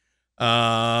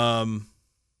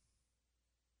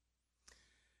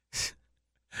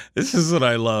 This is what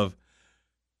I love.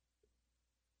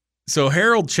 So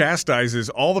Harold chastises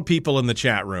all the people in the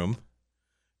chat room,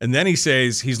 and then he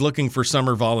says he's looking for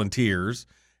summer volunteers.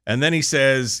 And then he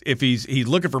says if he's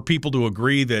looking for people to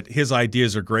agree that his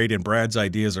ideas are great and Brad's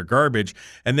ideas are garbage.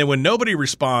 And then when nobody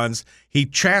responds, he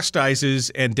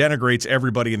chastises and denigrates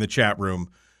everybody in the chat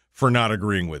room for not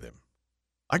agreeing with him.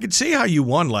 I could see how you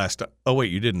won last time. Oh,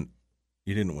 wait, you didn't.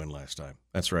 You didn't win last time.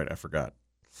 That's right. I forgot.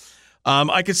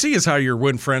 I could see as how you're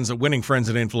winning friends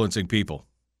and influencing people.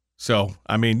 So,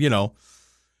 I mean,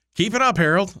 keep it up,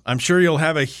 Harold. I'm sure you'll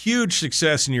have a huge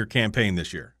success in your campaign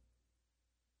this year.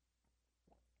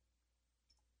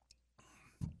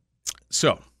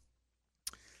 So,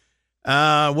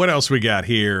 what else we got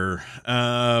here?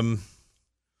 I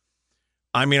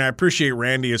appreciate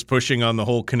Randy is pushing on the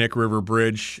whole Knik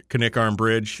Arm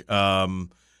Bridge. I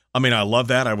love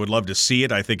that. I would love to see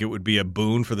it. I think it would be a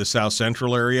boon for the South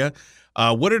Central area.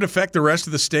 Would it affect the rest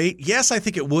of the state? Yes, I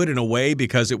think it would in a way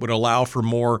because it would allow for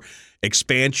more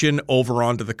expansion over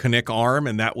onto the Knik Arm,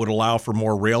 and that would allow for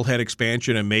more railhead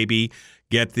expansion and maybe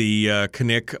get the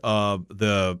Knik,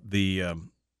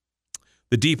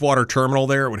 the deepwater terminal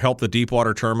there. It would help the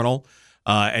deepwater terminal,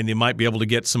 and you might be able to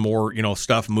get some more,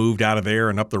 stuff moved out of there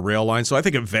and up the rail line. So I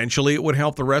think eventually it would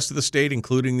help the rest of the state,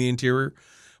 including the interior.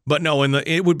 But no,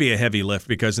 it would be a heavy lift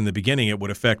because in the beginning it would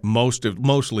affect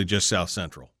mostly just South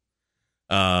Central.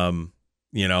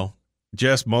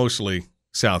 just mostly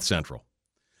South Central.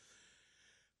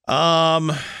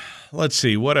 Let's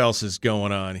see what else is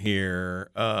going on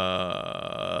here.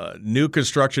 New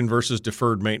construction versus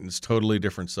deferred maintenance, totally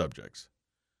different subjects.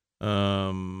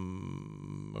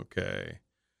 Okay.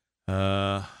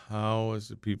 How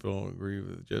is it people agree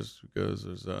with it just because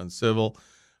it's uncivil?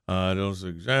 Those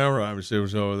exam, obviously,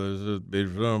 there's a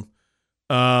big film.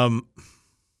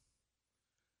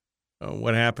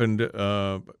 What happened?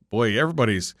 Boy,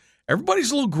 everybody's a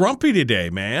little grumpy today,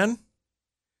 man.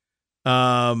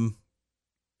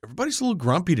 Everybody's a little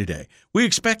grumpy today. We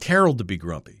expect Harold to be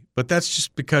grumpy, but that's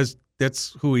just because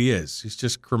that's who he is. He's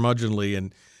just curmudgeonly,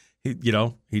 and he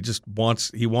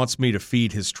wants me to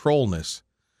feed his trollness.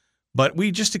 But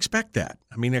we just expect that.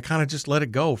 I mean, I kind of just let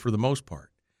it go for the most part.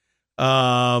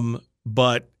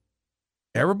 But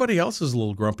everybody else is a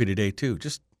little grumpy today too.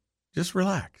 Just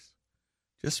relax.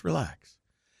 Just relax.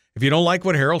 If you don't like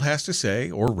what Harold has to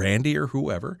say, or Randy or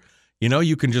whoever,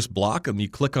 you can just block them. You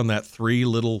click on that three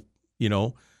little,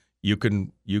 you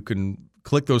can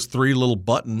click those three little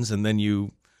buttons, and then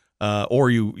you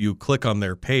click on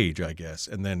their page, I guess,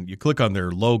 and then you click on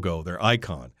their logo, their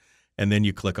icon, and then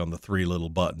you click on the three little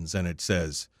buttons, and it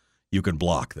says you can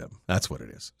block them. That's what it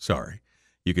is. Sorry.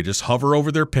 You could just hover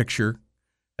over their picture,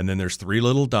 and then there's three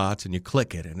little dots, and you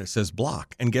click it, and it says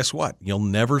block. And guess what? You'll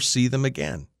never see them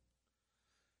again.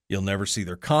 You'll never see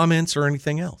their comments or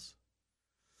anything else.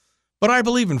 But I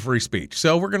believe in free speech,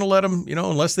 so we're going to let them,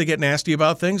 unless they get nasty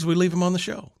about things, we leave them on the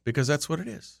show, because that's what it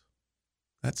is.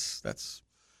 That's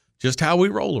just how we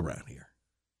roll around here.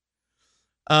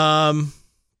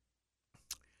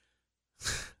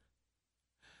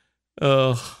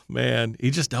 Oh, man, he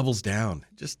just doubles down.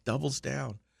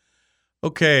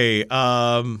 Okay,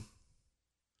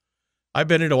 I've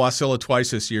been into Wasilla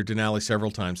twice this year, Denali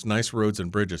several times. Nice roads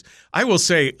and bridges. I will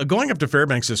say, going up to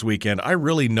Fairbanks this weekend, I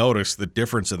really noticed the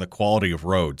difference in the quality of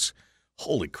roads.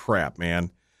 Holy crap, man.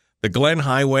 The Glen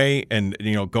Highway and,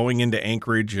 going into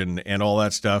Anchorage and all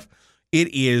that stuff,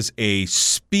 it is a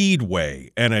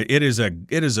speedway, and it is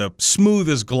a smooth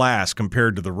as glass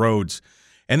compared to the roads.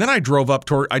 And then I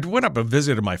went up and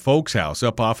visited my folks' house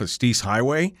up off of Steese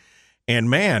Highway. And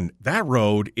man, that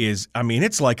road is,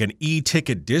 it's like an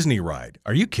e-ticket Disney ride.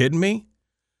 Are you kidding me?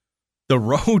 The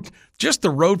road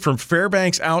from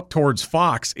Fairbanks out towards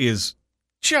Fox is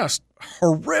just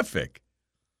horrific.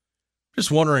 Just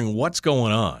wondering what's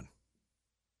going on.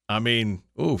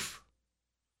 Oof.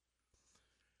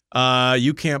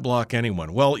 You can't block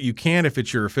anyone. Well, you can if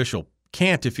it's your official.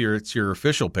 Can't if it's your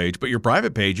official page, but your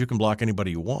private page, you can block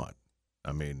anybody you want.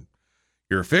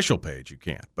 Your official page, you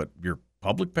can't, but your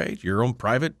public page, your own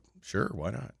private, sure, why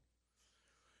not?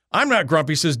 I'm not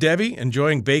grumpy, says Debbie,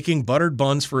 enjoying baking buttered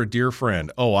buns for a dear friend.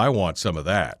 Oh, I want some of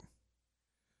that.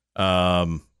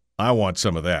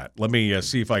 Let me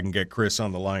see if I can get Chris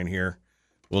on the line here.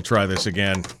 We'll try this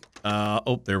again.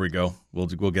 There we go. We'll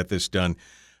get this done.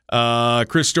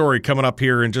 Chris Story coming up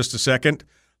here in just a second.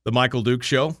 The Michael Duke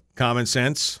Show, common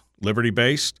sense,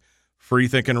 liberty-based,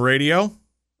 free-thinking radio.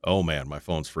 Oh, man, my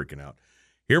phone's freaking out.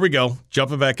 Here we go.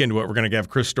 Jumping back into it. We're going to have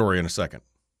Chris Story in a second.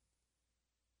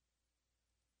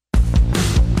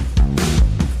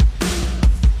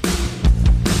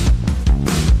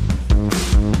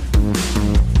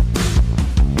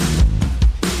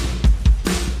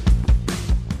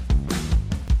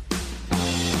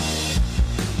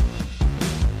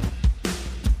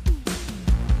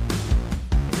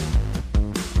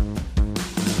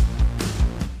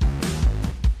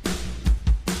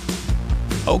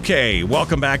 Okay,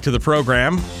 welcome back to the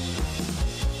program.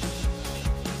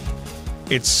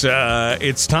 It's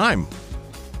time.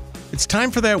 It's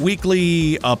time for that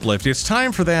weekly uplift. It's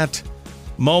time for that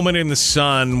moment in the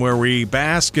sun where we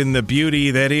bask in the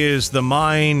beauty that is the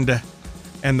mind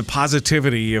and the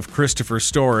positivity of Christopher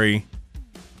Story.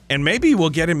 And maybe we'll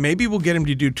get him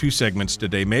to do two segments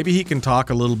today. Maybe he can talk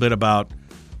a little bit about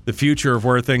the future of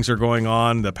where things are going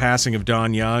on, the passing of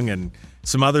Don Young, and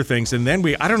some other things. And then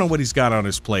I don't know what he's got on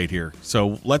his plate here.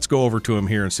 So let's go over to him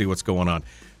here and see what's going on.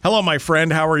 Hello, my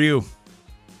friend. How are you?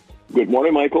 Good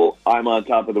morning, Michael. I'm on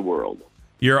top of the world.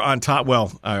 You're on top.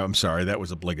 Well, I'm sorry. That was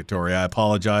obligatory. I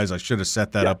apologize. I should have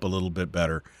set that up a little bit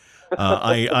better.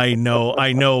 I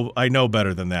know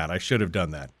better than that. I should have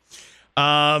done that.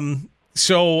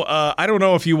 So I don't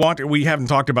know if you want, we haven't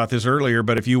talked about this earlier,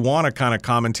 but if you want a kind of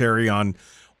commentary on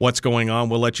what's going on,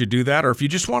 we'll let you do that. Or if you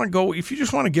just want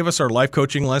to give us our life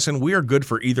coaching lesson, we are good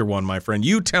for either one, my friend.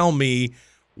 You tell me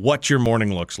what your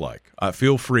morning looks like.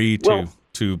 Feel free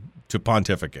to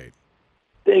pontificate.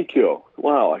 Thank you.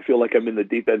 Wow, I feel like I'm in the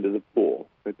deep end of the pool.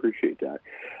 I appreciate that.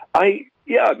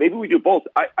 Maybe we do both.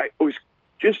 I was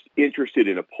just interested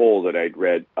in a poll that I'd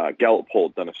read. Gallup poll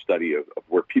had done a study of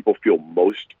where people feel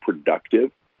most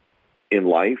productive in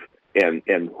life and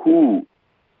who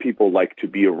people like to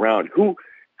be around.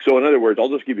 So in other words, I'll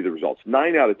just give you the results.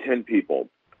 9 out of 10 people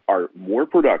are more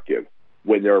productive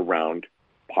when they're around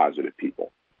positive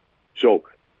people. So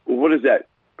what is that?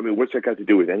 I mean, what's that got to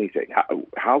do with anything?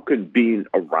 How can being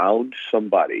around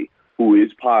somebody who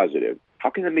is positive, how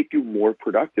can that make you more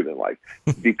productive in life?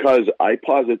 Because I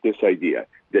posit this idea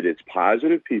that it's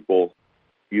positive people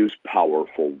use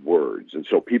powerful words. And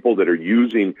so people that are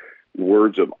using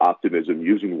words of optimism,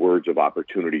 using words of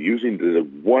opportunity, using the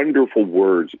wonderful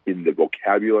words in the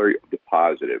vocabulary of the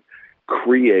positive,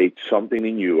 create something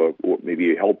in you, or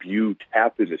maybe help you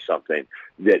tap into something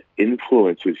that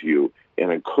influences you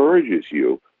and encourages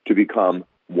you to become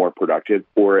more productive,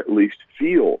 or at least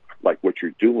feel like what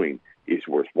you're doing is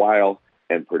worthwhile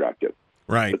and productive.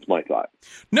 Right. That's my thought.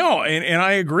 No, and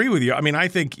I agree with you. I mean, I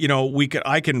think,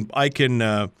 I can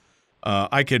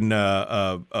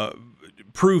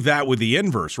prove that with the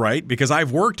inverse, right? Because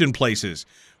I've worked in places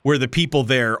where the people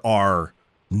there are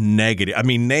negative. I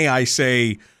mean, I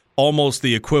say almost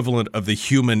the equivalent of the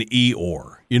human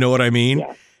Eeyore. You know what I mean?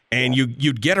 Yeah. And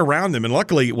you'd get around them. And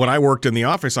luckily, when I worked in the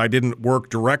office, I didn't work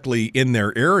directly in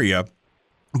their area.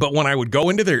 But when I would go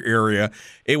into their area,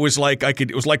 it was like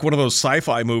one of those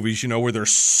sci-fi movies, where they're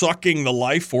sucking the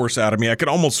life force out of me. I could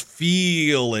almost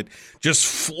feel it just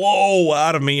flow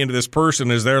out of me into this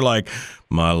person as they're like,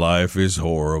 my life is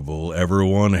horrible.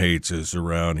 Everyone hates us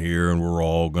around here and we're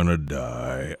all going to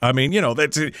die. I mean,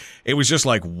 that's it. It was just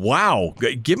like, wow,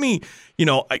 give me,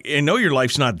 I know your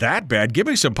life's not that bad. Give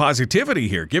me some positivity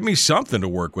here. Give me something to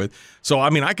work with. So, I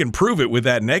mean, I can prove it with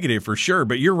that negative for sure.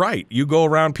 But you're right. You go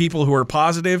around people who are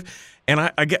positive, and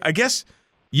I guess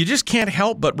you just can't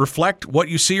help but reflect what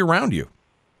you see around you.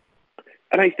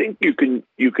 And I think you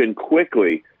can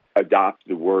quickly adopt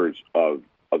the words of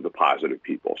the positive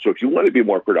people. So if you want to be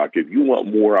more productive, you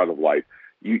want more out of life,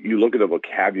 you look at the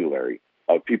vocabulary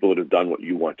of people that have done what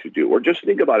you want to do. Or just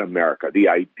think about America, the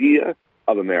idea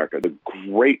of America, the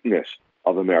greatness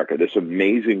of America, this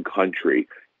amazing country,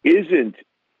 isn't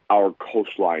our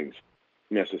coastlines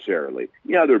necessarily.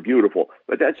 Yeah, they're beautiful,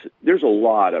 but there's a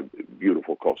lot of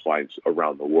beautiful coastlines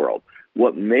around the world.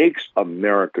 What makes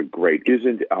America great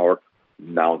isn't our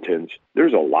mountains.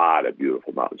 There's a lot of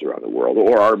beautiful mountains around the world,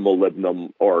 or our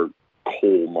molybdenum or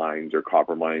coal mines or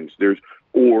copper mines. There's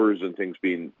ores and things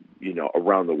being,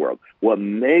 around the world. What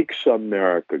makes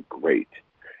America great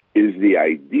is the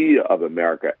idea of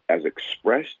America as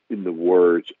expressed in the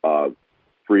words of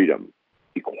freedom,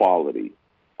 equality,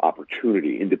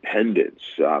 opportunity, independence,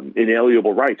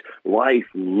 inalienable rights, life,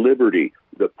 liberty,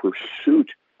 the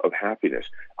pursuit of happiness.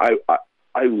 I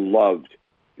loved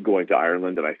going to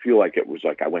Ireland, and I feel like it was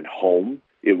like I went home.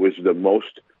 It was the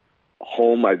most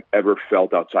home I've ever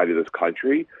felt outside of this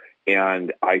country.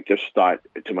 And I just thought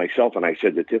to myself, and I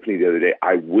said to Tiffany the other day,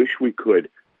 I wish we could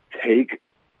take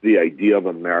the idea of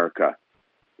America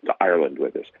to Ireland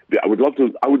with us. I would love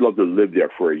to live there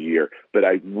for a year, but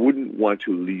I wouldn't want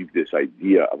to leave this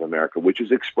idea of America, which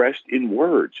is expressed in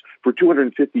words. For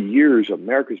 250 years,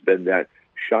 America's been that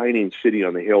shining city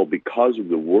on the hill because of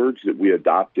the words that we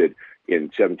adopted in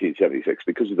 1776,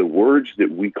 because of the words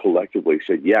that we collectively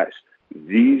said, yes,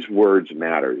 these words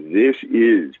matter. This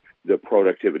is the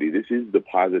productivity. This is the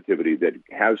positivity that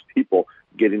has people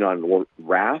getting on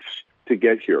rafts to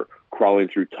get here, crawling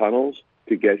through tunnels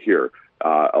to get here,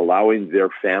 allowing their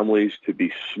families to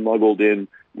be smuggled in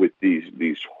with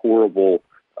these horrible,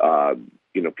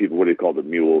 people, what do they call the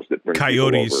mules that bring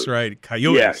coyotes, right?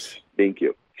 Coyotes. Yes, thank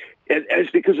you. And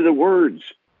it's because of the words.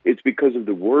 It's because of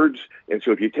the words. And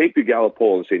so if you take the Gallup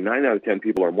poll and say 9 out of 10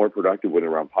 people are more productive when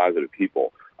they're around positive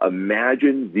people,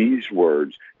 imagine these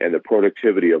words and the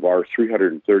productivity of our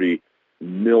 330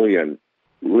 million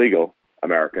legal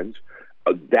Americans.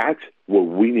 That's what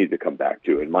we need to come back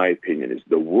to, in my opinion, is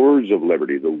the words of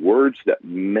liberty, the words that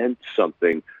meant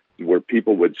something where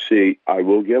people would say, I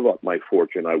will give up my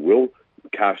fortune, I will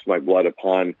cast my blood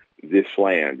upon this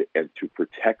land and to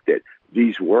protect it.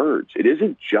 These words, it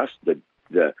isn't just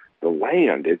the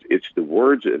land, it's the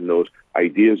words and those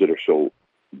ideas that are so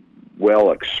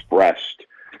well expressed.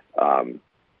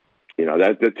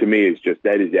 That to me is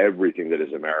that is everything that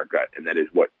is America, and that is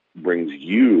what brings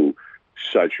you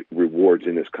such rewards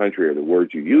in this country, are the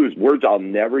words you use. Words I'll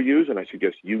never use, and I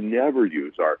suggest you never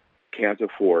use, are can't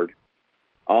afford,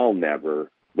 I'll never,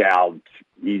 well,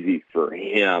 easy for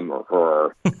him or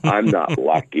her, I'm not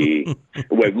lucky.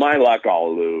 With my luck,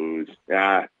 I'll lose.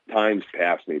 Time's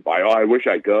passed me by. Oh, I wish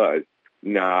I could.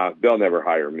 Nah, they'll never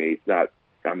hire me.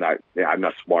 I'm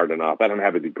not smart enough. I don't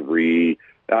have a degree.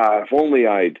 if only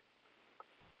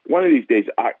one of these days,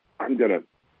 I'm going to,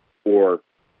 or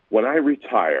when I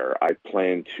retire, I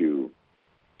plan to.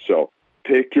 So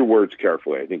pick your words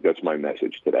carefully. I think that's my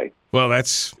message today. Well,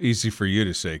 that's easy for you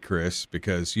to say, Chris,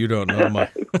 because you don't know my.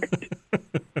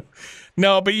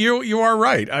 No, but you are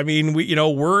right. I mean,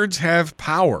 words have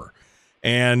power,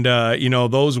 and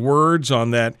those words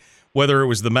on that, whether it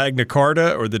was the Magna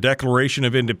Carta or the Declaration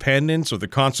of Independence or the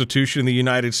Constitution of the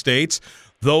United States,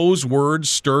 those words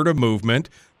stirred a movement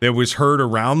that was heard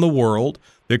around the world,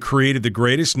 that created the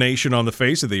greatest nation on the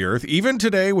face of the earth. Even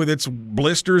today, with its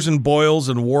blisters and boils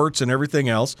and warts and everything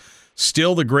else,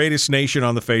 still the greatest nation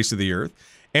on the face of the earth.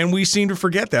 And we seem to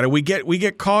forget that. And we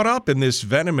get caught up in this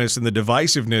venomous and the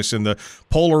divisiveness and the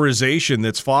polarization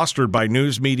that's fostered by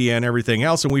news media and everything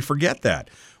else, and we forget that.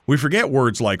 We forget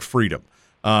words like freedom,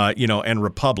 and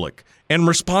republic and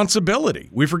responsibility.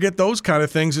 We forget those kind of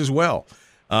things as well.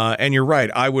 And you're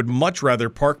right. I would much rather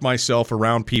park myself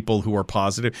around people who are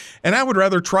positive, and I would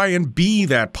rather try and be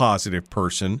that positive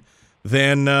person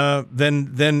than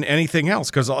anything else.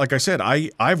 Because, like I said,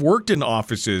 I've worked in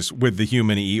offices with the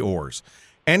human Eeyores,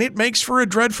 and it makes for a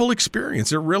dreadful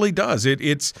experience. It really does.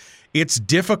 It's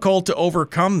difficult to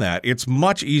overcome that. It's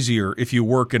much easier if you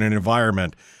work in an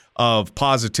environment of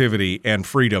positivity and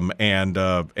freedom and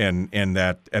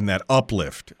that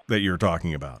uplift that you're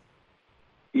talking about.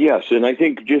 Yes, and I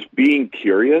think just being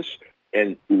curious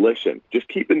and listen, just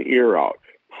keep an ear out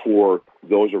for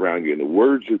those around you and the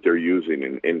words that they're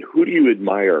using and who do you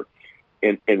admire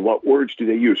and what words do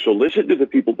they use. So listen to the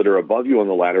people that are above you on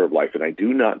the ladder of life, and I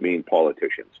do not mean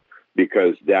politicians,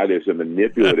 because that is a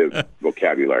manipulative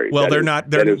vocabulary. Well, they're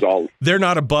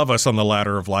not above us on the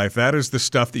ladder of life. That is the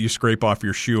stuff that you scrape off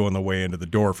your shoe on the way into the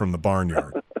door from the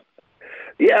barnyard.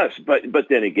 Yes, but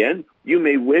then again, you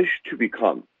may wish to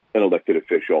become an elected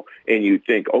official, and you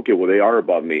think, okay, well, they are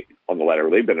above me on the ladder.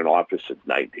 They've been in office since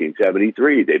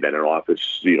 1973. They've been in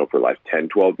office, for the last 10,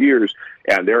 12 years,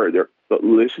 and but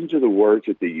listen to the words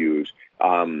that they use,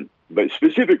 but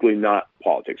specifically not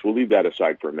politics. We'll leave that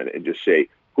aside for a minute and just say,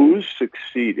 who's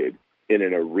succeeded in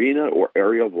an arena or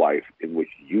area of life in which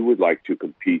you would like to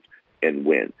compete and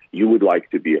win? You would like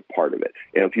to be a part of it.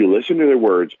 And if you listen to their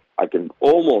words, I can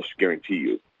almost guarantee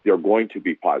you they're going to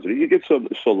be positive. You get some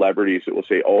celebrities that will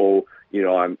say, oh,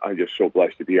 I'm just so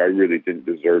blessed to be here. I really didn't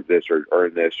deserve this or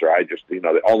earn this, or I just,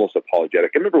 they're almost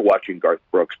apologetic. I remember watching Garth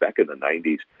Brooks back in the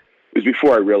 90s. It was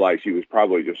before I realized he was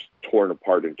probably just torn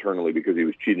apart internally because he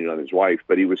was cheating on his wife,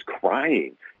 but he was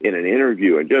crying in an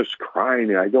interview and just crying,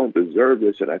 and I don't deserve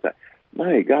this. And I thought,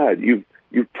 my God, you've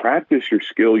practiced your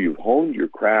skill, you've honed your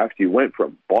craft, you went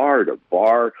from bar to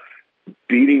bar,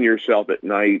 beating yourself at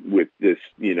night with this,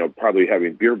 probably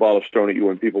having beer bottles thrown at you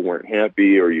when people weren't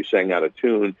happy or you sang out of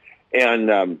tune.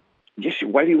 And just,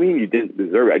 why do you mean you didn't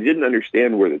deserve it? I didn't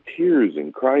understand where the tears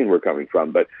and crying were coming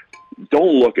from, but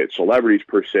don't look at celebrities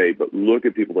per se, but look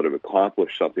at people that have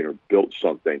accomplished something or built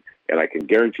something. And I can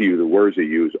guarantee you the words they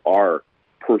use are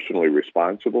personally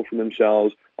responsible for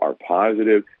themselves, are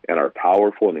positive, and are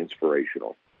powerful and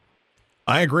inspirational.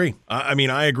 I agree.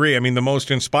 I agree. The most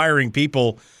inspiring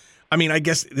people, I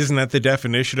guess, isn't that the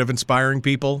definition of inspiring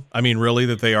people? Really,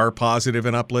 that they are positive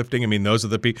and uplifting? Those are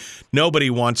the people. Nobody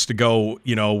wants to go,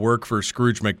 work for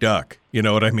Scrooge McDuck. You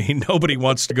know what I mean? Nobody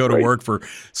wants to go to work for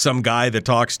some guy that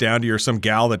talks down to you or some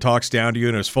gal that talks down to you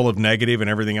and is full of negative and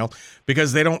everything else,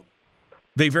 because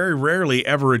they very rarely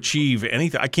ever achieve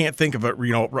anything. I can't think of it,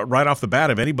 right off the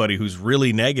bat, of anybody who's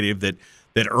really negative that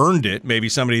earned it. Maybe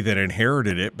somebody that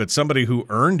inherited it, but somebody who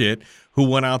earned it, who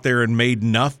went out there and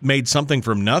made something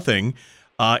from nothing.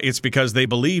 It's because they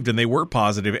believed and they were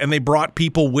positive and they brought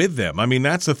people with them.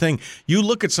 That's the thing. You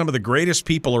look at some of the greatest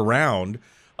people around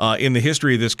in the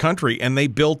history of this country, and they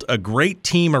built a great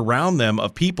team around them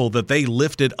of people that they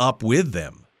lifted up with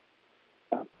them.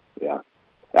 Yeah,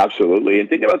 absolutely. And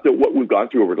think about what we've gone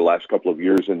through over the last couple of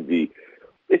years, and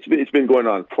it's been going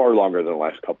on far longer than the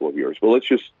last couple of years. But let's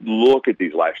just look at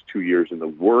these last 2 years and the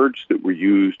words that were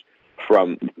used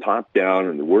from top down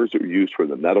and the words that were used from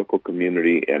the medical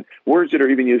community and words that are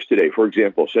even used today. For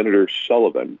example, Senator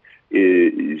Sullivan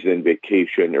is in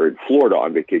vacation or in Florida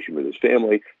on vacation with his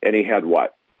family, and he had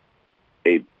what?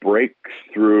 A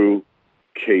breakthrough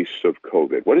case of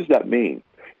COVID. What does that mean?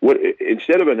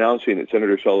 Instead of announcing that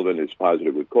Senator Sullivan is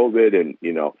positive with COVID and,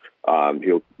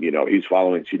 he's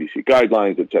following CDC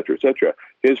guidelines, et cetera,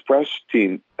 his press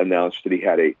team announced that he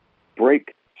had a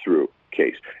breakthrough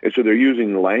case. And so they're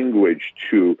using language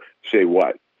to say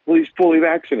what? Well, he's fully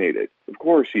vaccinated. Of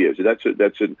course he is.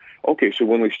 Okay, so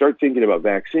when we start thinking about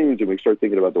vaccines and we start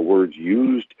thinking about the words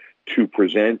used to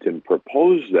present and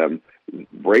propose them,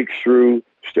 breakthrough,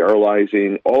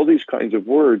 sterilizing, all these kinds of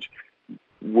words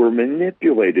were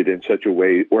manipulated in such a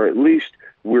way, or at least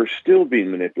we're still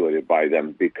being manipulated by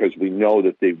them because we know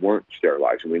that they weren't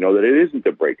sterilizing. We know that it isn't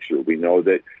a breakthrough. We know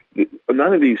that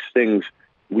none of these things,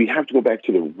 we have to go back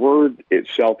to the word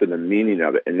itself and the meaning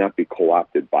of it and not be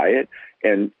co-opted by it,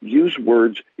 and use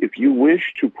words. If you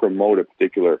wish to promote a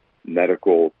particular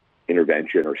medical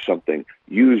intervention or something,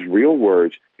 use real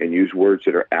words and use words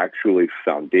that are actually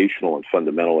foundational and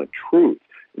fundamental in truth,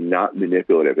 not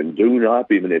manipulative, and do not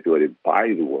be manipulated by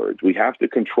the words. We have to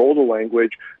control the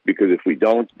language, because if we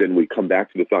don't, then we come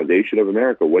back to the foundation of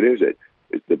America. What is it?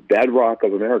 It's the bedrock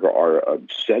of America are a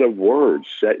set of words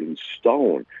set in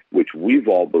stone, which we've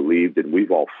all believed and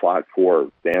we've all fought for,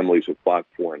 families have fought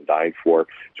for and died for.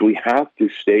 So we have to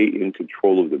stay in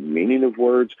control of the meaning of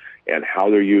words and how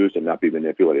they're used and not be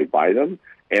manipulated by them,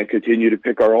 and continue to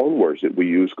pick our own words that we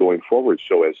use going forward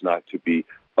so as not to be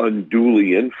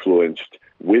unduly influenced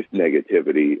with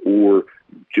negativity or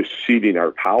just ceding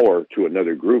our power to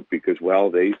another group because, well,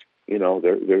 they're I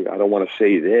don't want to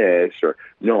say this, or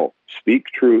no, speak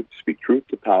truth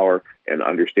to power, and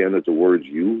understand that the words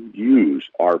you use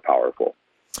are powerful.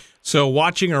 So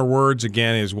watching our words,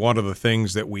 again, is one of the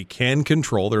things that we can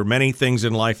control. There are many things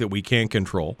in life that we can't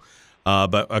control.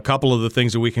 But a couple of the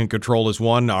things that we can control is,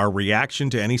 one, our reaction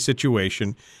to any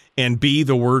situation, and B,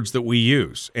 the words that we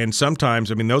use. And sometimes,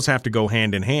 those have to go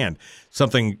hand in hand.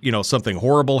 Something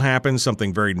horrible happens,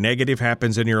 something very negative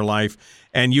happens in your life,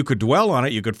 and you could dwell on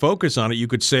it, you could focus on it, you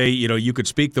could say, you could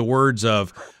speak the words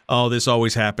of, oh, this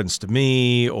always happens to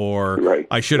me, or right,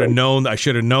 I should have known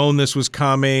this was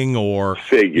coming, or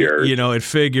figures. It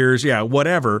figures,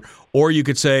 whatever. Or you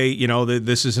could say, that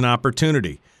this is an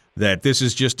opportunity. That this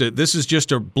is just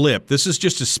a blip. This is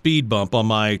just a speed bump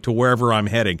on to wherever I'm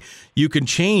heading. You can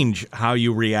change how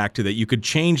you react to that. You could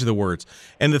change the words.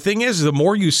 And the thing is, the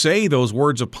more you say those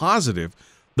words of positive,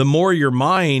 the more your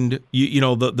mind,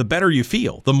 the better you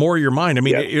feel. The more your mind.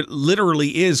 It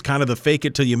literally is kind of the fake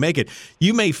it till you make it.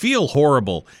 You may feel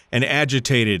horrible and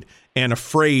agitated and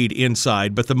afraid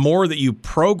inside, but the more that you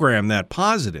program that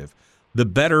positive, the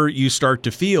better you start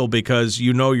to feel, because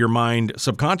your mind,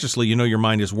 subconsciously, your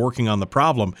mind is working on the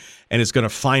problem and it's going to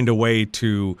find a way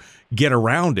to get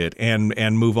around it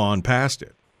and move on past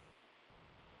it.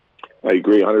 I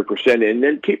agree 100%. And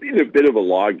then keeping a bit of a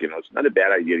log, it's not a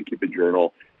bad idea to keep a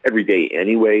journal every day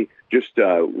anyway. Just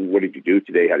what did you do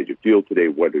today? How did you feel today?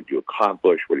 What did you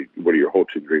accomplish? What are your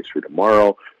hopes and dreams for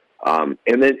tomorrow? And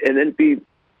then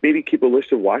maybe keep a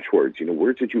list of watchwords,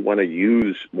 words that you want to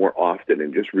use more often,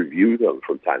 and just review them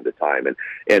from time to time.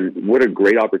 And what a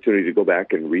great opportunity to go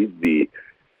back and read the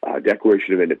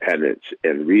Declaration of Independence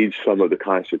and read some of the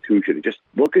Constitution, and just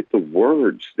look at the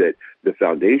words that the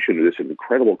foundation of this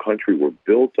incredible country were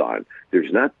built on.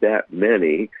 There's not that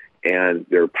many, and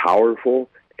they're powerful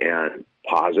and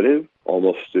positive,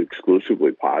 almost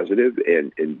exclusively positive,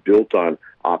 and built on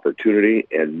opportunity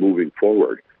and moving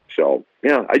forward. So,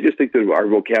 I just think that our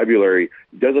vocabulary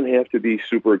doesn't have to be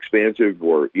super expansive,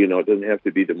 or, it doesn't have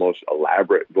to be the most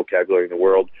elaborate vocabulary in the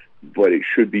world, but it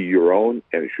should be your own,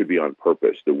 and it should be on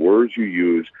purpose. The words you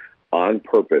use on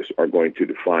purpose are going to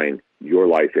define your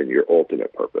life and your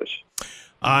ultimate purpose.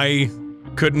 I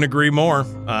couldn't agree more.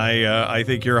 I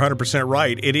think you're 100%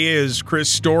 right. It is Chris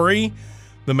Story,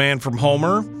 the man from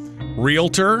Homer,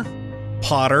 realtor,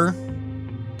 potter,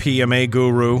 PMA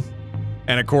guru,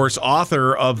 and, of course,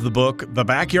 author of the book The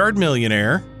Backyard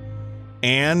Millionaire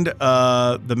and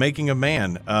The Making of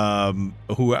Man,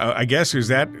 who I guess is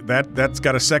that's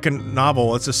got a second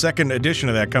novel. It's a second edition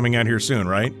of that coming out here soon,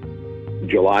 right?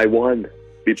 July 1.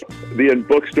 Be in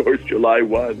bookstores July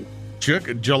 1.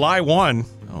 July 1?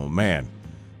 Oh, man.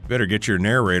 Better get your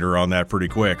narrator on that pretty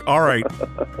quick. All right.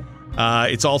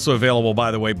 It's also available,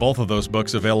 by the way, both of those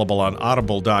books available on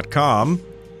audible.com.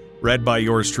 Read by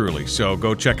yours truly. So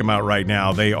go check them out right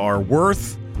now. They are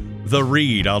worth the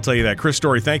read. I'll tell you that. Chris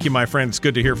Story, thank you, my friend. It's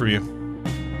good to hear from you.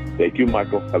 Thank you,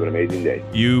 Michael. Have an amazing day.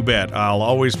 You bet. I'll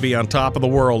always be on top of the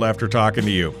world after talking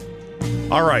to you.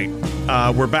 All right.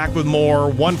 We're back with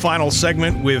more. One final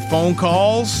segment with phone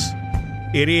calls.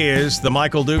 It is The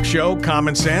Michael Duke Show,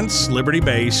 common sense,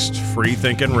 liberty-based,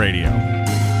 free-thinking radio.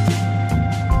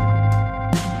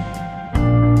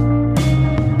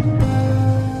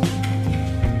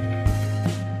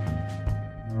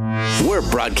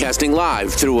 Broadcasting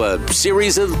live through a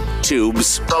series of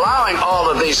tubes. Allowing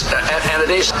all of these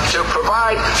entities to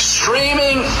provide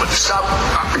streaming stuff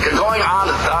going on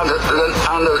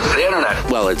the internet.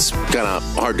 Well, it's kind of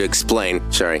hard to explain.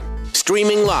 Sorry.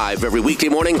 Streaming live every weekday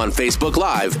morning on Facebook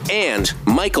Live and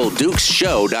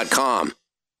MichaelDukesShow.com.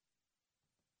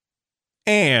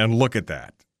 And look at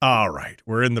that. All right,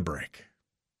 we're in the break.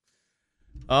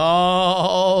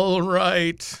 All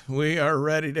right, we are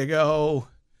ready to go.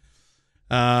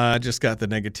 Just got the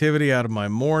negativity out of my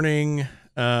morning.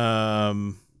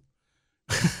 Dwayne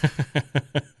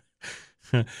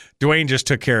just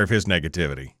took care of his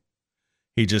negativity.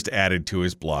 He just added to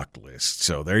his blocked list.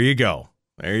 So there you go.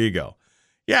 There you go.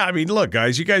 Yeah, I mean, look,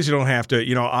 guys, you guys don't have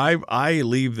to, I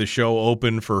leave the show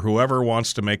open for whoever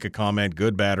wants to make a comment,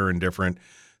 good, bad, or indifferent.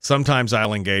 Sometimes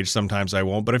I'll engage, sometimes I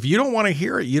won't. But if you don't want to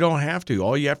hear it, you don't have to.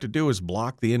 All you have to do is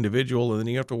block the individual, and then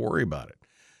you have to worry about it.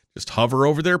 Just hover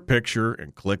over their picture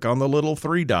and click on the little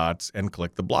 3 dots and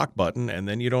click the block button, and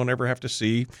then you don't ever have to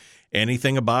see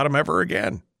anything about them ever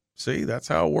again. See, that's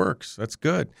how it works. That's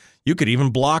good. You could even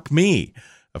block me.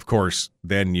 Of course,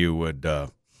 then you would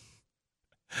you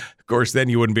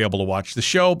wouldn't be able to watch the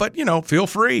show, but, feel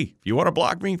free. If you want to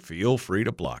block me, feel free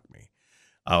to block me.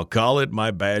 I'll call it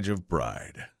my badge of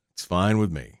pride. It's fine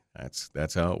with me.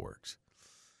 That's how it works.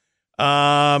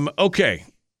 Okay.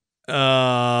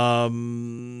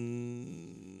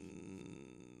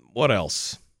 What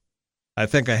else? I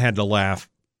think I had to laugh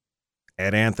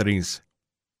at Anthony's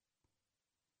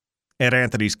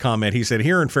comment. He said,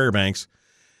 here in Fairbanks,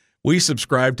 we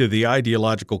subscribe to the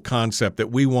ideological concept that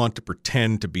we want to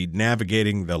pretend to be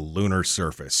navigating the lunar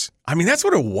surface. I mean, that's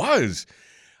what it was.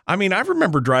 I mean, I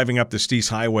remember driving up the Steese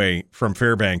Highway from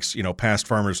Fairbanks, past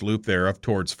Farmers Loop there up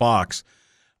towards Fox.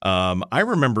 I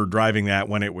remember driving that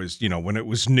when it was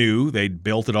new. They'd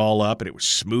built it all up and it was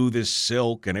smooth as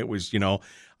silk. And it was, I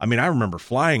remember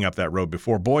flying up that road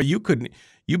before. Boy, you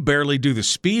barely do the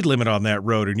speed limit on that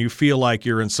road and you feel like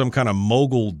you're in some kind of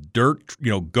mogul dirt,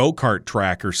 go-kart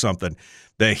track or something.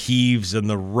 The heaves and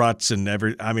the ruts and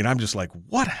I'm just like,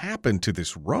 what happened to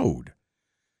this road?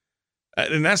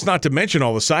 And that's not to mention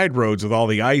all the side roads with all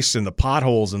the ice and the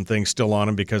potholes and things still on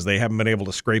them because they haven't been able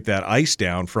to scrape that ice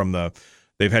down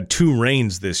they've had 2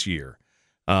 rains this year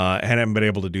and haven't been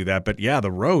able to do that. But yeah,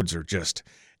 the roads are just,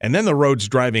 and then the roads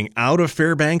driving out of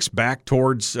Fairbanks back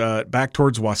towards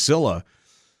Wasilla.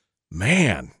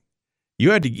 Man,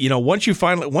 you had to,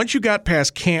 once you got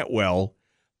past Cantwell,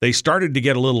 they started to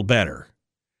get a little better.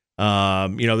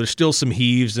 There's still some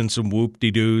heaves and some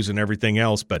whoop-de-doos and everything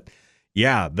else, but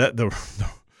yeah, the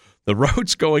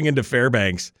roads going into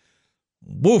Fairbanks,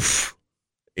 woof,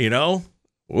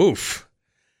 woof.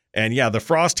 And yeah, the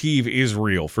frost heave is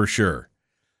real for sure.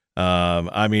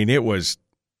 It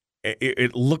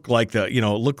looked like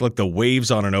the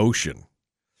waves on an ocean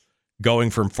going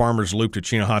from Farmers Loop to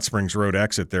Chino Hot Springs Road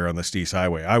exit there on the Steese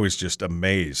Highway. I was just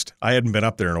amazed. I hadn't been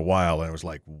up there in a while, and I was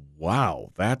like, wow.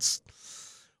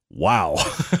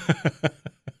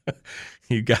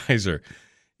 You guys are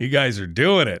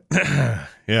doing it.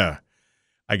 Yeah.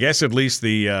 I guess at least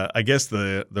the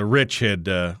rich had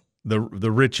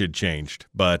the rich had changed,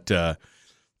 but the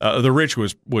rich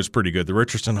was pretty good. The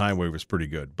Richardson Highway was pretty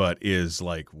good, but is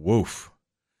like woof.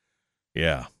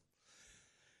 Yeah.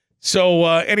 So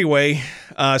anyway,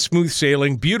 smooth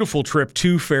sailing, beautiful trip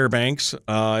to Fairbanks.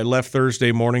 I left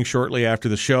Thursday morning shortly after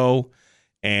the show,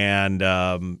 and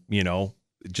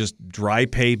just dry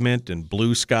pavement and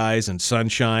blue skies and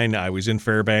sunshine. I was in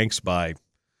Fairbanks it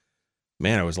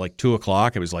was like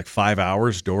 2:00. It was like 5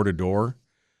 hours door to door.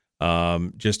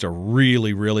 Just a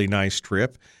really, really nice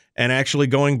trip. And actually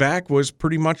going back was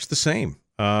pretty much the same.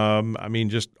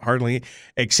 Just hardly,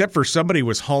 except for somebody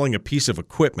was hauling a piece of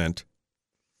equipment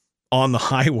on the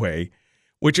highway,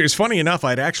 which is funny enough.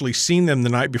 I'd actually seen them the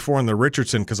night before on the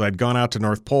Richardson because I'd gone out to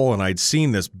North Pole and I'd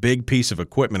seen this big piece of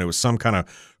equipment. It was some kind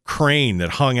of crane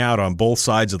that hung out on both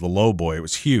sides of the lowboy. It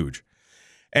was huge.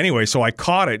 Anyway, so I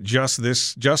caught it just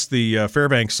the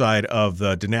Fairbanks side of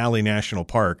the Denali National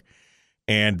Park.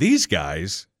 And these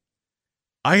guys,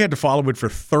 I had to follow it for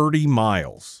 30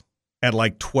 miles at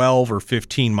like 12 or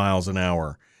 15 miles an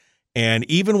hour. And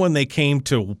even when they came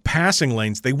to passing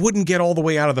lanes, they wouldn't get all the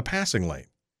way out of the passing lane.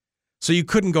 So you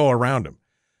couldn't go around them.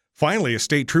 Finally, a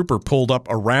state trooper pulled up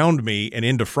around me and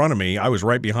into front of me. I was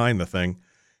right behind the thing.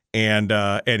 And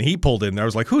he pulled in there. I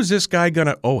was like, who's this guy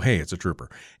gonna? Oh, hey, it's a trooper.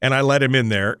 And I let him in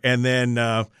there. And then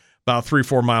about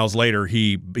 3-4 miles later,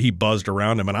 he buzzed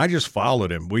around him, and I just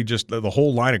followed him. We just, the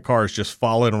whole line of cars just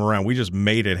followed him around. We just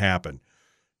made it happen.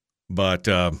 But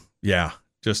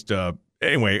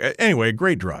anyway,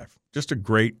 great drive. Just a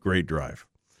great drive.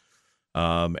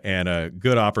 And a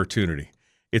good opportunity.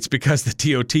 It's because the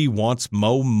DOT wants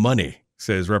more money,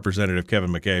 says Representative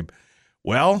Kevin McCabe.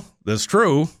 Well, that's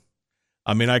true.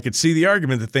 I could see the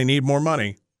argument that they need more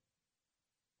money.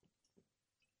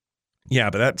 Yeah,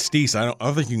 but that Steese, I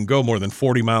don't think you can go more than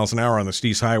 40 miles an hour on the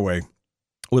Steese Highway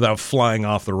without flying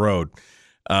off the road.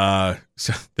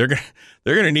 So they're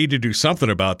gonna need to do something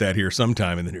about that here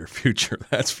sometime in the near future.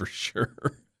 That's for sure.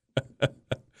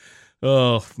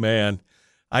 Oh man,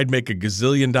 I'd make $1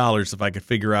 gazillion if I could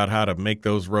figure out how to make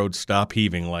those roads stop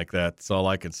heaving like that. That's all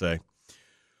I can say.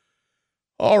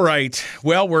 All right.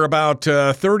 Well, we're about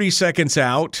 30 seconds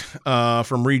out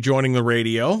from rejoining the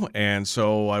radio, and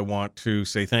so I want to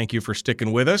say thank you for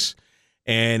sticking with us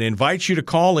and invite you to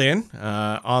call in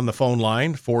on the phone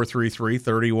line.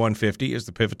 433-3150 is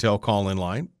the Pivotel call-in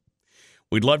line.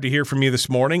 We'd love to hear from you this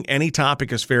morning. Any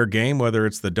topic is fair game, whether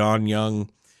it's the Don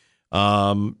Young,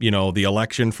 the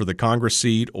election for the Congress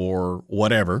seat or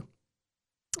whatever,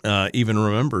 even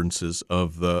remembrances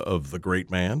of the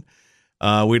great man.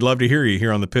 We'd love to hear you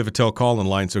here on the Pivotel call-in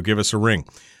line, so give us a ring.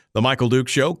 The Michael Duke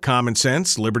Show, common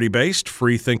sense, liberty-based,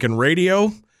 free-thinking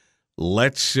radio.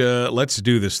 Let's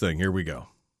do this thing. Here we go.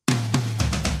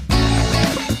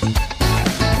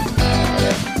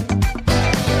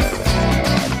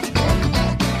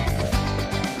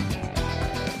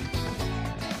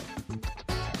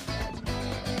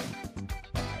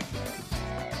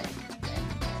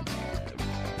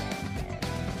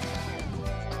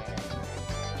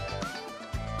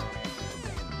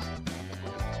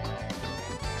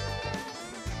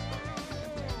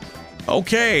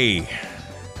 Okay.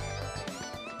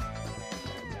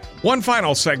 One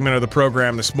final segment of the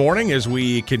program this morning as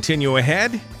we continue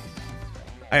ahead.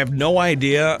 I have no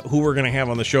idea who we're going to have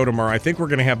on the show tomorrow. I think we're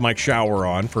going to have Mike Shower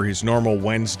on for his normal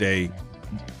Wednesday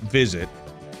visit.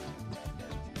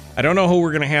 I don't know who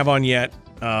we're going to have on yet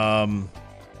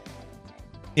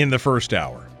in the first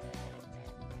hour.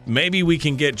 Maybe we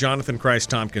can get Jonathan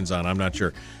Christ-Tompkins on. I'm not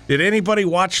sure. Did anybody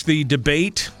watch the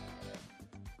debate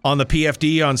on the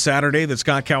PFD on Saturday that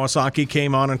Scott Kawasaki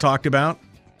came on and talked about?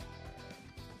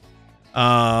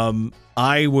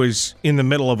 I was in the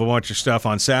middle of a bunch of stuff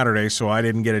on Saturday, so I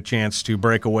didn't get a chance to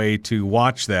break away to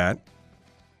watch that.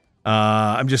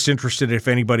 I'm just interested if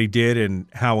anybody did and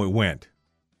how it went.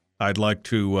 I'd like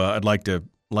to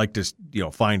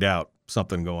find out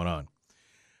something going on.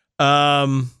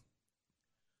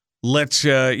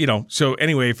 So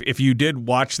anyway, if you did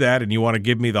watch that and you want to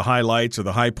give me the highlights or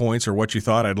the high points or what you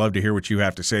thought, I'd love to hear what you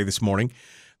have to say this morning.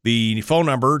 The phone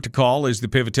number to call is the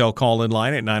Pivotel call-in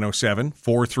line at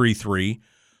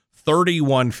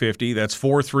 907-433-3150. That's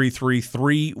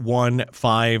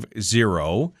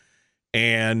 433-3150.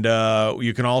 And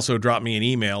you can also drop me an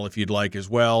email if you'd like as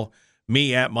well.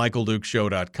 Me at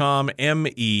MichaelDukeshow.com,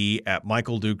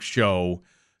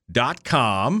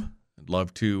 me@MichaelDukeshow.com. I'd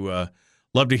love to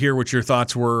hear what your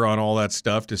thoughts were on all that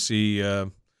stuff, to see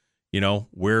what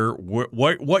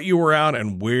you were out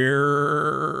and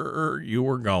where you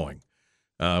were going.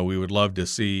 We would love to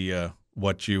see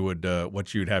what you'd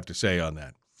have to say on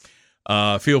that.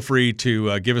 Feel free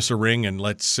to give us a ring and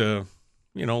let's do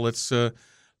our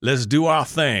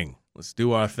thing. Let's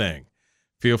do our thing.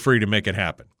 Feel free to make it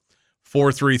happen.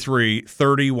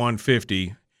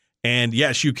 433-3150. And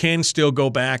yes, you can still go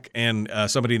back, and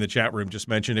somebody in the chat room just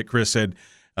mentioned it. Chris said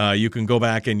you can go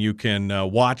back and you can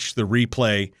watch the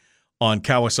replay on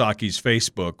Kawasaki's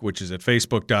Facebook, which is at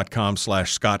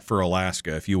facebook.com/Scott for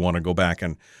Alaska, if you want to go back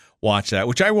and watch that,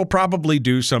 which I will probably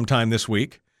do sometime this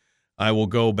week. I will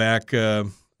go back.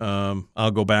 I'll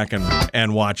go back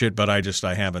and watch it, but I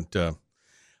haven't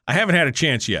had a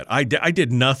chance yet. I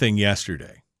did nothing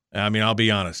yesterday. I mean, I'll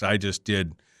be honest. I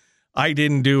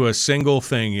didn't do a single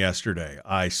thing yesterday.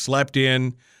 I slept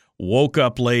in, woke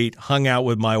up late, hung out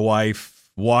with my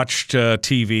wife, watched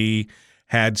TV,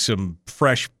 had some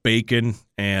fresh bacon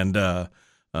and a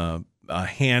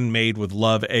handmade with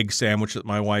love egg sandwich that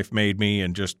my wife made me,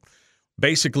 and just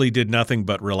basically did nothing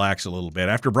but relax a little bit.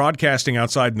 After broadcasting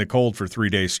outside in the cold for 3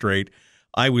 days straight,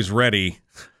 I was ready.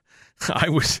 I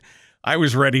was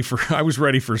ready for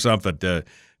something to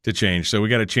change. So we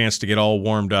got a chance to get all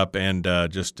warmed up and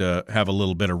just have a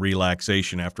little bit of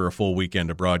relaxation after a full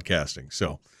weekend of broadcasting.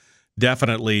 So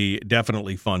definitely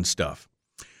fun stuff.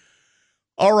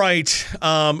 All right.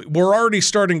 We're already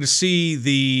starting to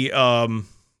see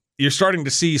you're starting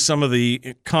to see some of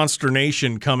the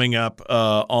consternation coming up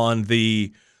on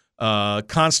the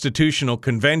Constitutional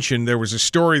Convention. There was a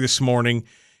story this morning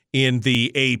in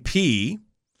the AP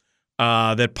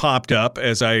that popped up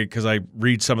because I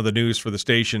read some of the news for the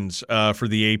stations for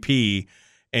the AP,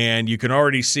 and you can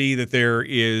already see that there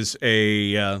is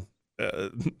there's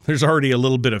already a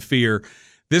little bit of fear.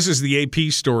 This is the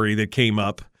AP story that came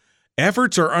up.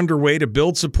 Efforts are underway to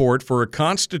build support for a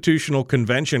constitutional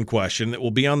convention question that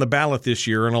will be on the ballot this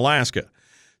year in Alaska.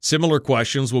 Similar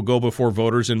questions will go before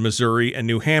voters in Missouri and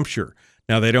New Hampshire.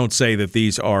 Now, they don't say that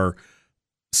these are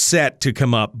set to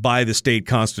come up by the state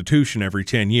constitution every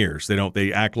 10 years.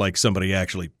 They act like somebody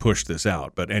actually pushed this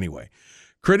out. But anyway,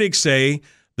 critics say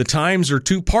the times are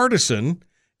too partisan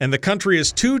and the country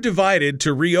is too divided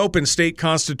to reopen state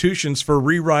constitutions for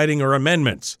rewriting or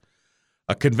amendments.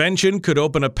 A convention could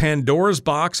open a Pandora's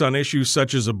box on issues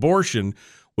such as abortion,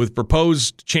 with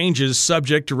proposed changes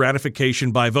subject to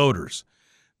ratification by voters.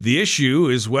 The issue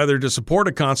is whether to support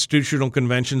a constitutional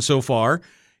convention so far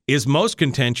is most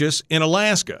contentious in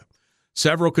Alaska.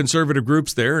 Several conservative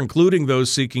groups there, including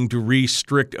those seeking to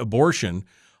restrict abortion,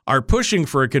 are pushing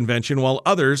for a convention while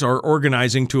others are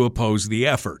organizing to oppose the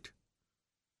effort.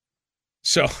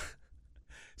 So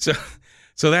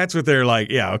that's what they're like.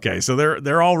 Yeah, okay. So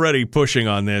they're already pushing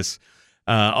on this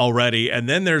already. And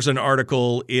then there's an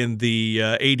article in the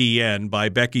ADN by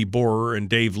Becky Borer and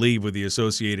Dave Lee with the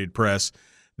Associated Press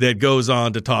that goes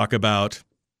on to talk about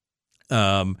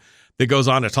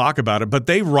it. But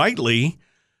they rightly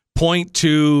point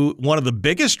to one of the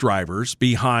biggest drivers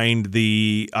behind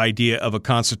the idea of a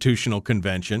constitutional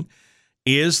convention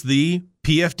is the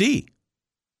PFD.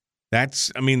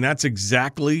 That's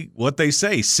exactly what they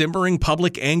say. Simmering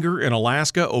public anger in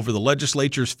Alaska over the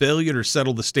legislature's failure to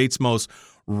settle the state's most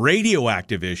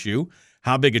radioactive issue,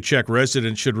 how big a check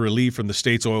residents should relieve from the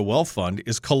state's oil wealth fund,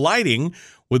 is colliding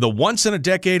with a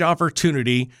once-in-a-decade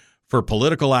opportunity for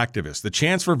political activists, the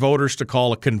chance for voters to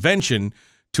call a convention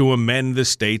to amend the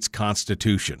state's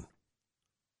constitution.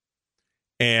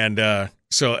 And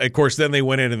so, of course, then they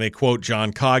went in and they quote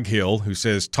John Coghill, who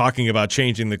says, talking about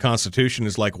changing the Constitution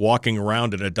is like walking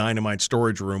around in a dynamite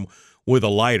storage room with a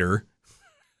lighter.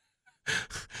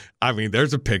 I mean,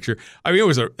 there's a picture. I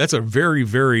mean, that's a very,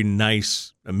 very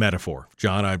nice metaphor,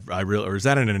 John. Or is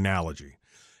that an analogy?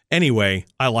 Anyway,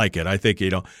 I like it. I think,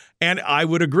 and I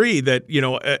would agree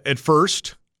that, at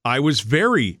first I was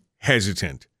very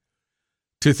hesitant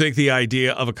to think the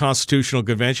idea of a constitutional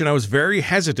convention. I was very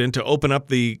hesitant to open up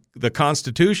the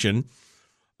Constitution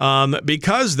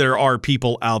because there are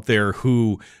people out there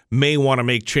who may want to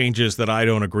make changes that I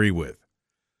don't agree with.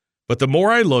 But the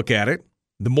more I look at it,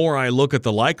 the more I look at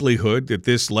the likelihood that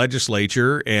this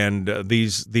legislature and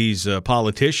these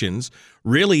politicians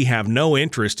really have no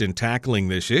interest in tackling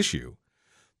this issue,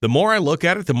 the more I look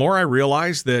at it, the more I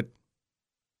realize that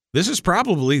this is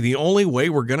probably the only way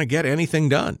we're going to get anything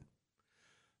done.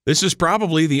 This is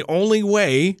probably the only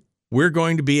way we're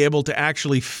going to be able to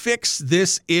actually fix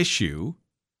this issue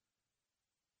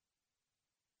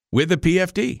with the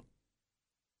PFD.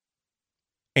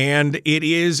 And it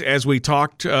is, as we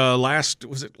talked last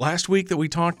week that we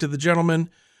talked to the gentleman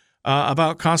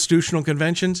about constitutional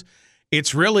conventions,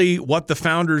 it's really what the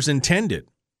founders intended.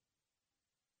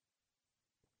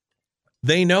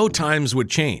 They know times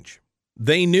would change.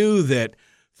 They knew that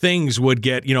things would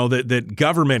get, that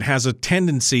government has a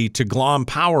tendency to glom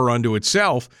power onto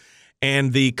itself,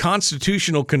 and the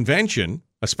Constitutional Convention,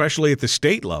 especially at the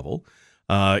state level,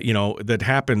 that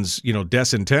happens,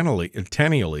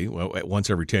 decennially, once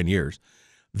every 10 years,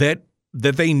 that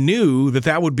they knew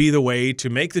that would be the way to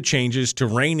make the changes to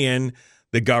rein in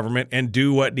the government and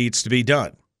do what needs to be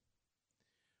done.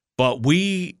 But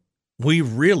we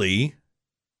really,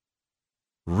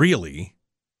 really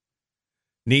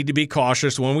need to be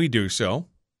cautious when we do so.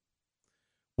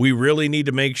 We really need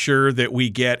to make sure that we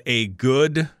get a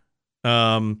good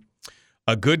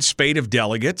spate of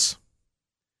delegates,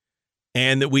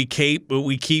 and that we keep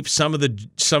some of the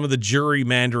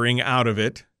gerrymandering out of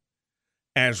it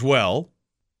as well.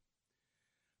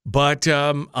 But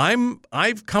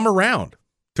I've come around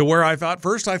to where I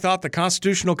thought the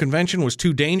Constitutional Convention was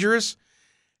too dangerous,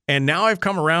 and now I've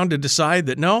come around to decide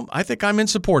that no, I think I'm in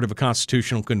support of a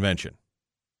Constitutional Convention.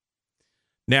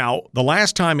 Now, the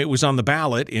last time it was on the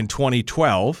ballot in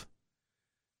 2012,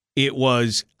 it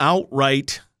was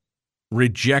outright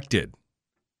rejected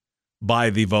by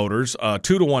the voters,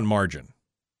 2-1 margin.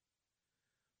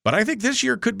 But I think this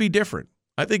year could be different.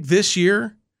 I think this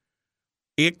year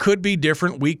it could be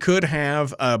different. We could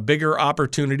have a bigger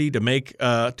opportunity to make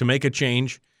a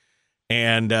change,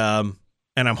 and I'm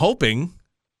hoping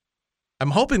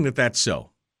that that's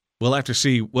so. We'll have to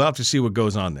see what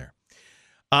goes on there.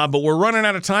 But we're running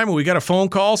out of time, and we got a phone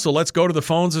call, so let's go to the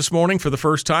phones this morning for the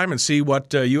first time and see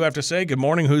what you have to say. Good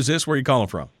morning. Who's this? Where are you calling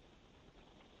from?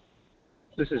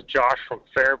 This is Josh from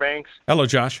Fairbanks. Hello,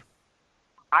 Josh.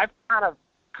 I've kind of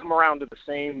come around to the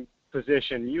same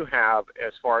position you have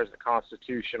as far as the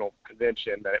Constitutional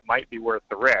Convention, that it might be worth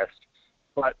the risk.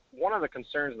 But one of the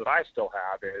concerns that I still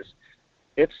have is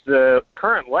it's the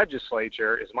current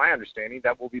legislature, is my understanding,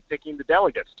 that will be picking the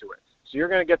delegates to it. So you're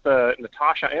going to get the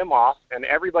Natasha Emhoff and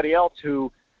everybody else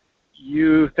who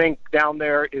you think down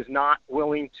there is not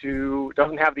willing to,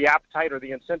 doesn't have the appetite or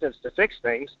the incentives to fix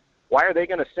things, why are they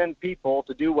going to send people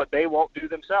to do what they won't do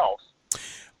themselves?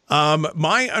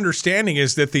 My understanding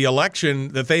is that the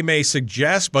election that they may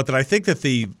suggest, but that I think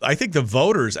the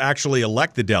voters actually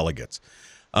elect the delegates.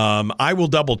 I will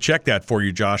double check that for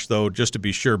you, Josh, though, just to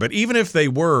be sure. But even if they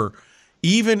were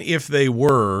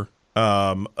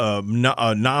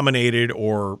nominated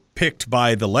or picked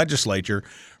by the legislature,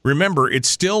 remember it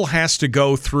still has to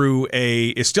go through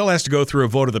a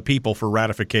vote of the people for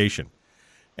ratification.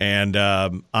 And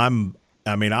I'm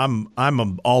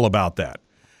all about that.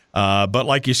 But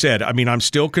like you said, I mean, I'm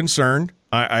still concerned.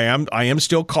 I am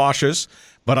still cautious,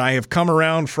 but I have come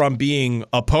around from being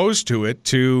opposed to it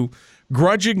to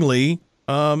grudgingly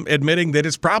admitting that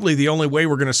it's probably the only way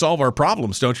we're going to solve our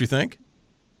problems. Don't you think?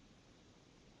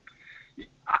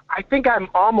 I think I'm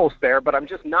almost there, but I'm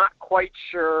just not quite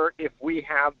sure if we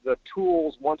have the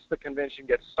tools once the convention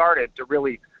gets started to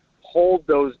really hold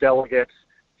those delegates'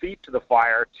 feet to the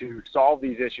fire to solve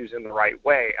these issues in the right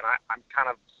way. And I'm kind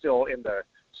of still in the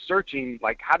searching,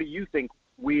 like, how do you think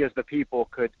we as the people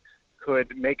could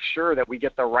make sure that we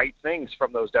get the right things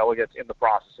from those delegates in the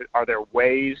process? Are there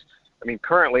ways? I mean,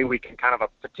 currently we can kind of a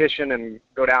petition and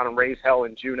go down and raise hell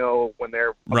in Juneau when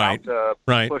they're about to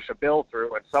push a bill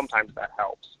through, and sometimes that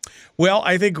helps. Well,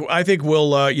 I think we'll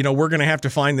we're going to have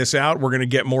to find this out. We're going to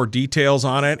get more details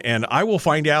on it, and I will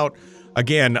find out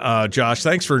again. Josh,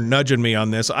 thanks for nudging me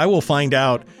on this. I will find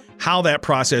out how that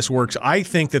process works. I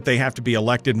think that they have to be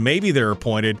elected. Maybe they're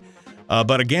appointed,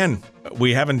 but again,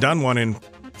 we haven't done one in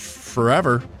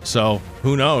forever, so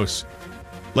who knows?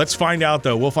 Let's find out,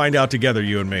 though. We'll find out together,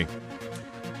 you and me.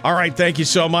 All right, thank you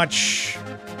so much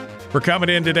for coming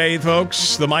in today,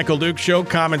 folks. The Michael Dukes Show,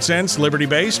 common sense,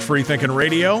 liberty-based, free-thinking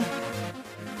radio.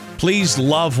 Please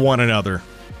love one another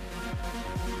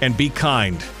and be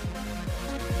kind.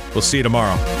 We'll see you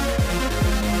tomorrow.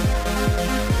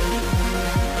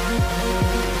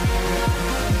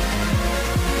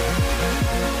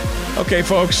 Okay,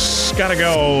 folks, gotta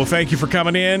go. Thank you for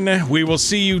coming in. We will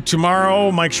see you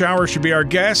tomorrow. Mike Shower should be our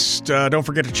guest. Don't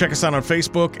forget to check us out on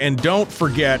Facebook. And don't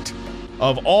forget,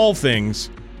 of all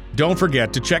things, don't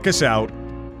forget to check us out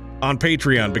on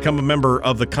Patreon. Become a member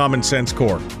of the Common Sense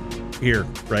Corps. Here,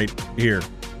 right here.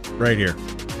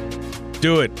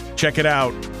 Do it. Check it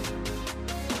out.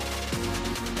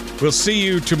 We'll see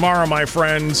you tomorrow, my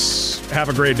friends. Have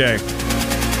a great day.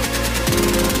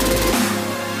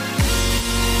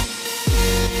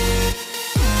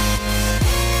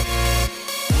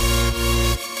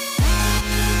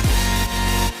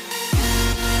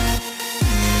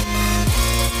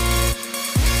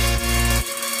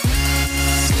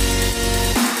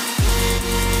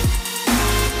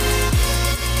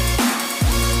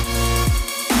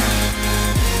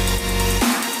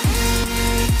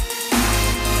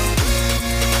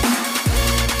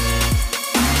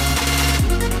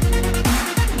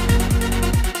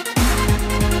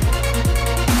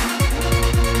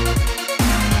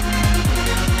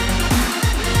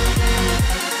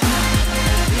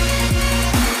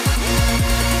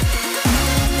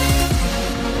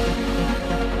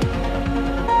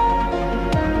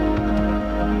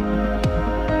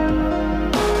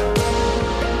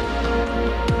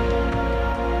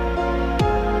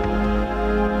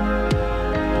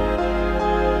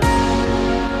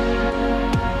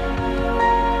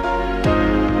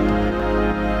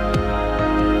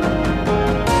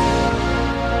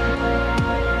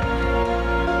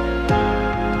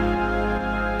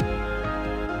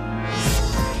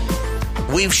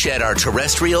 We've shed our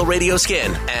terrestrial radio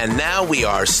skin, and now we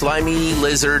are slimy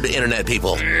lizard internet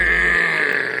people.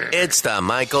 It's the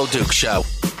Michael Dukes Show.